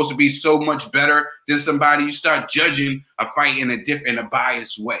somebody's supposed to be so much better than somebody, you start judging a fight in a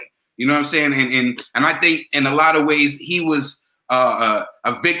biased way. You know what I'm saying? And I think in a lot of ways he was a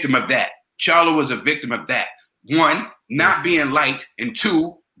victim of that. Charlo was a victim of that. One, not being liked, and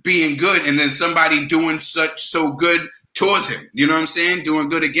two, being good, and then somebody doing so good towards him. You know what I'm saying? Doing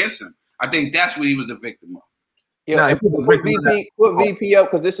good against him. I think that's what he was a victim of. Yeah, put VP up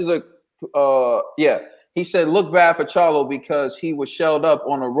because this is he said look bad for Charlo because he was shelled up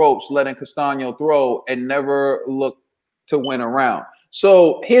on the ropes, letting Castaño throw and never looked to win a round.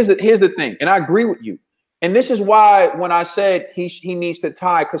 So here's the thing, and I agree with you. And this is why when I said he needs to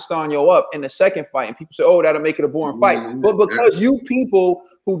tie Castaño up in the second fight, and people say, oh, that'll make it a boring fight. But because you people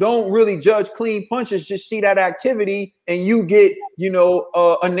who don't really judge clean punches just see that activity and you get,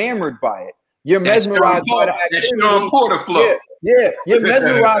 enamored by it. You're mesmerized by the activity. That's Shawn Porter flow. Yeah. You're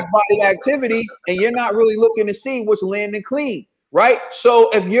mesmerized by the activity and you're not really looking to see what's landing clean, right?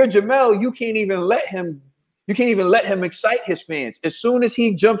 So if you're Jemell, you can't even let him excite his fans. As soon as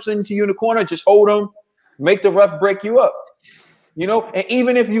he jumps into you in the corner, just hold him. Make the ref break you up, and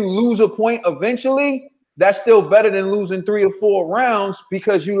even if you lose a point eventually, that's still better than losing 3 or 4 rounds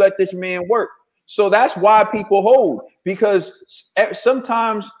because you let this man work. So that's why people hold, because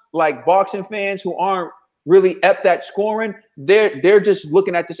sometimes like boxing fans who aren't really apt at scoring, they're just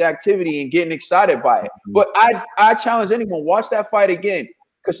looking at this activity and getting excited by it. But I challenge anyone, watch that fight again.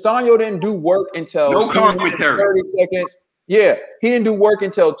 Castano didn't do work until No 2 minutes, commentary. 30 seconds. Yeah, he didn't do work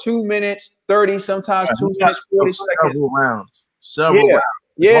until 2 minutes, 30, sometimes 2 minutes, 40 seconds. Several rounds. Several rounds.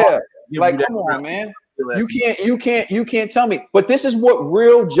 Yeah. Like, come on, man. You can't tell me. But this is what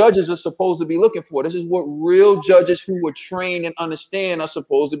real judges are supposed to be looking for. This is what real judges who were trained and understand are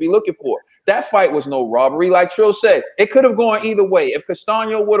supposed to be looking for. That fight was no robbery. Like Trill said, it could have gone either way. If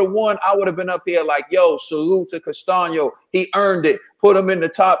Castano would have won, I would have been up here like, yo, salute to Castano. He earned it. Put him in the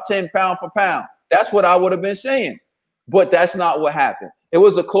top 10 pound for pound. That's what I would have been saying. But that's not what happened. It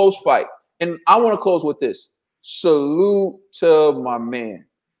was a close fight. And I want to close with this. Salute to my man.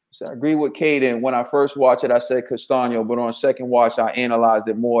 So I agree with Caden. When I first watched it, I said Castano, but on second watch, I analyzed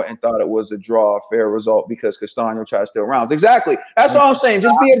it more and thought it was a draw, a fair result because Castano tried to steal rounds. Exactly. That's all I'm saying.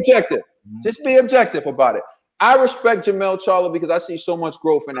 Just be objective. Just be objective about it. I respect Jemell Charlo because I see so much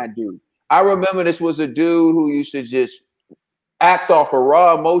growth in that dude. I remember this was a dude who used to just act off a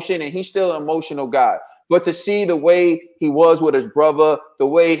raw emotion, and he's still an emotional guy. But to see the way he was with his brother, the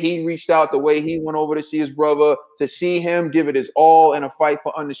way he reached out, the way he went over to see his brother, to see him give it his all in a fight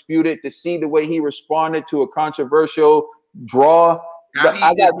for Undisputed, to see the way he responded to a controversial draw,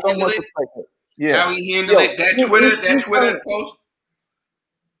 I got so much respect. Yeah, how he handled it. That Twitter post.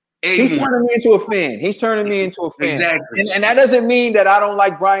 He's turning me into a fan. He's turning me into a fan. Exactly. And that doesn't mean that I don't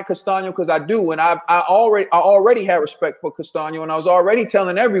like Brian Castano, because I do. And I already had respect for Castano, and I was already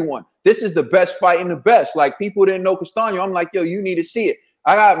telling everyone this is the best fight in the best. Like, people didn't know Castano. I'm like, yo, you need to see it.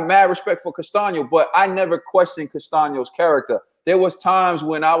 I got mad respect for Castano, but I never questioned Castano's character. There was times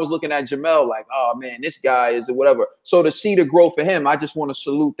when I was looking at Jemell like, oh man, this guy is whatever. So to see the growth for him, I just want to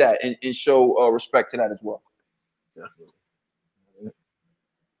salute that and show respect to that as well. Definitely.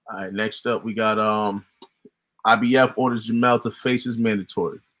 All right, next up we got IBF orders Jemell to face his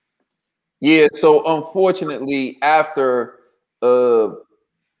mandatory. Yeah, so unfortunately, after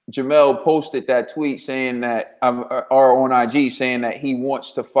Jemell posted that tweet saying that, or on IG saying that he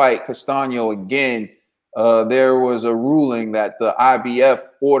wants to fight Castano again, there was a ruling that the IBF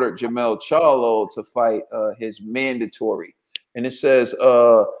ordered Jemell Charlo to fight his mandatory. And it says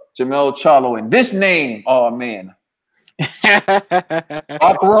Jemell Charlo in this name, oh man.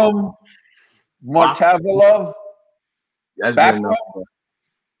 Arum Martavilov.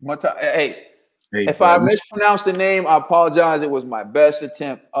 Hey, if I mispronounced the name, I apologize. It was my best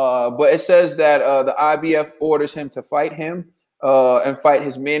attempt. But it says that the IBF orders him to fight him and fight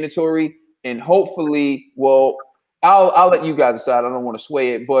his mandatory. And hopefully, well, I'll let you guys decide. I don't want to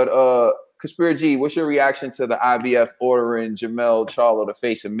sway it. But Conspiracy G, what's your reaction to the IBF ordering Jemell Charlo to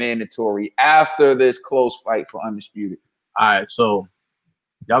face a mandatory after this close fight for Undisputed? All right, so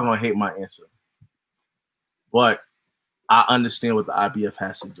y'all gonna hate my answer, but I understand what the IBF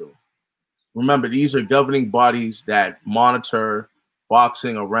has to do. Remember, these are governing bodies that monitor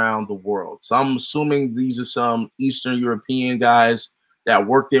boxing around the world. So I'm assuming these are some Eastern European guys that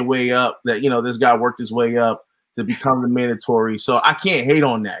worked their way up, that, you know, this guy worked his way up to become the mandatory. So I can't hate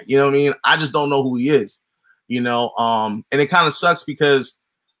on that. You know what I mean? I just don't know who he is, you know? And it kind of sucks because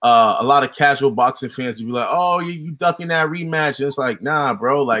a lot of casual boxing fans would be like, oh, you ducking that rematch. And it's like, nah,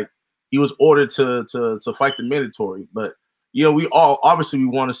 bro, like, he was ordered to fight the mandatory. But, you know, we all, obviously we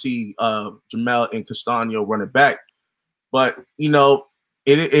want to see Jemell and Castano run it back. But, you know,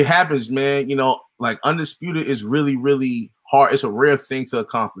 it happens, man. You know, like, Undisputed is really, really hard. It's a rare thing to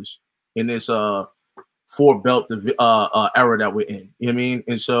accomplish in this four-belt era that we're in. You know what I mean?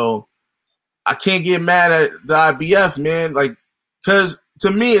 And so I can't get mad at the IBF, man. Like, because to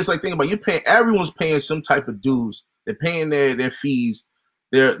me, it's like, think about it, everyone's paying some type of dues. They're paying their fees.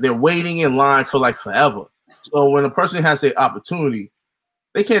 They're waiting in line for like forever. So when a person has the opportunity,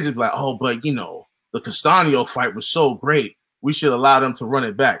 they can't just be like, oh, but you know, the Castano fight was so great, we should allow them to run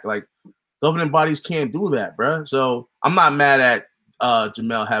it back. Like, governing bodies can't do that, bro. So I'm not mad at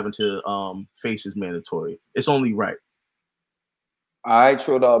Jemell having to face his mandatory. It's only right. All right,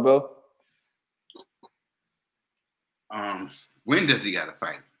 True Dog, Bill. When does he got to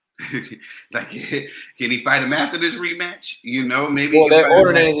fight? Like, can he fight him after this rematch? You know, maybe. Well, they're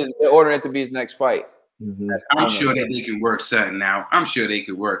ordering it to be his next fight. Mm-hmm. I'm sure that they can work something out. I'm sure they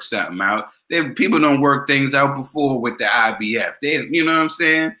could work something out. People don't work things out before with the IBF. You know what I'm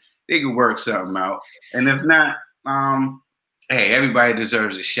saying? They could work something out. And if not, hey, everybody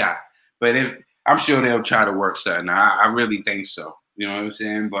deserves a shot. But I'm sure they'll try to work something out. I really think so. You know what I'm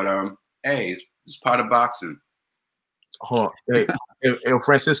saying? But hey, it's part of boxing. Hold on. Hey,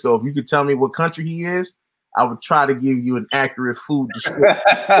 Francisco, if you could tell me what country he is, I would try to give you an accurate food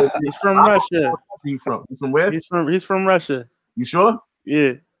description. He's from Russia. He's from where? He's from Russia. You sure?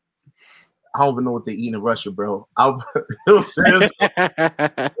 Yeah. I don't even know what they eat in Russia, bro. You know what I'm saying?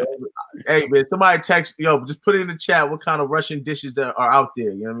 Hey, man, somebody text, just put it in the chat what kind of Russian dishes that are out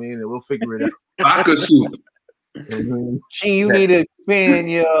there. You know what I mean? And we'll figure it out. Vodka soup. Gee, you need to expand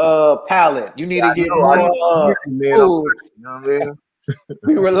your palate. You need to get more food. You know what I mean?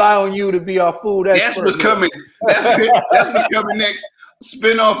 We rely on you to be our food expert. That's what's coming. That's what's coming next.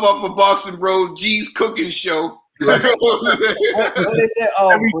 Spin-off off of Boxing Bro, G's cooking show. What they said,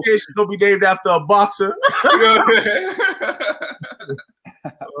 every dish is gonna be named after a boxer.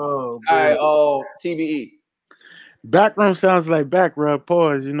 All right, TBE. Back rub sounds like back rub,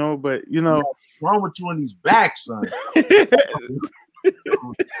 pause, but what's wrong with you on these backs, son?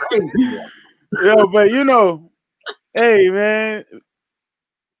 But hey, man.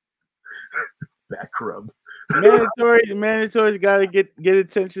 Back rub. Mandatories gotta get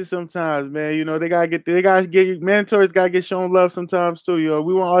attention sometimes, man. They gotta get mandatories gotta get shown love sometimes too.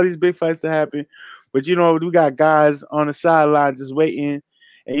 We want all these big fights to happen, but we got guys on the sideline just waiting,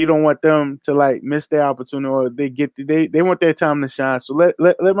 and you don't want them to miss their opportunity, or they want their time to shine. So let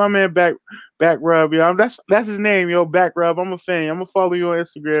my man back rub, that's his name, back rub. I'm a fan. I'm gonna follow you on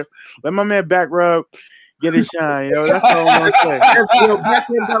Instagram. Let my man back rub get his shine, That's all I'm gonna say. Back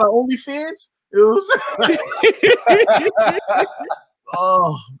rub got our OnlyFans. Oh,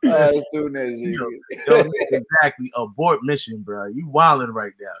 let's do this. Exactly. Abort mission, bro. You wilding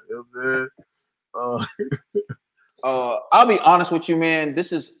right now. I'll be honest with you, man.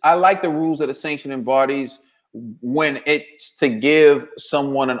 I like the rules of the sanctioning bodies when it's to give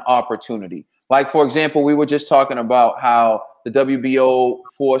someone an opportunity. Like, for example, we were just talking about how the WBO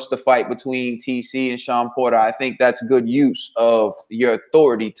forced the fight between TC and Shawn Porter. I think that's good use of your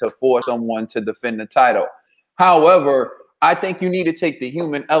authority to force someone to defend the title. However, I think you need to take the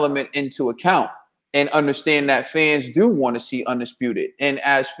human element into account and understand that fans do want to see undisputed. And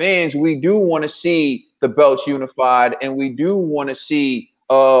as fans, we do want to see the belts unified, and we do want to see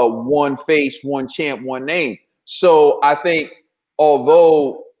one face, one champ, one name. So I think,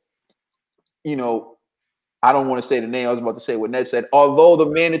 although, I don't want to say the name. I was about to say what Ned said. Although the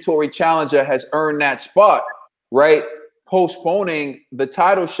mandatory challenger has earned that spot, right? Postponing the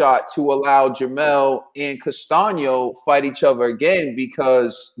title shot to allow Jemell and Castano fight each other again,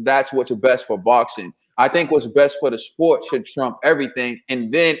 because that's what's best for boxing. I think what's best for the sport should trump everything.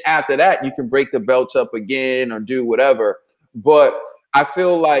 And then after that, you can break the belts up again or do whatever. But I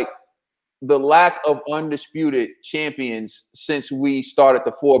feel like the lack of undisputed champions since we started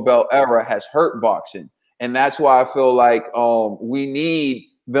the 4-belt era has hurt boxing. And that's why I feel like we need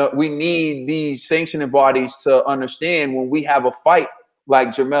these sanctioning bodies to understand when we have a fight like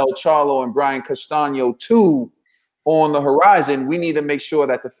Jemell, Charlo, and Brian Castano 2 on the horizon, we need to make sure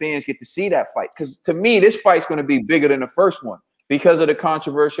that the fans get to see that fight. Because to me, this fight's going to be bigger than the first one because of the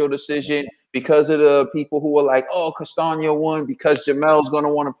controversial decision, because of the people who are like, oh, Castano won, because Jemell's going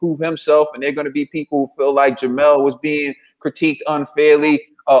to want to prove himself, and they're going to be people who feel like Jemell was being critiqued unfairly.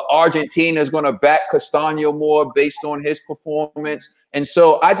 Argentina is going to back Castano more based on his performance. And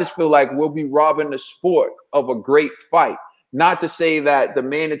so I just feel like we'll be robbing the sport of a great fight. Not to say that the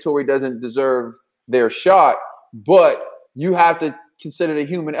mandatory doesn't deserve their shot, but you have to consider the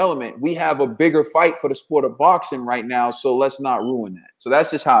human element. We have a bigger fight for the sport of boxing right now, so let's not ruin that. So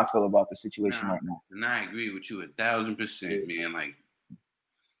that's just how I feel about the situation right now. And I agree with you 1,000%, man. Like,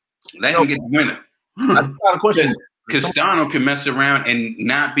 let him get the winner. I got a question. Castano can mess around and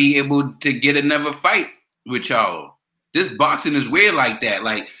not be able to get another fight with Charlo. This boxing is weird like that.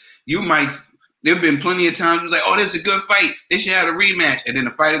 Like, there have been plenty of times it's like, oh, this is a good fight. They should have a rematch. And then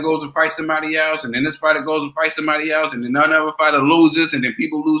the fighter goes and fights somebody else. And then this fighter goes and fights somebody else. And then another fighter loses. And then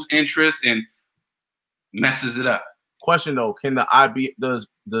people lose interest and messes it up. Question though, can the does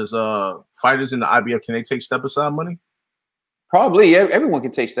fighters in the IBF, can they take step aside money? Probably. Everyone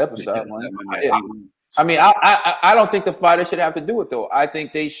can take step aside money. I mean, I don't think the fighter should have to do it though. I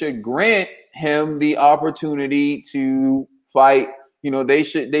think they should grant him the opportunity to fight. They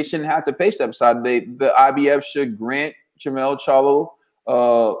shouldn't have to pay step aside. The IBF should grant Jemell, Charlo,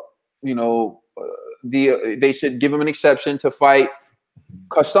 they should give him an exception to fight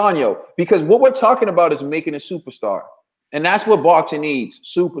Castano, because what we're talking about is making a superstar. And that's what boxing needs,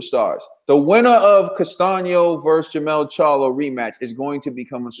 superstars. The winner of Castano versus Jemell Charlo rematch is going to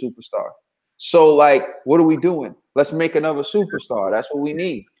become a superstar. So, like, what are we doing? Let's make another superstar. That's what we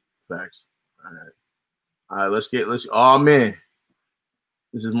need. Facts. All right, let's oh man.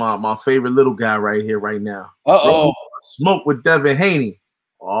 This is my favorite little guy right here, right now. Smoke with Devin Haney.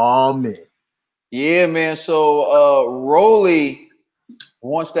 Oh man. Yeah, man. So Rolly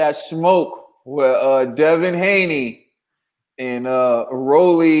wants that smoke with Devin Haney. And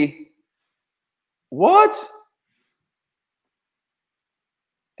Rolly What?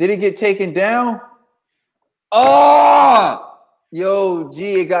 Did it get taken down? Oh, yo,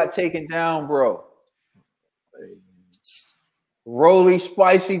 G, it got taken down, bro. Rolly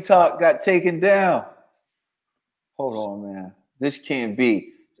Spicy Talk got taken down. Hold on, man. This can't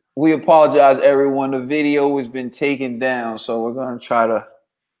be. We apologize, everyone. The video has been taken down, so we're gonna try to.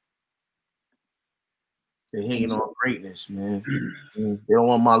 They're hanging on greatness, man. They don't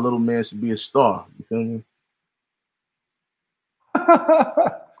want my little man to be a star. You feel me?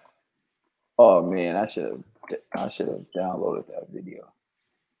 Oh man, I should have downloaded that video.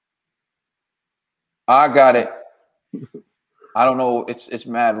 I got it. I don't know. It's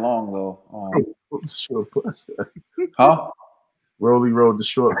mad long though. Short bus. Huh? Rolly rode the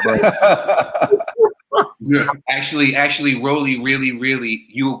short bus. Yeah, actually, Rolly really,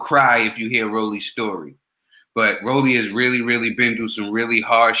 you'll cry if you hear Rolly's story. But Rolly has really been through some really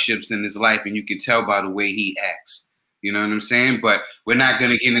hardships in his life, and you can tell by the way he acts. You know what I'm saying? But we're not going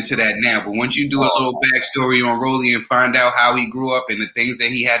to get into that now. But once you do a little backstory on Rolly and find out how he grew up and the things that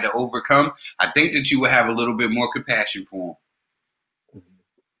he had to overcome, I think that you will have a little bit more compassion for him.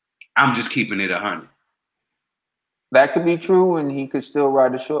 I'm just keeping it 100. That could be true, and he could still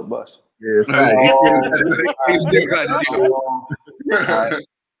ride the short bus. Yeah.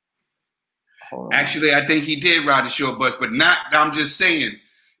 Actually, I think he did ride the short bus, but not. I'm just saying.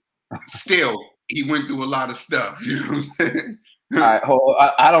 Still, he went through a lot of stuff. You know what I'm saying? All right, hold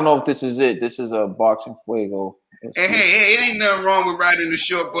on. I don't know if this is it. This is a boxing fuego. Hey, it ain't nothing wrong with riding the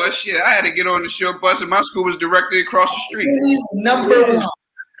short bus. Shit, I had to get on the short bus, and my school was directly across the street. Number one.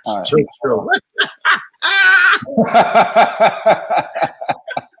 All right.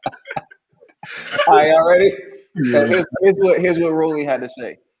 All right, y'all ready? Yeah. Here's what Rolly had to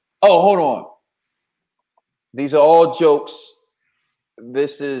say. Oh, hold on. These are all jokes.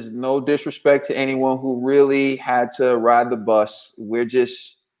 This is no disrespect to anyone who really had to ride the bus. We're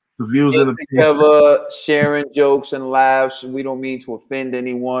just the views of the together, sharing jokes and laughs. We don't mean to offend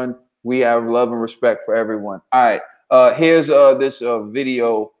anyone. We have love and respect for everyone. All right. Here's this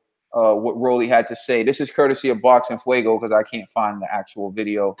video. What Rolly had to say. This is courtesy of Boxing Fuego because I can't find the actual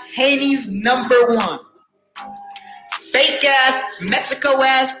video. Haney's number one. Fake ass, Mexico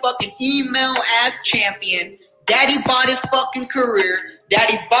ass, fucking email ass champion. Daddy bought his fucking career.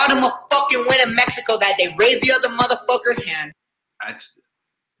 Daddy bought him a fucking win in Mexico that they raised the other motherfucker's hand.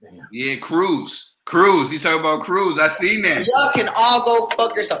 Yeah, Cruz. He's talking about Cruz. I seen that. Y'all can all go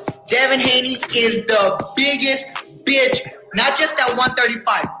fuck yourself. Devin Haney is the biggest bitch, not just at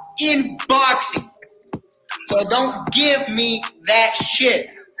 135, in boxing. So don't give me that shit.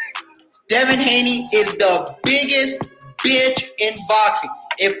 Devin Haney is the biggest bitch in boxing.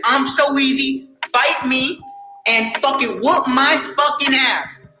 If I'm so easy, fight me and fucking whoop my fucking ass.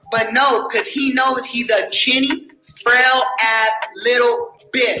 But no, because he knows he's a chinny, frail ass little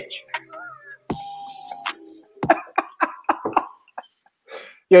bitch.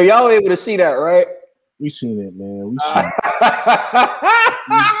 Yo, y'all able to see that, right? We seen it, man. We seen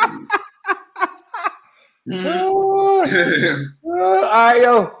it. All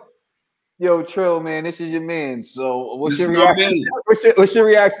right, yo, Trill, man, this is your man. So, what's your reaction? What's your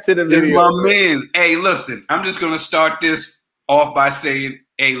reaction to the video? This is my man. Hey, listen, I'm just gonna start this off by saying,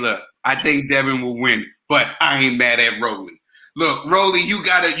 hey, look, I think Devin will win, but I ain't mad at Rolly. Look, Rolly, you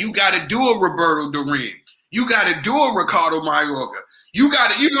gotta do a Roberto Duran. You gotta do a Ricardo Mayorga. You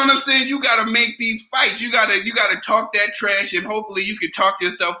know what I'm saying? You gotta make these fights. You gotta talk that trash, and hopefully you can talk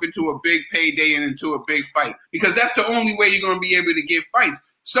yourself into a big payday and into a big fight. Because that's the only way you're gonna be able to get fights.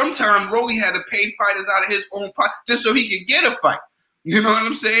 Sometimes Rolly had to pay fighters out of his own pocket just so he could get a fight. You know what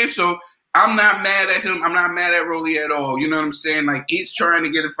I'm saying? So I'm not mad at him. I'm not mad at Rolly at all. You know what I'm saying? Like, he's trying to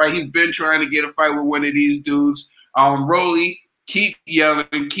get a fight. He's been trying to get a fight with one of these dudes. Rolly, keep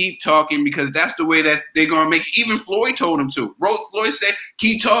yelling, keep talking, because that's the way that they're going to make it. Even Floyd told him to. Floyd said,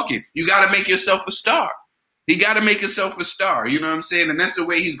 keep talking. You got to make yourself a star. He got to make himself a star. You know what I'm saying? And that's the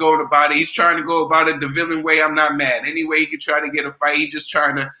way he's going about it. He's trying to go about it the villain way. I'm not mad. Any way he could try to get a fight, he's just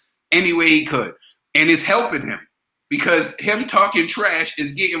trying to, any way he could. And it's helping him, because him talking trash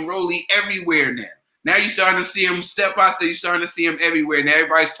is getting Rolly everywhere now. Now you're starting to see him step out, so you're starting to see him everywhere. Now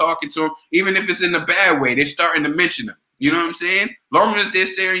everybody's talking to him, even if it's in a bad way. They're starting to mention him. You know what I'm saying? Long as they're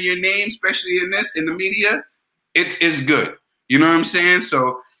saying your name, especially in the media, it's good. You know what I'm saying?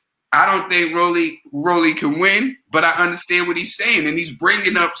 So I don't think Rolly can win, but I understand what he's saying, and he's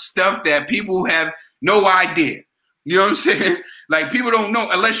bringing up stuff that people have no idea. You know what I'm saying? Like, people don't know,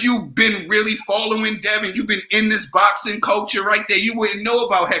 unless you've been really following Devin, you've been in this boxing culture right there, you wouldn't know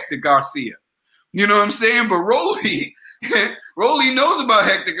about Hector Garcia. You know what I'm saying? But Rolly Rolly knows about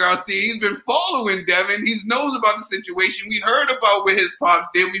Hector Garcia. He's been following Devin. He knows about the situation. We heard about what his pops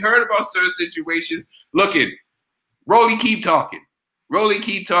did. We heard about certain situations. Look at Rolly, keep talking. Rolly,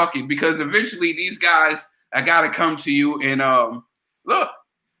 keep talking, because eventually these guys, I gotta come to you and look,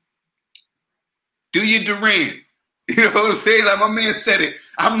 do your Duran. You know what I'm saying? Like my man said it.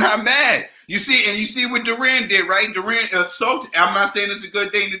 I'm not mad. You see what Duran did, right? Duran assaulted. I'm not saying it's a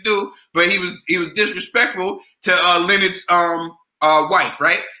good thing to do, but he was disrespectful to Leonard's wife,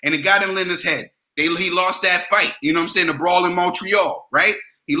 right? And it got in Leonard's head. He lost that fight. You know what I'm saying? The brawl in Montreal, right?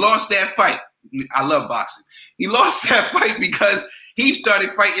 He lost that fight. I love boxing. He lost that fight because he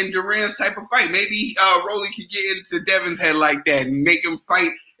started fighting Duran's type of fight. Maybe Rolly could get into Devin's head like that and make him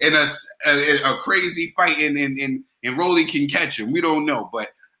fight in a crazy fight, and Rolly can catch him. We don't know, but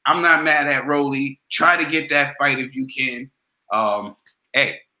I'm not mad at Rolly. Try to get that fight if you can.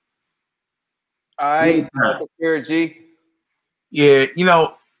 Hey. All right, here, G. Yeah, you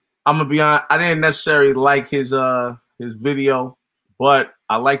know, I'm gonna be honest. I didn't necessarily like his video, but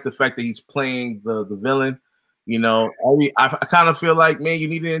I like the fact that he's playing the villain. You know, I kind of feel like, man, you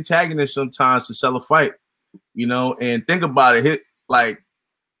need an antagonist sometimes to sell a fight. You know, and think about it.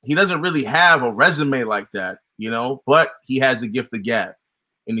 He doesn't really have a resume like that. You know, but he has the gift of gab,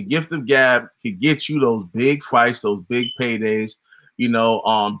 and the gift of gab could get you those big fights, those big paydays. You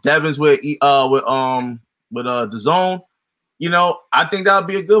know, Devin's with DAZN. You know, I think that would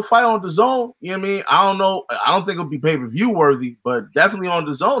be a good fight on DAZN. You know what I mean? I don't know. I don't think it'll be pay-per-view worthy, but definitely on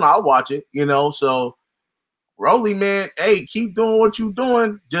DAZN, I'll watch it. You know, so Rolly, man, hey, keep doing what you're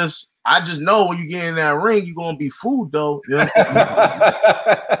doing. I just know when you get in that ring, you're gonna be food though. You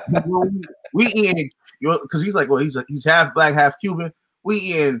know we eating, because he's like, well, he's half black, half Cuban. We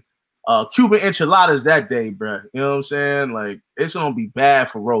eating Cuban enchiladas that day, bro. You know what I'm saying? Like, it's gonna be bad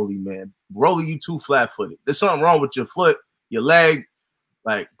for Rolly, man. Rolly, you too flat-footed. There's something wrong with your foot, your leg,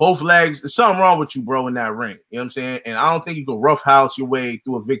 like both legs. There's something wrong with you, bro, in that ring. You know what I'm saying? And I don't think you can roughhouse your way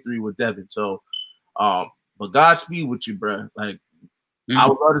through a victory with Devin. So, but Godspeed with you, bro. Like, I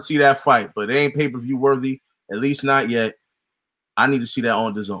would love to see that fight, but it ain't pay-per-view worthy, at least not yet. I need to see that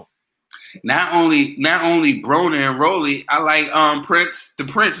on DAZN. Not only Broner and Rolly, I like the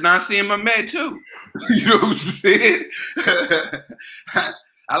Prince Nassim Ahmed too. You know what I'm saying?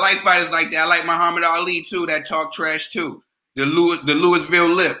 I like fighters like that. I like Muhammad Ali too, that talk trash too. The Louisville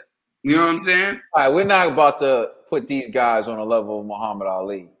Lip. You know what I'm saying? All right, we're not about to put these guys on a level of Muhammad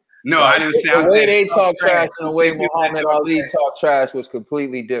Ali. No, I didn't say the way they talk trash and the way Muhammad Ali talk trash was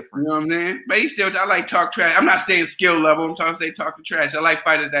completely different. You know what I'm saying? But I like talk trash. I'm not saying skill level. I'm talking talking trash. I like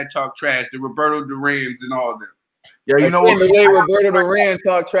fighters that talk trash, the Roberto Durans and all of them. Yeah, you know what? The way Roberto Duran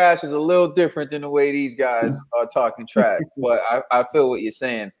talk trash is a little different than the way these guys are talking trash. But I feel what you're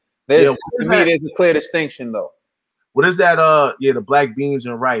saying. To me, there's a clear distinction though. What is that? The black beans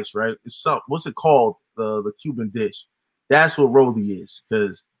and rice, right? It's what's it called? The Cuban dish. That's what Rolly is,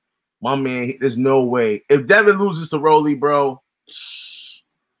 because my man, there's no way. If Devin loses to Rolly, bro,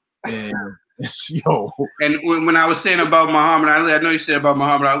 man, yo. And when I was saying about Muhammad Ali, I know you said about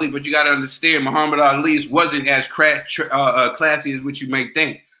Muhammad Ali, but you got to understand, Muhammad Ali wasn't as classy as what you may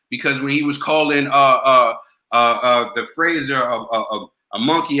think, because when he was calling the Fraser a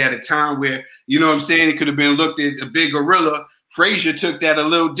monkey at a time where, you know what I'm saying, it could have been looked at a big gorilla. Frazier took that a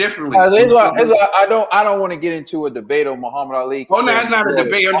little differently. I don't want to get into a debate on Muhammad Ali. Oh no, it's not a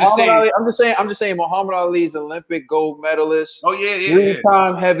debate. I'm just saying Muhammad Ali's Olympic gold medalist. Oh yeah.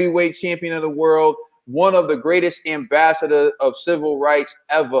 Three-time heavyweight champion of the world, one of the greatest ambassadors of civil rights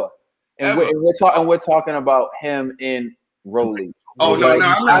ever. And we're talking about him in Rolly. Oh no, I'm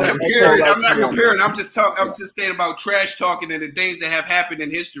not comparing. I'm not comparing. I'm just saying about trash talking and the things that have happened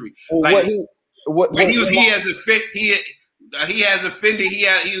in history. Like he has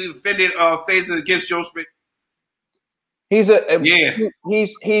offended Frazier against Joseph. He did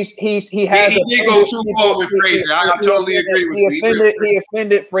go too far with Frazier. I totally agree with you. He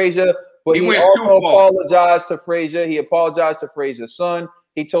offended Frazier, but he also apologized to Frazier. He apologized to Frazier's son.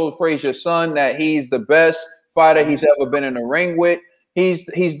 He told Frazier's son that he's the best fighter he's ever been in the ring with. He's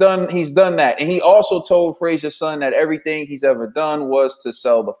done that, and he also told Frazier's son that everything he's ever done was to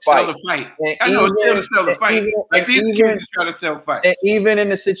sell the fight. Sell the fight. I know it's still to sell the fight. Like these kids trying to sell fights. And even in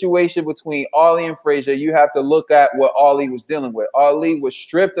the situation between Ali and Frazier, you have to look at what Ali was dealing with. Ali was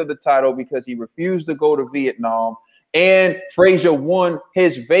stripped of the title because he refused to go to Vietnam, and Frazier won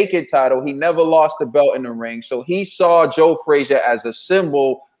his vacant title. He never lost the belt in the ring, so he saw Joe Frazier as a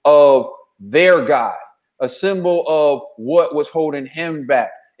symbol of their guy. A symbol of what was holding him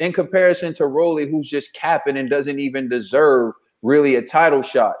back in comparison to Rolly, who's just capping and doesn't even deserve really a title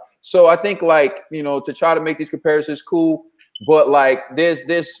shot. So I think, like, you know, to try to make these comparisons cool, but like there's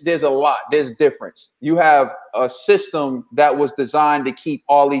a lot, there's difference. You have a system that was designed to keep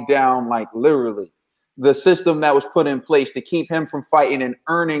Ollie down, like literally. The system that was put in place to keep him from fighting and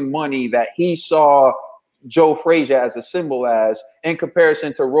earning money that he saw Joe Frazier as a symbol as, in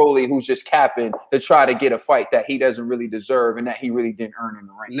comparison to Rolly, who's just capping to try to get a fight that he doesn't really deserve and that he really didn't earn in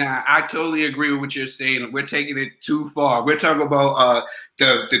the ring. Nah, I totally agree with what you're saying. We're taking it too far. We're talking about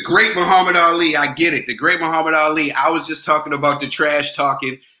the great Muhammad Ali. I get it. The great Muhammad Ali. I was just talking about the trash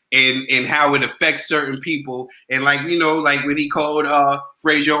talking and how it affects certain people. And like, you know, like when he called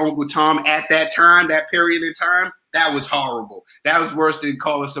Frazier Uncle Tom at that time, that period in time, that was horrible. That was worse than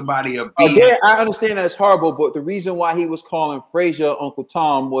calling somebody a B. Again, I understand that it's horrible, but the reason why he was calling Frazier Uncle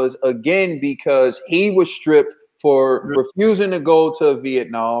Tom was, again, because he was stripped for refusing to go to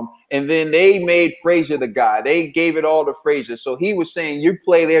Vietnam, and then they made Frazier the guy. They gave it all to Frazier. So he was saying, you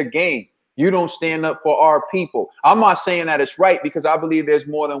play their game. You don't stand up for our people. I'm not saying that it's right, because I believe there's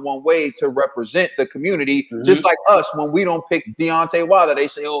more than one way to represent the community. Just like us, when we don't pick Deontay Wilder, they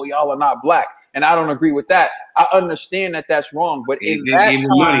say, oh, y'all are not black. And I don't agree with that. I understand that that's wrong. But in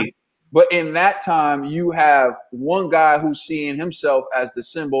that time, you have one guy who's seeing himself as the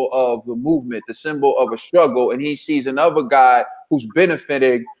symbol of the movement, the symbol of a struggle. And he sees another guy who's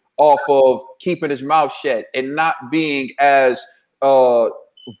benefiting off of keeping his mouth shut and not being as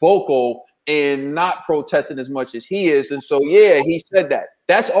vocal and not protesting as much as he is. And so, yeah, he said that.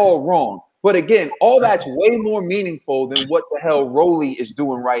 That's all wrong. But again, all that's way more meaningful than what the hell Rolly is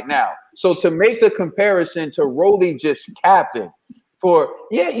doing right now. So to make the comparison to Rolly just capping for,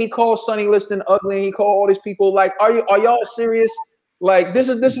 yeah, he called Sonny Liston ugly, and he called all these people, like, are y'all serious? Like, this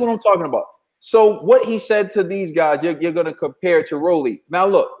is what I'm talking about. So what he said to these guys, you're gonna compare to Rolly. Now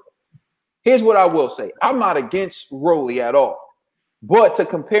look, here's what I will say. I'm not against Rolly at all. But to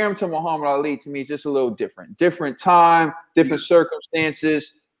compare him to Muhammad Ali, to me, is just a little different. Different time, different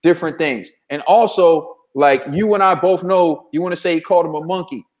circumstances, different things. And also, like, you and I both know, you want to say he called him a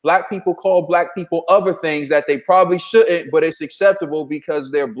monkey. Black people call black people other things that they probably shouldn't, but it's acceptable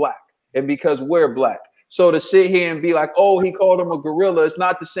because they're black and because we're black. So to sit here and be like, oh, he called him a gorilla, it's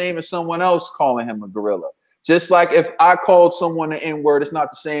not the same as someone else calling him a gorilla. Just like if I called someone the N-word, it's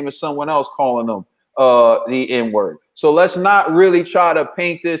not the same as someone else calling them the N-word. So let's not really try to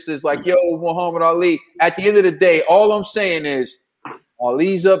paint this as like, yo, Muhammad Ali. At the end of the day, all I'm saying is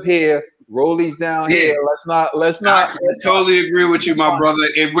Ali's up here, Rolly's down here. Let's not. I totally agree with you, my brother.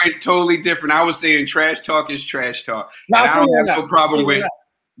 It went totally different. I was saying trash talk is trash talk. And I don't have no problem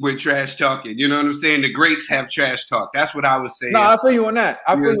with trash talking. You know what I'm saying? The greats have trash talk. That's what I was saying. No, I feel you on that.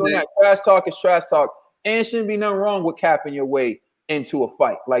 I feel you on that. Trash talk is trash talk. And it shouldn't be nothing wrong with capping your way into a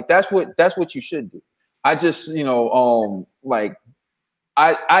fight. Like that's what you should do. I just, you know, like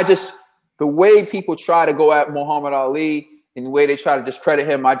I just, the way people try to go at Muhammad Ali and the way they try to discredit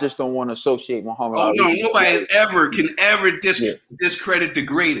him, I just don't want to associate Muhammad Ali. No, nobody can ever discredit the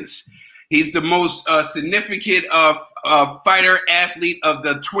greatest. He's the most significant fighter athlete of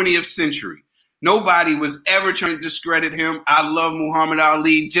the 20th century. Nobody was ever trying to discredit him. I love Muhammad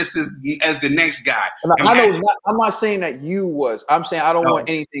Ali just as the next guy. I'm not saying that you was. I'm saying I don't want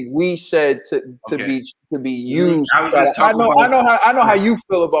anything we said to be used. I know how you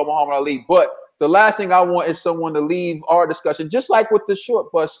feel about Muhammad Ali, but the last thing I want is someone to leave our discussion, just like with the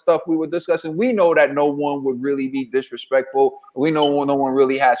short bus stuff we were discussing. We know that no one would really be disrespectful. We know no one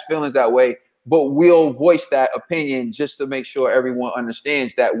really has feelings that way, but we'll voice that opinion just to make sure everyone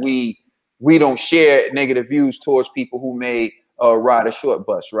understands that we don't share negative views towards people who may ride a short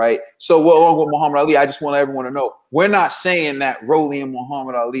bus, right? So along with Muhammad Ali, I just want everyone to know, we're not saying that Rolly and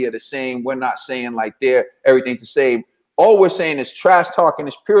Muhammad Ali are the same. We're not saying like everything's the same. All we're saying is trash talk in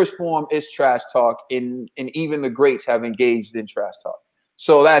its purest form is trash talk, and even the greats have engaged in trash talk.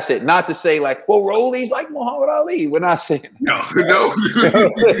 So that's it. Not to say like, well, Rolly's like Muhammad Ali. We're not saying that. No.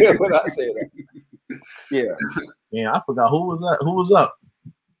 We're not saying that. Yeah. Yeah, I forgot who was that. Who was up?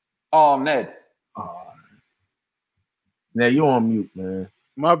 Ned. Ned, you on mute, man.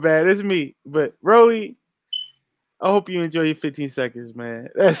 My bad. It's me. But Rolly, I hope you enjoy your 15 seconds, man.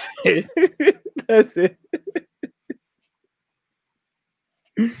 That's it. That's it.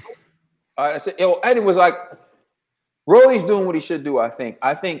 All right, I said, and it was like Rolly's doing what he should do. I think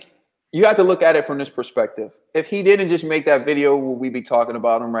you have to look at it from this perspective. If he didn't just make that video, would we be talking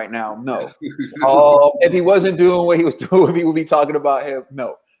about him right now? No. If he wasn't doing what he was doing, we would be talking about him.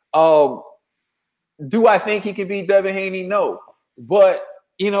 No. Do I think he could beat Devin Haney? No. But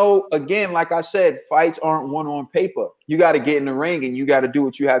you know, again, like I said, fights aren't won on paper. You got to get in the ring and you got to do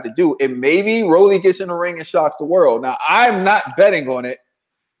what you have to do. And maybe Rolly gets in the ring and shocks the world. Now, I'm not betting on it,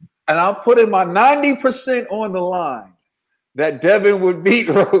 and I'm putting my 90% on the line that Devin would beat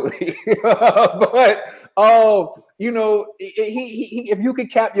Rolly. But you know, if you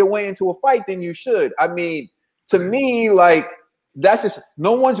could cap your way into a fight, then you should. I mean, to me, like, that's just,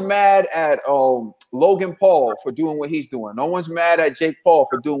 no one's mad at Logan Paul for doing what he's doing. No one's mad at Jake Paul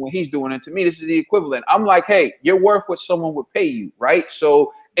for doing what he's doing. And to me, this is the equivalent. I'm like, hey, you're worth what someone would pay you, right?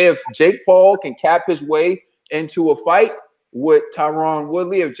 So if Jake Paul can cap his way into a fight with Tyron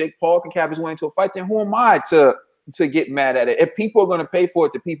Woodley, if Jake Paul can cap his way into a fight, then who am I to get mad at it? If people are going to pay for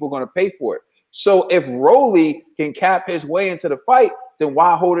it, the people are going to pay for it. So if Rolly can cap his way into the fight, then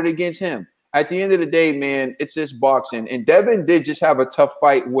why hold it against him? At the end of the day, man, it's just boxing. And Devin did just have a tough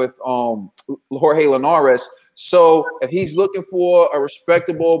fight with Jorge Linares. So if he's looking for a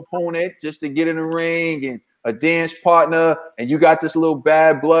respectable opponent just to get in the ring and a dance partner, and you got this little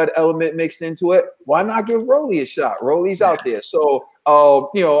bad blood element mixed into it, why not give Rolly a shot? Rolly's out there. So,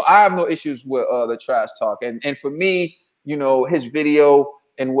 you know, I have no issues with the trash talk. And for me, you know, his video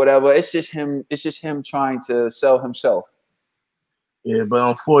and whatever, it's just him trying to sell himself. Yeah, but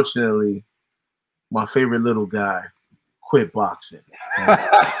unfortunately, my favorite little guy quit boxing.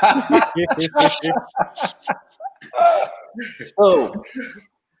 So,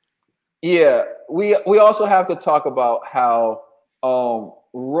 yeah, we also have to talk about how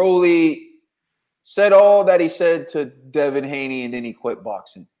Rolly said all that he said to Devin Haney, and then he quit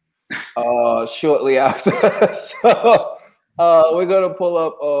boxing shortly after. So we're gonna pull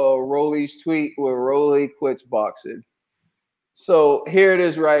up Rolly's tweet where Rolly quits boxing. So here it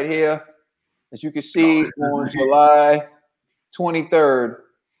is right here. As you can see, on July 23rd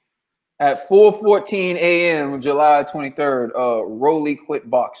at 4:14 a.m. July 23rd, Rolly quit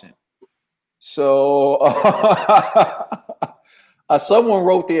boxing. So someone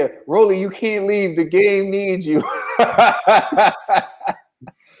wrote there, Rolly, you can't leave. The game needs you.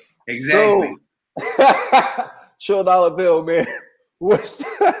 Exactly. So, Chill dollar bill, man. What's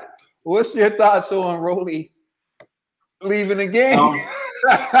your thoughts on Rolly leaving the game?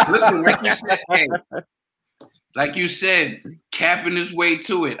 Listen, like you said, capping his way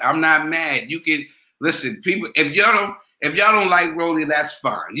to it. I'm not mad. You can listen, people. If y'all don't like Rolly, that's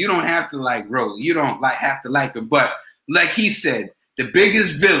fine. You don't have to like Rolly. You don't have to like him. But like he said, the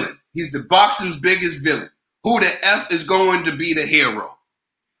biggest villain. He's the boxing's biggest villain. Who the F is going to be the hero?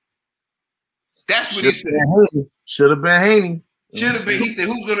 That's what he said. Should have been Haney. Should have been. He said,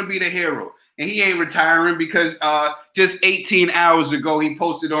 who's going to be the hero? And he ain't retiring because just 18 hours ago, he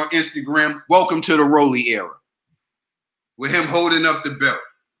posted on Instagram, welcome to the Rolly era. With him holding up the belt.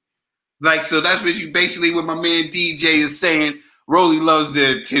 Like, so that's what what my man DJ is saying. Rolly loves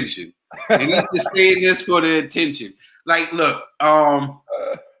the attention. And he's just saying this for the attention. Like, look,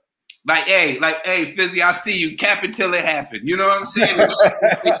 hey, Fizzy, I see you. Cap it till it happened. You know what I'm saying?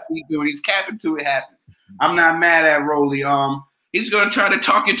 He's capping till it happens. I'm not mad at Rolly. He's gonna try to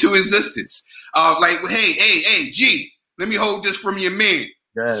talk into existence. Hey, G, let me hold this from your man.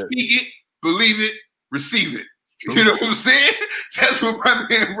 Yes. Speak it, believe it, receive it. You know what I'm saying? That's what my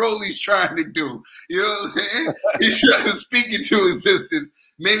man Rolly's trying to do. You know what I'm saying? He's trying to speak into existence.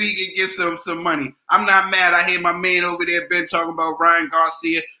 Maybe he can get some money. I'm not mad. I hear my man over there, Benn, talking about Ryan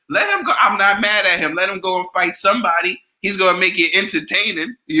Garcia. Let him go. I'm not mad at him. Let him go and fight somebody. He's gonna make it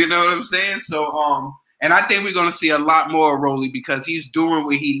entertaining. You know what I'm saying? So and I think we're gonna see a lot more of Rolly because he's doing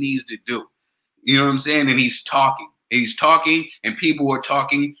what he needs to do. You know what I'm saying? And he's talking. He's talking, and people are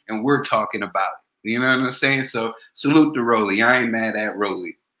talking, and we're talking about it. You know what I'm saying? So salute to Rolly. I ain't mad at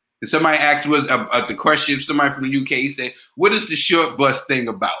Rolly. And somebody asked was the question. Somebody from the UK, he said, "What is the short bus thing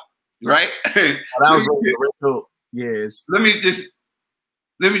about?" Right? That was original. Yes. Let me just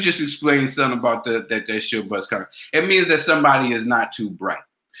explain something about that short bus car. It means that somebody is not too bright.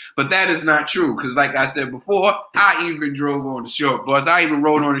 But that is not true because, like I said before, I even drove on the short bus. I even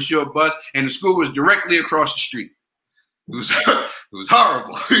rode on the short bus, and the school was directly across the street. It was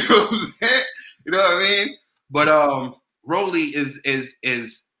horrible. You know what I'm saying? You know what I mean? But Rolly is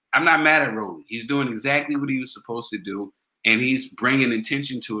I'm not mad at Rolly. He's doing exactly what he was supposed to do, and he's bringing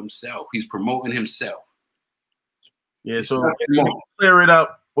attention to himself. He's promoting himself. Yeah, so clear it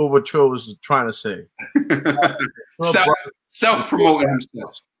up what Tro was trying to say. Self-promoting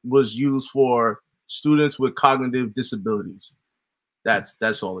himself. Was used for students with cognitive disabilities.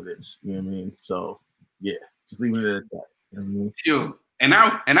 That's all it is. You know what I mean? So yeah, just leaving it at that. You know what I mean? Sure. And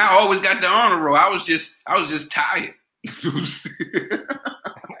I always got the honor roll. I was just tired.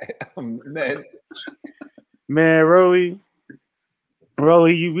 Man,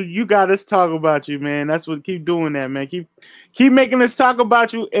 Rolly, you got us talk about you, man. That's what, keep doing that, man. Keep making us talk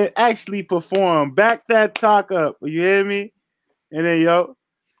about you and actually perform. Back that talk up. You hear me? And then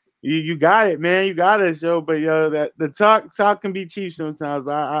You got it, man. You got it, yo. But yo, that the talk can be cheap sometimes.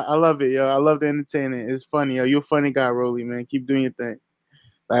 But I love it, yo. I love the entertainment. It's funny, yo. You're a funny guy, Rolly, man. Keep doing your thing.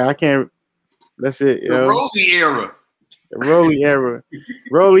 Like I can't. That's it, yo. The Rolly era. The Rolly era.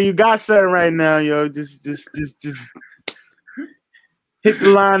 Rolly, you got something right now, yo. Just hit the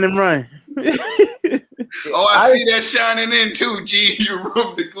line and run. Oh, I see that shining in too, G. You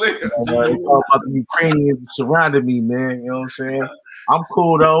room the clear. It's all about the Ukrainians surrounding me, man. You know what I'm saying? I'm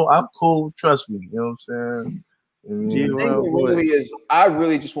cool though. I'm cool. Trust me. You know what I'm saying? Really is. I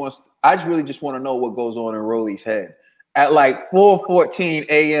really just want to know what goes on in Rolly's head at like 4:14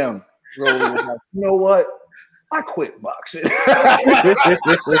 a.m. Rolly was like, you know what? I quit boxing.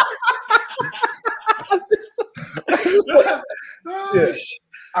 Yeah,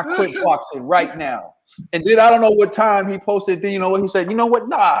 I quit boxing right now. And then I don't know what time he posted. Then you know what he said? You know what?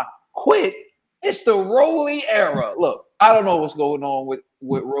 Nah, quit. It's the Rolly era. Look, I don't know what's going on with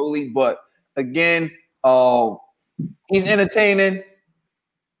Rolly, but again, he's entertaining.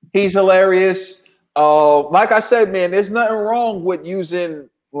 He's hilarious. Like I said, man, there's nothing wrong with using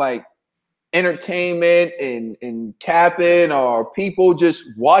like entertainment and capping or people just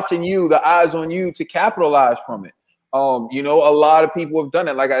watching you, the eyes on you to capitalize from it. You know, a lot of people have done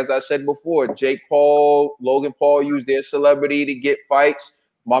it. Like as I said before, Jake Paul, Logan Paul used their celebrity to get fights.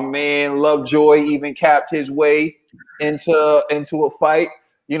 My man Lovejoy even capped his way into a fight.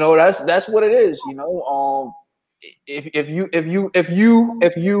 You know, that's what it is. You know, if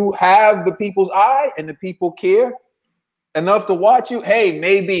you have the people's eye and the people care enough to watch you, hey,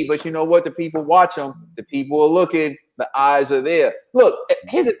 maybe. But you know what? The people watch them. The people are looking. The eyes are there. Look,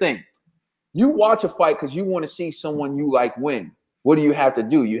 here's the thing. You watch a fight because you want to see someone you like win. What do you have to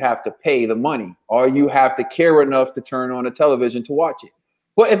do? You have to pay the money, or you have to care enough to turn on the television to watch it.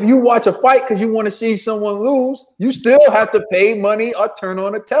 But if you watch a fight because you want to see someone lose, you still have to pay money or turn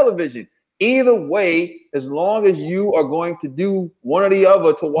on the television. Either way, as long as you are going to do one or the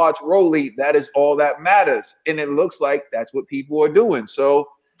other to watch Rolly, that is all that matters. And it looks like that's what people are doing. So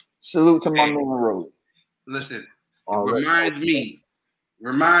salute to my man Rolly. Listen, it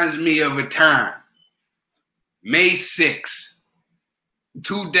reminds me of a time, May 6,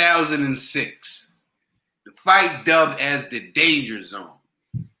 2006, the fight dubbed as the Danger Zone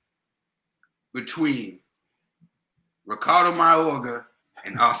between Ricardo Mayorga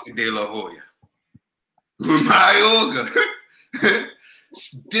and Oscar De La Hoya. Mayorga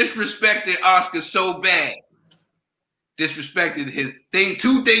disrespected Oscar so bad, disrespected his thing,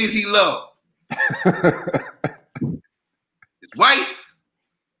 two things he loved. His wife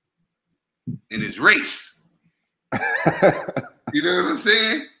and his race. You know what I'm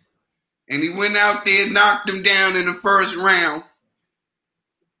saying? And he went out there, knocked him down in the first round.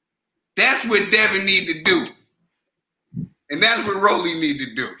 That's what Devin need to do. And that's what Rolly need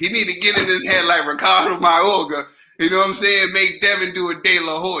to do. He need to get in his head like Ricardo Mayorga. You know what I'm saying? Make Devin do a De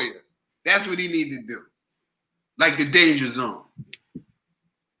La Hoya. That's what he need to do. Like the Danger Zone.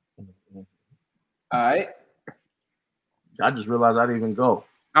 All right. I just realized I didn't even go.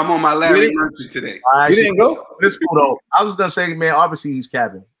 I'm on my Larry Murphy today. You didn't go? This cool though. I was just gonna say, man, obviously he's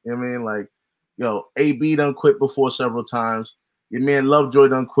capping. You know what I mean? Like, yo, AB done quit before several times. Your man Lovejoy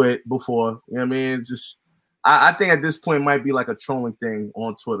done quit before. You know what I mean? Just I think at this point it might be like a trolling thing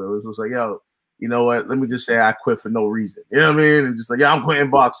on Twitter. It's just like, yo, you know what? Let me just say I quit for no reason. You know what I mean? And just like, yeah, I'm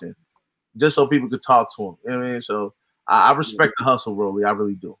quitting boxing. Just so people could talk to him. You know what I mean? So I respect the hustle, Rolly. I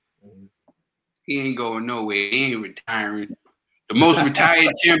really do. He ain't going nowhere. He ain't retiring. The most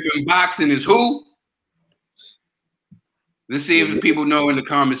retired champion in boxing is who? Let's see if the people know in the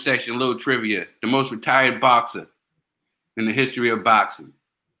comment section, a little trivia. The most retired boxer in the history of boxing.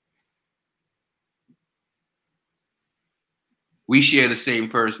 We share the same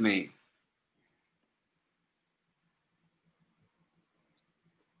first name.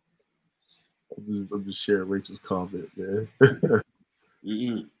 I'm just sharing Rachel's comment, man.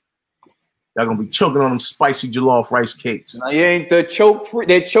 Y'all gonna be choking on them spicy jollof rice cakes. No, you ain't the choke.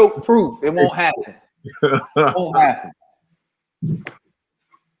 They're choke proof. It won't happen. It won't happen.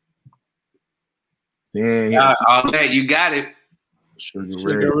 Damn. All that you got it.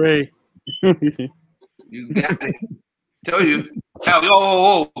 Sugar Ray. You got it. Tell you.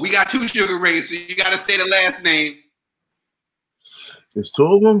 Oh, we got two Sugar Rays, so you got to say the last name. There's two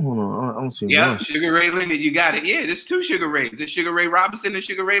of them? Hold on. I don't see one. Yeah, Sugar Ray Leonard. You got it. Yeah, there's two Sugar Rays. There's Sugar Ray Robinson and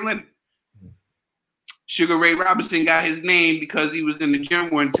Sugar Ray Leonard. Sugar Ray Robinson got his name because he was in the gym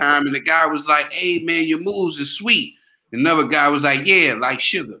one time, and the guy was like, hey, man, your moves are sweet. Another guy was like, yeah, like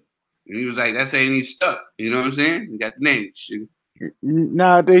sugar. And he was like, that's how he stuck. You know what I'm saying? He got the name, Sugar.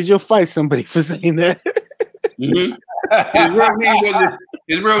 Nowadays, you'll fight somebody for saying that. Mm-hmm.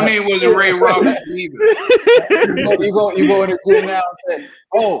 His real name wasn't Ray Robinson either. You go in the gym now and say,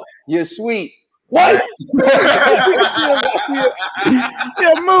 "Oh, you're sweet." What?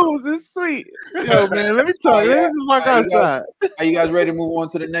 Yeah, moves is sweet. Yo, man, let me talk. Let me just walk outside. Are you guys ready to move on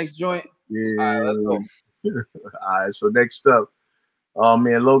to the next joint? Yeah. All right, let's go. All right, so next up, oh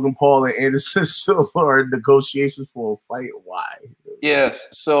man, Logan Paul and Anderson Silva are in negotiations for a fight. Why? Yes.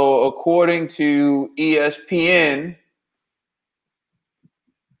 So according to ESPN,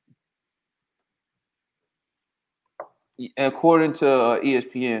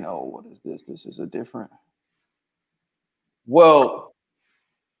 oh, what is this? This is a different. Well,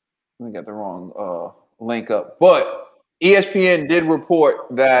 let me get the wrong link up, but ESPN did report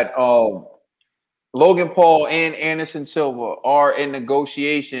that Logan Paul and Anderson Silva are in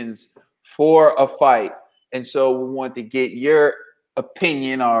negotiations for a fight. And so we want to get your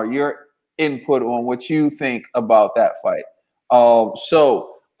opinion or your input on what you think about that fight.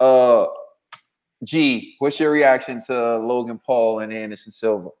 G, what's your reaction to Logan Paul and Anderson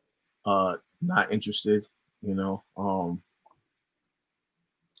Silva? Not interested, you know.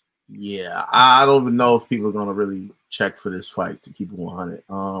 Yeah, I don't even know if people are gonna really check for this fight, to keep it 100.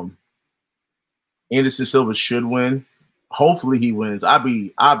 Anderson Silva should win. Hopefully he wins. I'd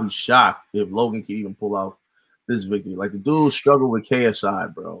be shocked if Logan can even pull out this victory. Like, the dude struggled with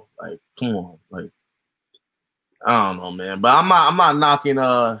KSI, bro. Like, come on. Like, I don't know, man. But I'm not knocking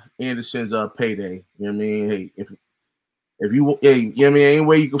Anderson's payday. You know what I mean? Hey, if you, hey, you know what I mean, any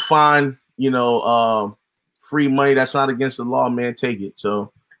way you can find, you know, free money that's not against the law, man, take it.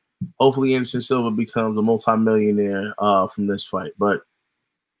 So hopefully Anderson Silva becomes a multimillionaire from this fight. But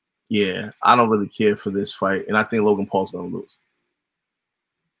yeah, I don't really care for this fight, and I think Logan Paul's gonna lose.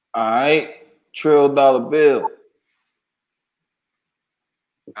 All right, Trill Dollar Bill.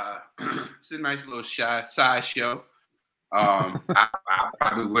 It's a nice little side show. I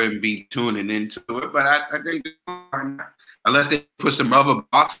probably wouldn't be tuning into it, but I think unless they put some other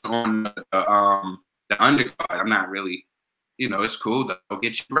box on the undercard, I'm not really, you know, it's cool though.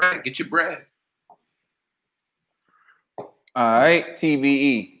 Get your bread. All right,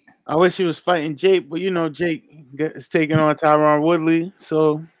 TBE. I wish he was fighting Jake, but you know Jake is taking on Tyron Woodley,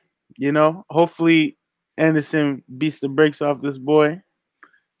 so you know hopefully Anderson beats the brakes off this boy,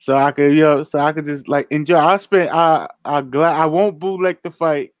 so I could just like enjoy. I won't bootleg the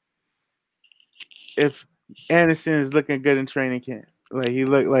fight if Anderson is looking good in training camp. Like he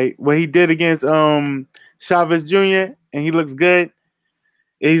looked like what he did against Chavez Jr. and he looks good.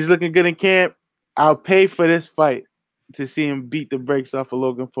 He's looking good in camp. I'll pay for this fight to see him beat the brakes off of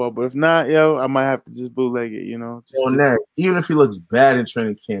Logan Paul. But if not, yo, I might have to just bootleg it, you know. Even if he looks bad in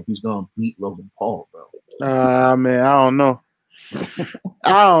training camp, he's gonna beat Logan Paul, bro. Man, I don't know.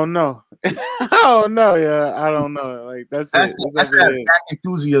 I don't know. I don't know, yeah. I don't know. Like that's that back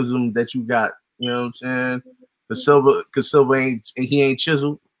enthusiasm that you got. You know what I'm saying? Because Silva ain't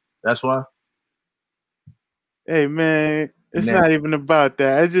chiseled. That's why. Hey man, it's not even about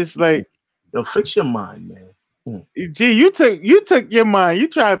that. It's just like, yo, fix your mind, man. Gee, you took your mind. You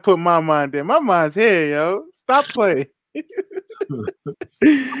try to put my mind there. My mind's here, yo. Stop playing.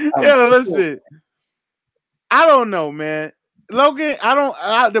 Yo, listen. I don't know, man. Logan,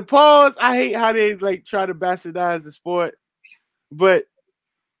 the pause. I hate how they like try to bastardize the sport, but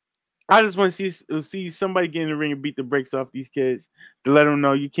I just want to see somebody get in the ring and beat the brakes off these kids to let them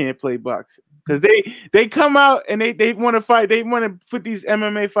know you can't play boxing, because they come out and they want to fight. They want to put these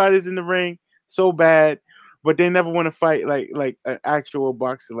MMA fighters in the ring so bad. But they never want to fight like an actual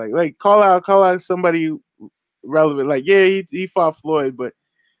boxer. Like call out somebody relevant. Like, yeah, he fought Floyd, but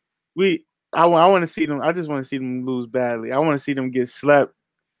I want to see them. I just want to see them lose badly. I want to see them get slept,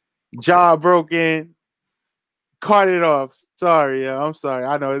 jaw broken, carted off. Sorry, yeah, I'm sorry.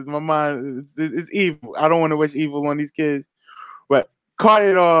 I know my mind. It's evil. I don't want to wish evil on these kids, but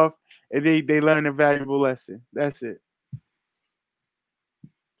carted off and they learn a valuable lesson. That's it.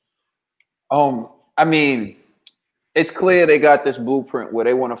 I mean, it's clear they got this blueprint where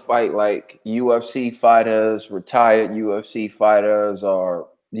they want to fight like UFC fighters, retired UFC fighters, or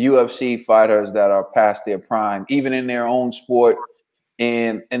UFC fighters that are past their prime, even in their own sport.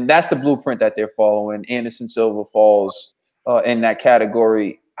 And that's the blueprint that they're following. Anderson Silva falls in that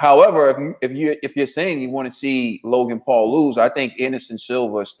category. However, if you're saying you want to see Logan Paul lose, I think Anderson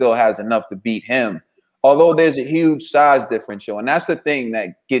Silva still has enough to beat him. Although there's a huge size differential, and that's the thing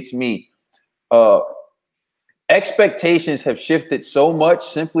that gets me. Expectations have shifted so much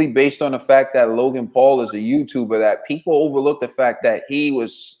simply based on the fact that Logan Paul is a YouTuber that people overlook the fact that he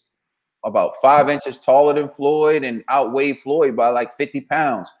was about 5 inches taller than Floyd and outweighed Floyd by like 50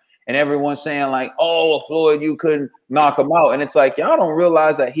 pounds. and everyone's saying like, "Oh, Floyd, you couldn't knock him out," and it's like y'all don't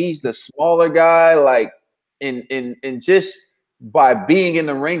realize that he's the smaller guy. Like, in just by being in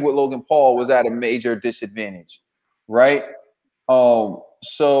the ring with Logan Paul was at a major disadvantage, right?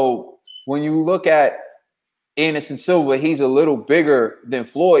 So when you look at Anderson Silva, he's a little bigger than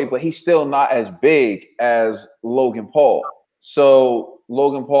Floyd, but he's still not as big as Logan Paul. So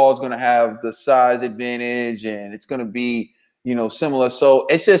Logan Paul is going to have the size advantage, and it's going to be, you know, similar. So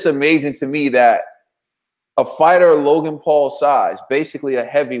it's just amazing to me that a fighter Logan Paul's size, basically a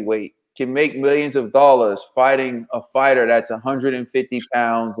heavyweight, can make millions of dollars fighting a fighter that's 150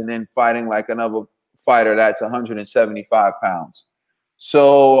 pounds and then fighting like another fighter that's 175 pounds.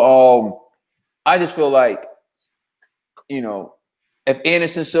 So I just feel like, you know, if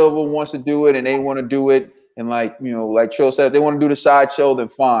Anderson Silva wants to do it and they want to do it, and like, you know, like Trill said, if they want to do the sideshow, then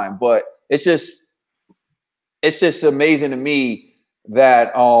fine. But it's just amazing to me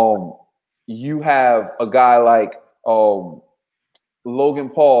that you have a guy like Logan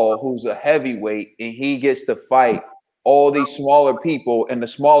Paul, who's a heavyweight, and he gets to fight all these smaller people, and the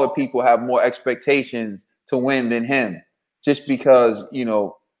smaller people have more expectations to win than him, just because, you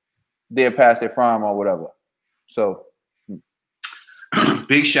know, they're past their prime or whatever. So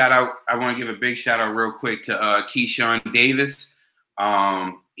big shout out. I want to give a big shout out real quick to Keyshawn Davis.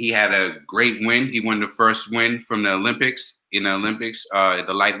 He had a great win. He won the first win from the Olympics, in the Olympics,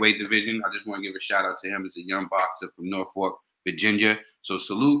 the lightweight division. I just want to give a shout out to him as a young boxer from Norfolk, Virginia. So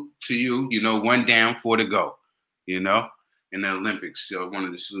salute to you. You know, 1 down, 4 to go, you know, in the Olympics. So I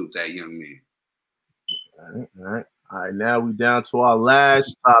wanted to salute that young man. All right. Now we down to our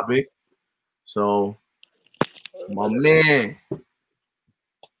last topic. So my man,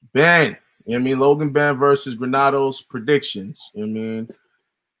 Benn, you know what I mean? Logan Benn versus Granados predictions. You know what I mean?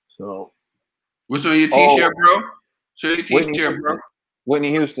 So what's on your t-shirt, bro? Show your t-shirt, bro. Whitney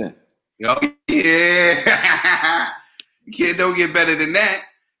Houston. Oh, yeah. Kid, don't get better than that.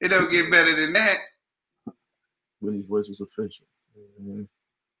 It don't get better than that. Whitney's voice was official. Mm-hmm.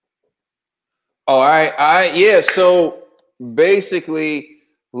 All right. Yeah. So basically,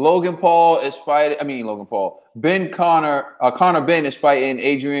 Logan Paul is fighting. I mean, Logan Paul. Connor Benn is fighting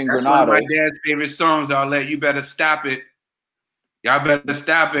Adrian Granados. That's one of my dad's favorite songs. I'll let you better stop it. Y'all better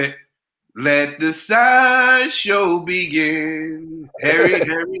stop it. Let the sideshow begin. Harry,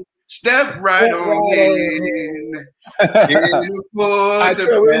 step right on in. We don't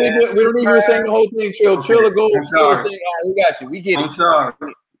need you to sing the whole thing, Trill. Trill will go. Trill sing. All right, we got you. We get it. I'm sorry.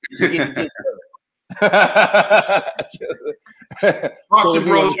 We get it. Boxing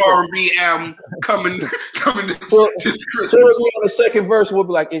Bros R&B album coming this Christmas. So on the second verse, we'll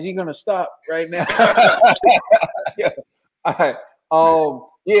be like, is he gonna stop right now? Yeah. All right.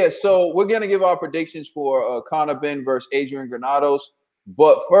 Yeah, so we're gonna give our predictions for Connor Benn versus Adrian Granados.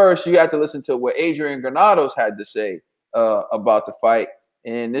 But first, you have to listen to what Adrian Granados had to say about the fight.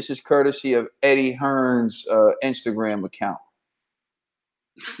 And this is courtesy of Eddie Hearn's Instagram account.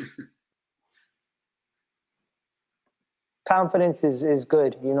 Confidence is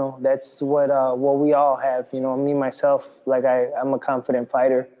good, you know. That's what we all have, you know. Me myself, like I'm a confident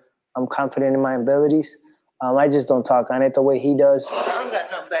fighter. I'm confident in my abilities. I just don't talk on it the way he does. I don't got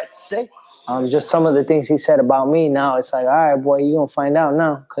nothing bad to say. Just some of the things he said about me. Now it's like, all right, boy, you gonna find out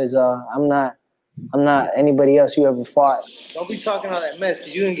now, because I'm not anybody else you ever fought. Don't be talking all that mess,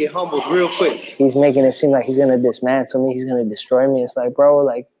 because you're gonna get humbled real quick. He's making it seem like he's gonna dismantle me. He's gonna destroy me. It's like, bro,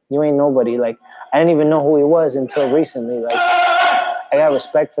 like, you ain't nobody. Like, I didn't even know who he was until recently. Like, I got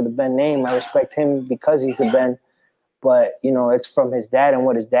respect for the Benn name. I respect him because he's a Benn. But, you know, it's from his dad and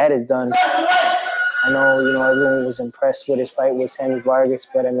what his dad has done. I know, you know, everyone was impressed with his fight with Sammy Vargas,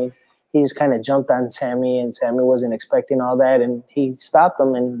 but, I mean, he just kind of jumped on Sammy, and Sammy wasn't expecting all that, and he stopped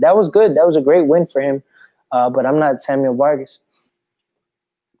him, and that was good. That was a great win for him. But I'm not Samuel Vargas.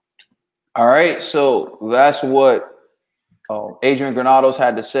 All right, so that's what Adrian Granados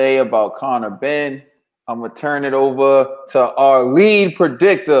had to say about Connor Benn. I'm going to turn it over to our lead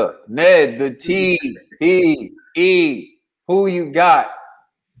predictor, Ned, the T-P-E. Who you got,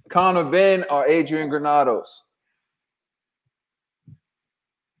 Connor Benn or Adrian Granados?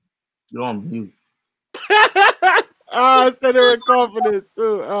 You're on mute. I said it with confidence,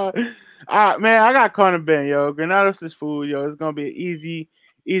 too. Man, I got Connor Benn, yo. Granados is food, yo. It's going to be an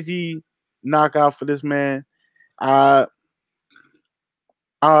easy knockout for this man. I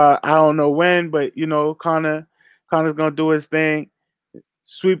don't know when, but you know, Connor's gonna do his thing,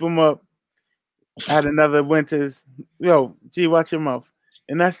 sweep him up, add another Winters. Yo, G, watch your mouth,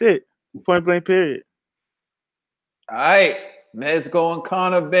 and that's it. Point blank. Period. All right, let's go on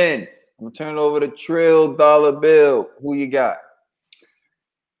Connor Benn. I'm gonna turn it over to Trill Dollar Bill. Who you got?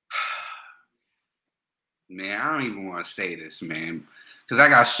 Man, I don't even want to say this, man, because I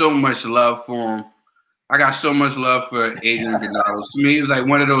got so much love for him. I got so much love for Adrian Granados. To me, he was like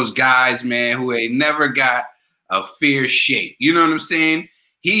one of those guys, man, who ain't never got a fair shake. You know what I'm saying?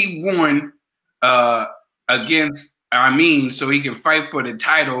 He won against Amin so he can fight for the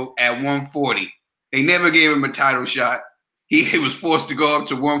title at 140. They never gave him a title shot. He was forced to go up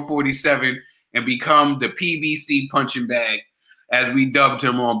to 147 and become the PBC punching bag, as we dubbed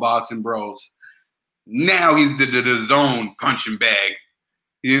him on Boxing Bros. Now he's the zone punching bag.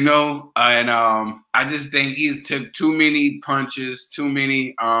 You know, and I just think he's took too many punches, too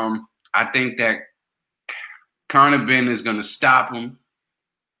many. I think that Conor Benn is going to stop him.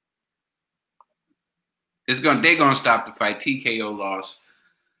 They're going to stop the fight. TKO loss.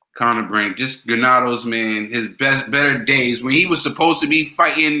 Conor Benn, just Granados, man. His better days when he was supposed to be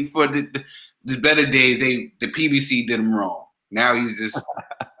fighting for the better days. The PBC did him wrong. Now he's just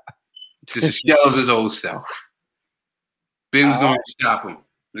a shell of his old self. Ben's going to stop him.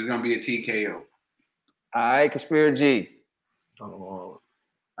 There's going to be a TKO. All right, Conspiracy. All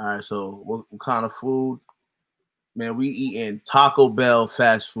right, so what kind of food? Man, we eating Taco Bell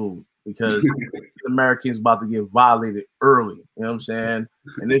fast food because Americans about to get violated early. You know what I'm saying?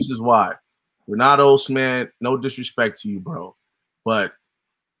 And this is why. Granados, man, no disrespect to you, bro. But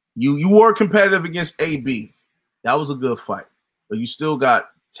you were competitive against AB. That was a good fight. But you still got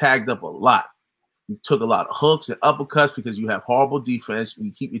tagged up a lot. You took a lot of hooks and uppercuts because you have horrible defense and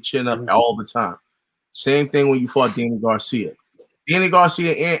you keep your chin up all the time. Same thing when you fought Danny Garcia. Danny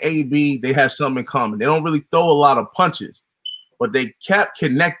Garcia and AB, they have something in common. They don't really throw a lot of punches, but they kept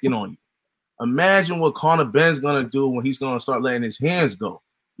connecting on you. Imagine what Conor Benn's going to do when he's going to start letting his hands go.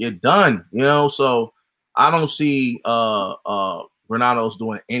 You're done, you know? So I don't see Granados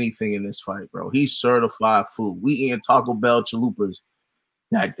doing anything in this fight, bro. He's certified food. We eating Taco Bell chalupas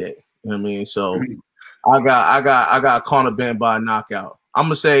that day. You know what I mean? So I got Conor Benn by a knockout. I'm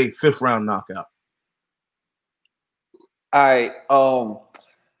gonna say 5th round knockout. All right.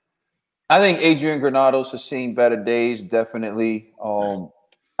 I think Adrian Granados has seen better days, definitely.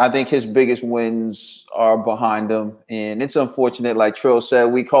 I think his biggest wins are behind him. And it's unfortunate, like Trill said,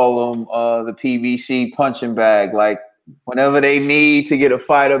 we call him the PBC punching bag. Like whenever they need to get a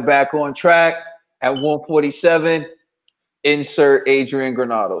fighter back on track at 147, insert Adrian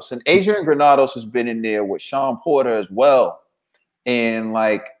Granados. And Adrian Granados has been in there with Shawn Porter as well. And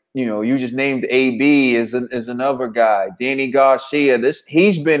like, you know, you just named AB is another guy. Danny Garcia,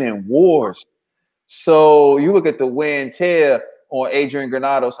 he's been in wars. So you look at the wear and tear on Adrian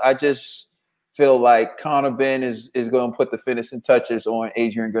Granados. I just feel like Conor Benn is going to put the finishing touches on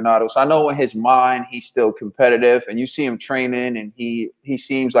Adrian Granados. I know in his mind he's still competitive, and you see him training, and he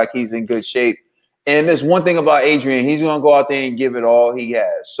seems like he's in good shape. And there's one thing about Adrian, he's going to go out there and give it all he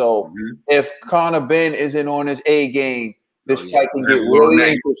has. So if Conor Benn isn't on his A game, this fight can get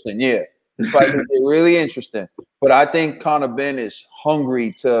really interesting. Yeah, this fight can get really interesting. But I think Conor Benn is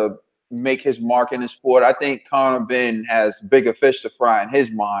hungry to make his mark in the sport. I think Conor Benn has bigger fish to fry in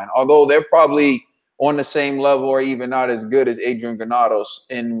his mind, although they're probably on the same level or even not as good as Adrian Granados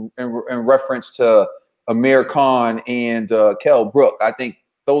in reference to Amir Khan and Kell Brook. I think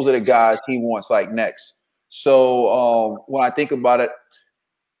those are the guys he wants like next. So when I think about it,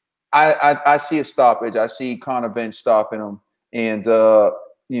 I see a stoppage. I see Conor Benn stopping him. And,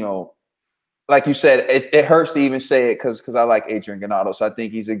 you know, like you said, it hurts to even say it because I like Adrian Granados. I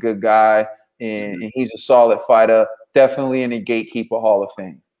think he's a good guy and he's a solid fighter. Definitely in the Gatekeeper Hall of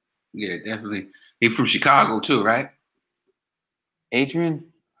Fame. Yeah, definitely. He's from Chicago too, right? Adrian?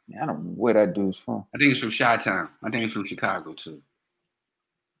 I don't know where that dude's from. I think he's from Chi-Town. I think he's from Chicago too.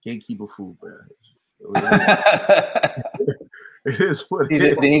 Gatekeeper food, man. It is what it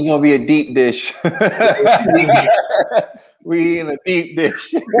is. He's gonna be a deep dish. We in a deep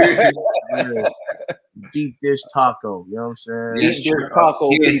dish. Deep dish taco. You know what I'm saying? Deep dish taco.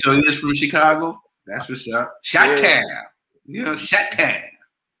 Yeah, so he's from Chicago. That's what's up. Chi-Town. You know, Chi-Town.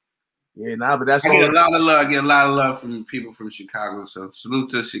 Yeah, nah, but that's I get a lot of love. Get a lot of love from people from Chicago. So salute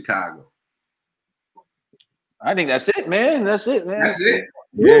to Chicago. I think that's it, man. That's it, man. That's it.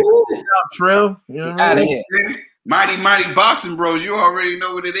 Yeah, good job, Trill. You know what I mean? Mighty Boxing Bros, you already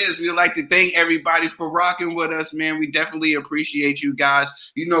know what it is. We'd like to thank everybody for rocking with us, man. We definitely appreciate you guys.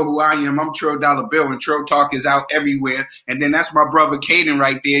 You know who I am. I'm Trill Dollar Bill, and Trill Talk is out everywhere. And then that's my brother Caden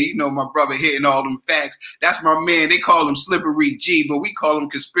right there. You know my brother hitting all them facts. That's my man. They call him Slippery G, but we call him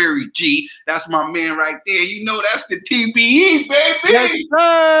Conspiracy G. That's my man right there. You know that's the TBE, baby. Yes,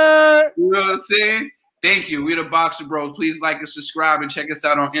 sir. You know what I'm saying? Thank you. We're the Boxer Bros. Please like and subscribe and check us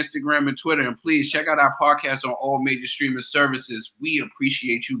out on Instagram and Twitter. And please check out our podcast on all major streaming services. We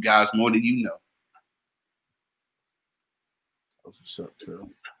appreciate you guys more than you know. That's what's up, Trill.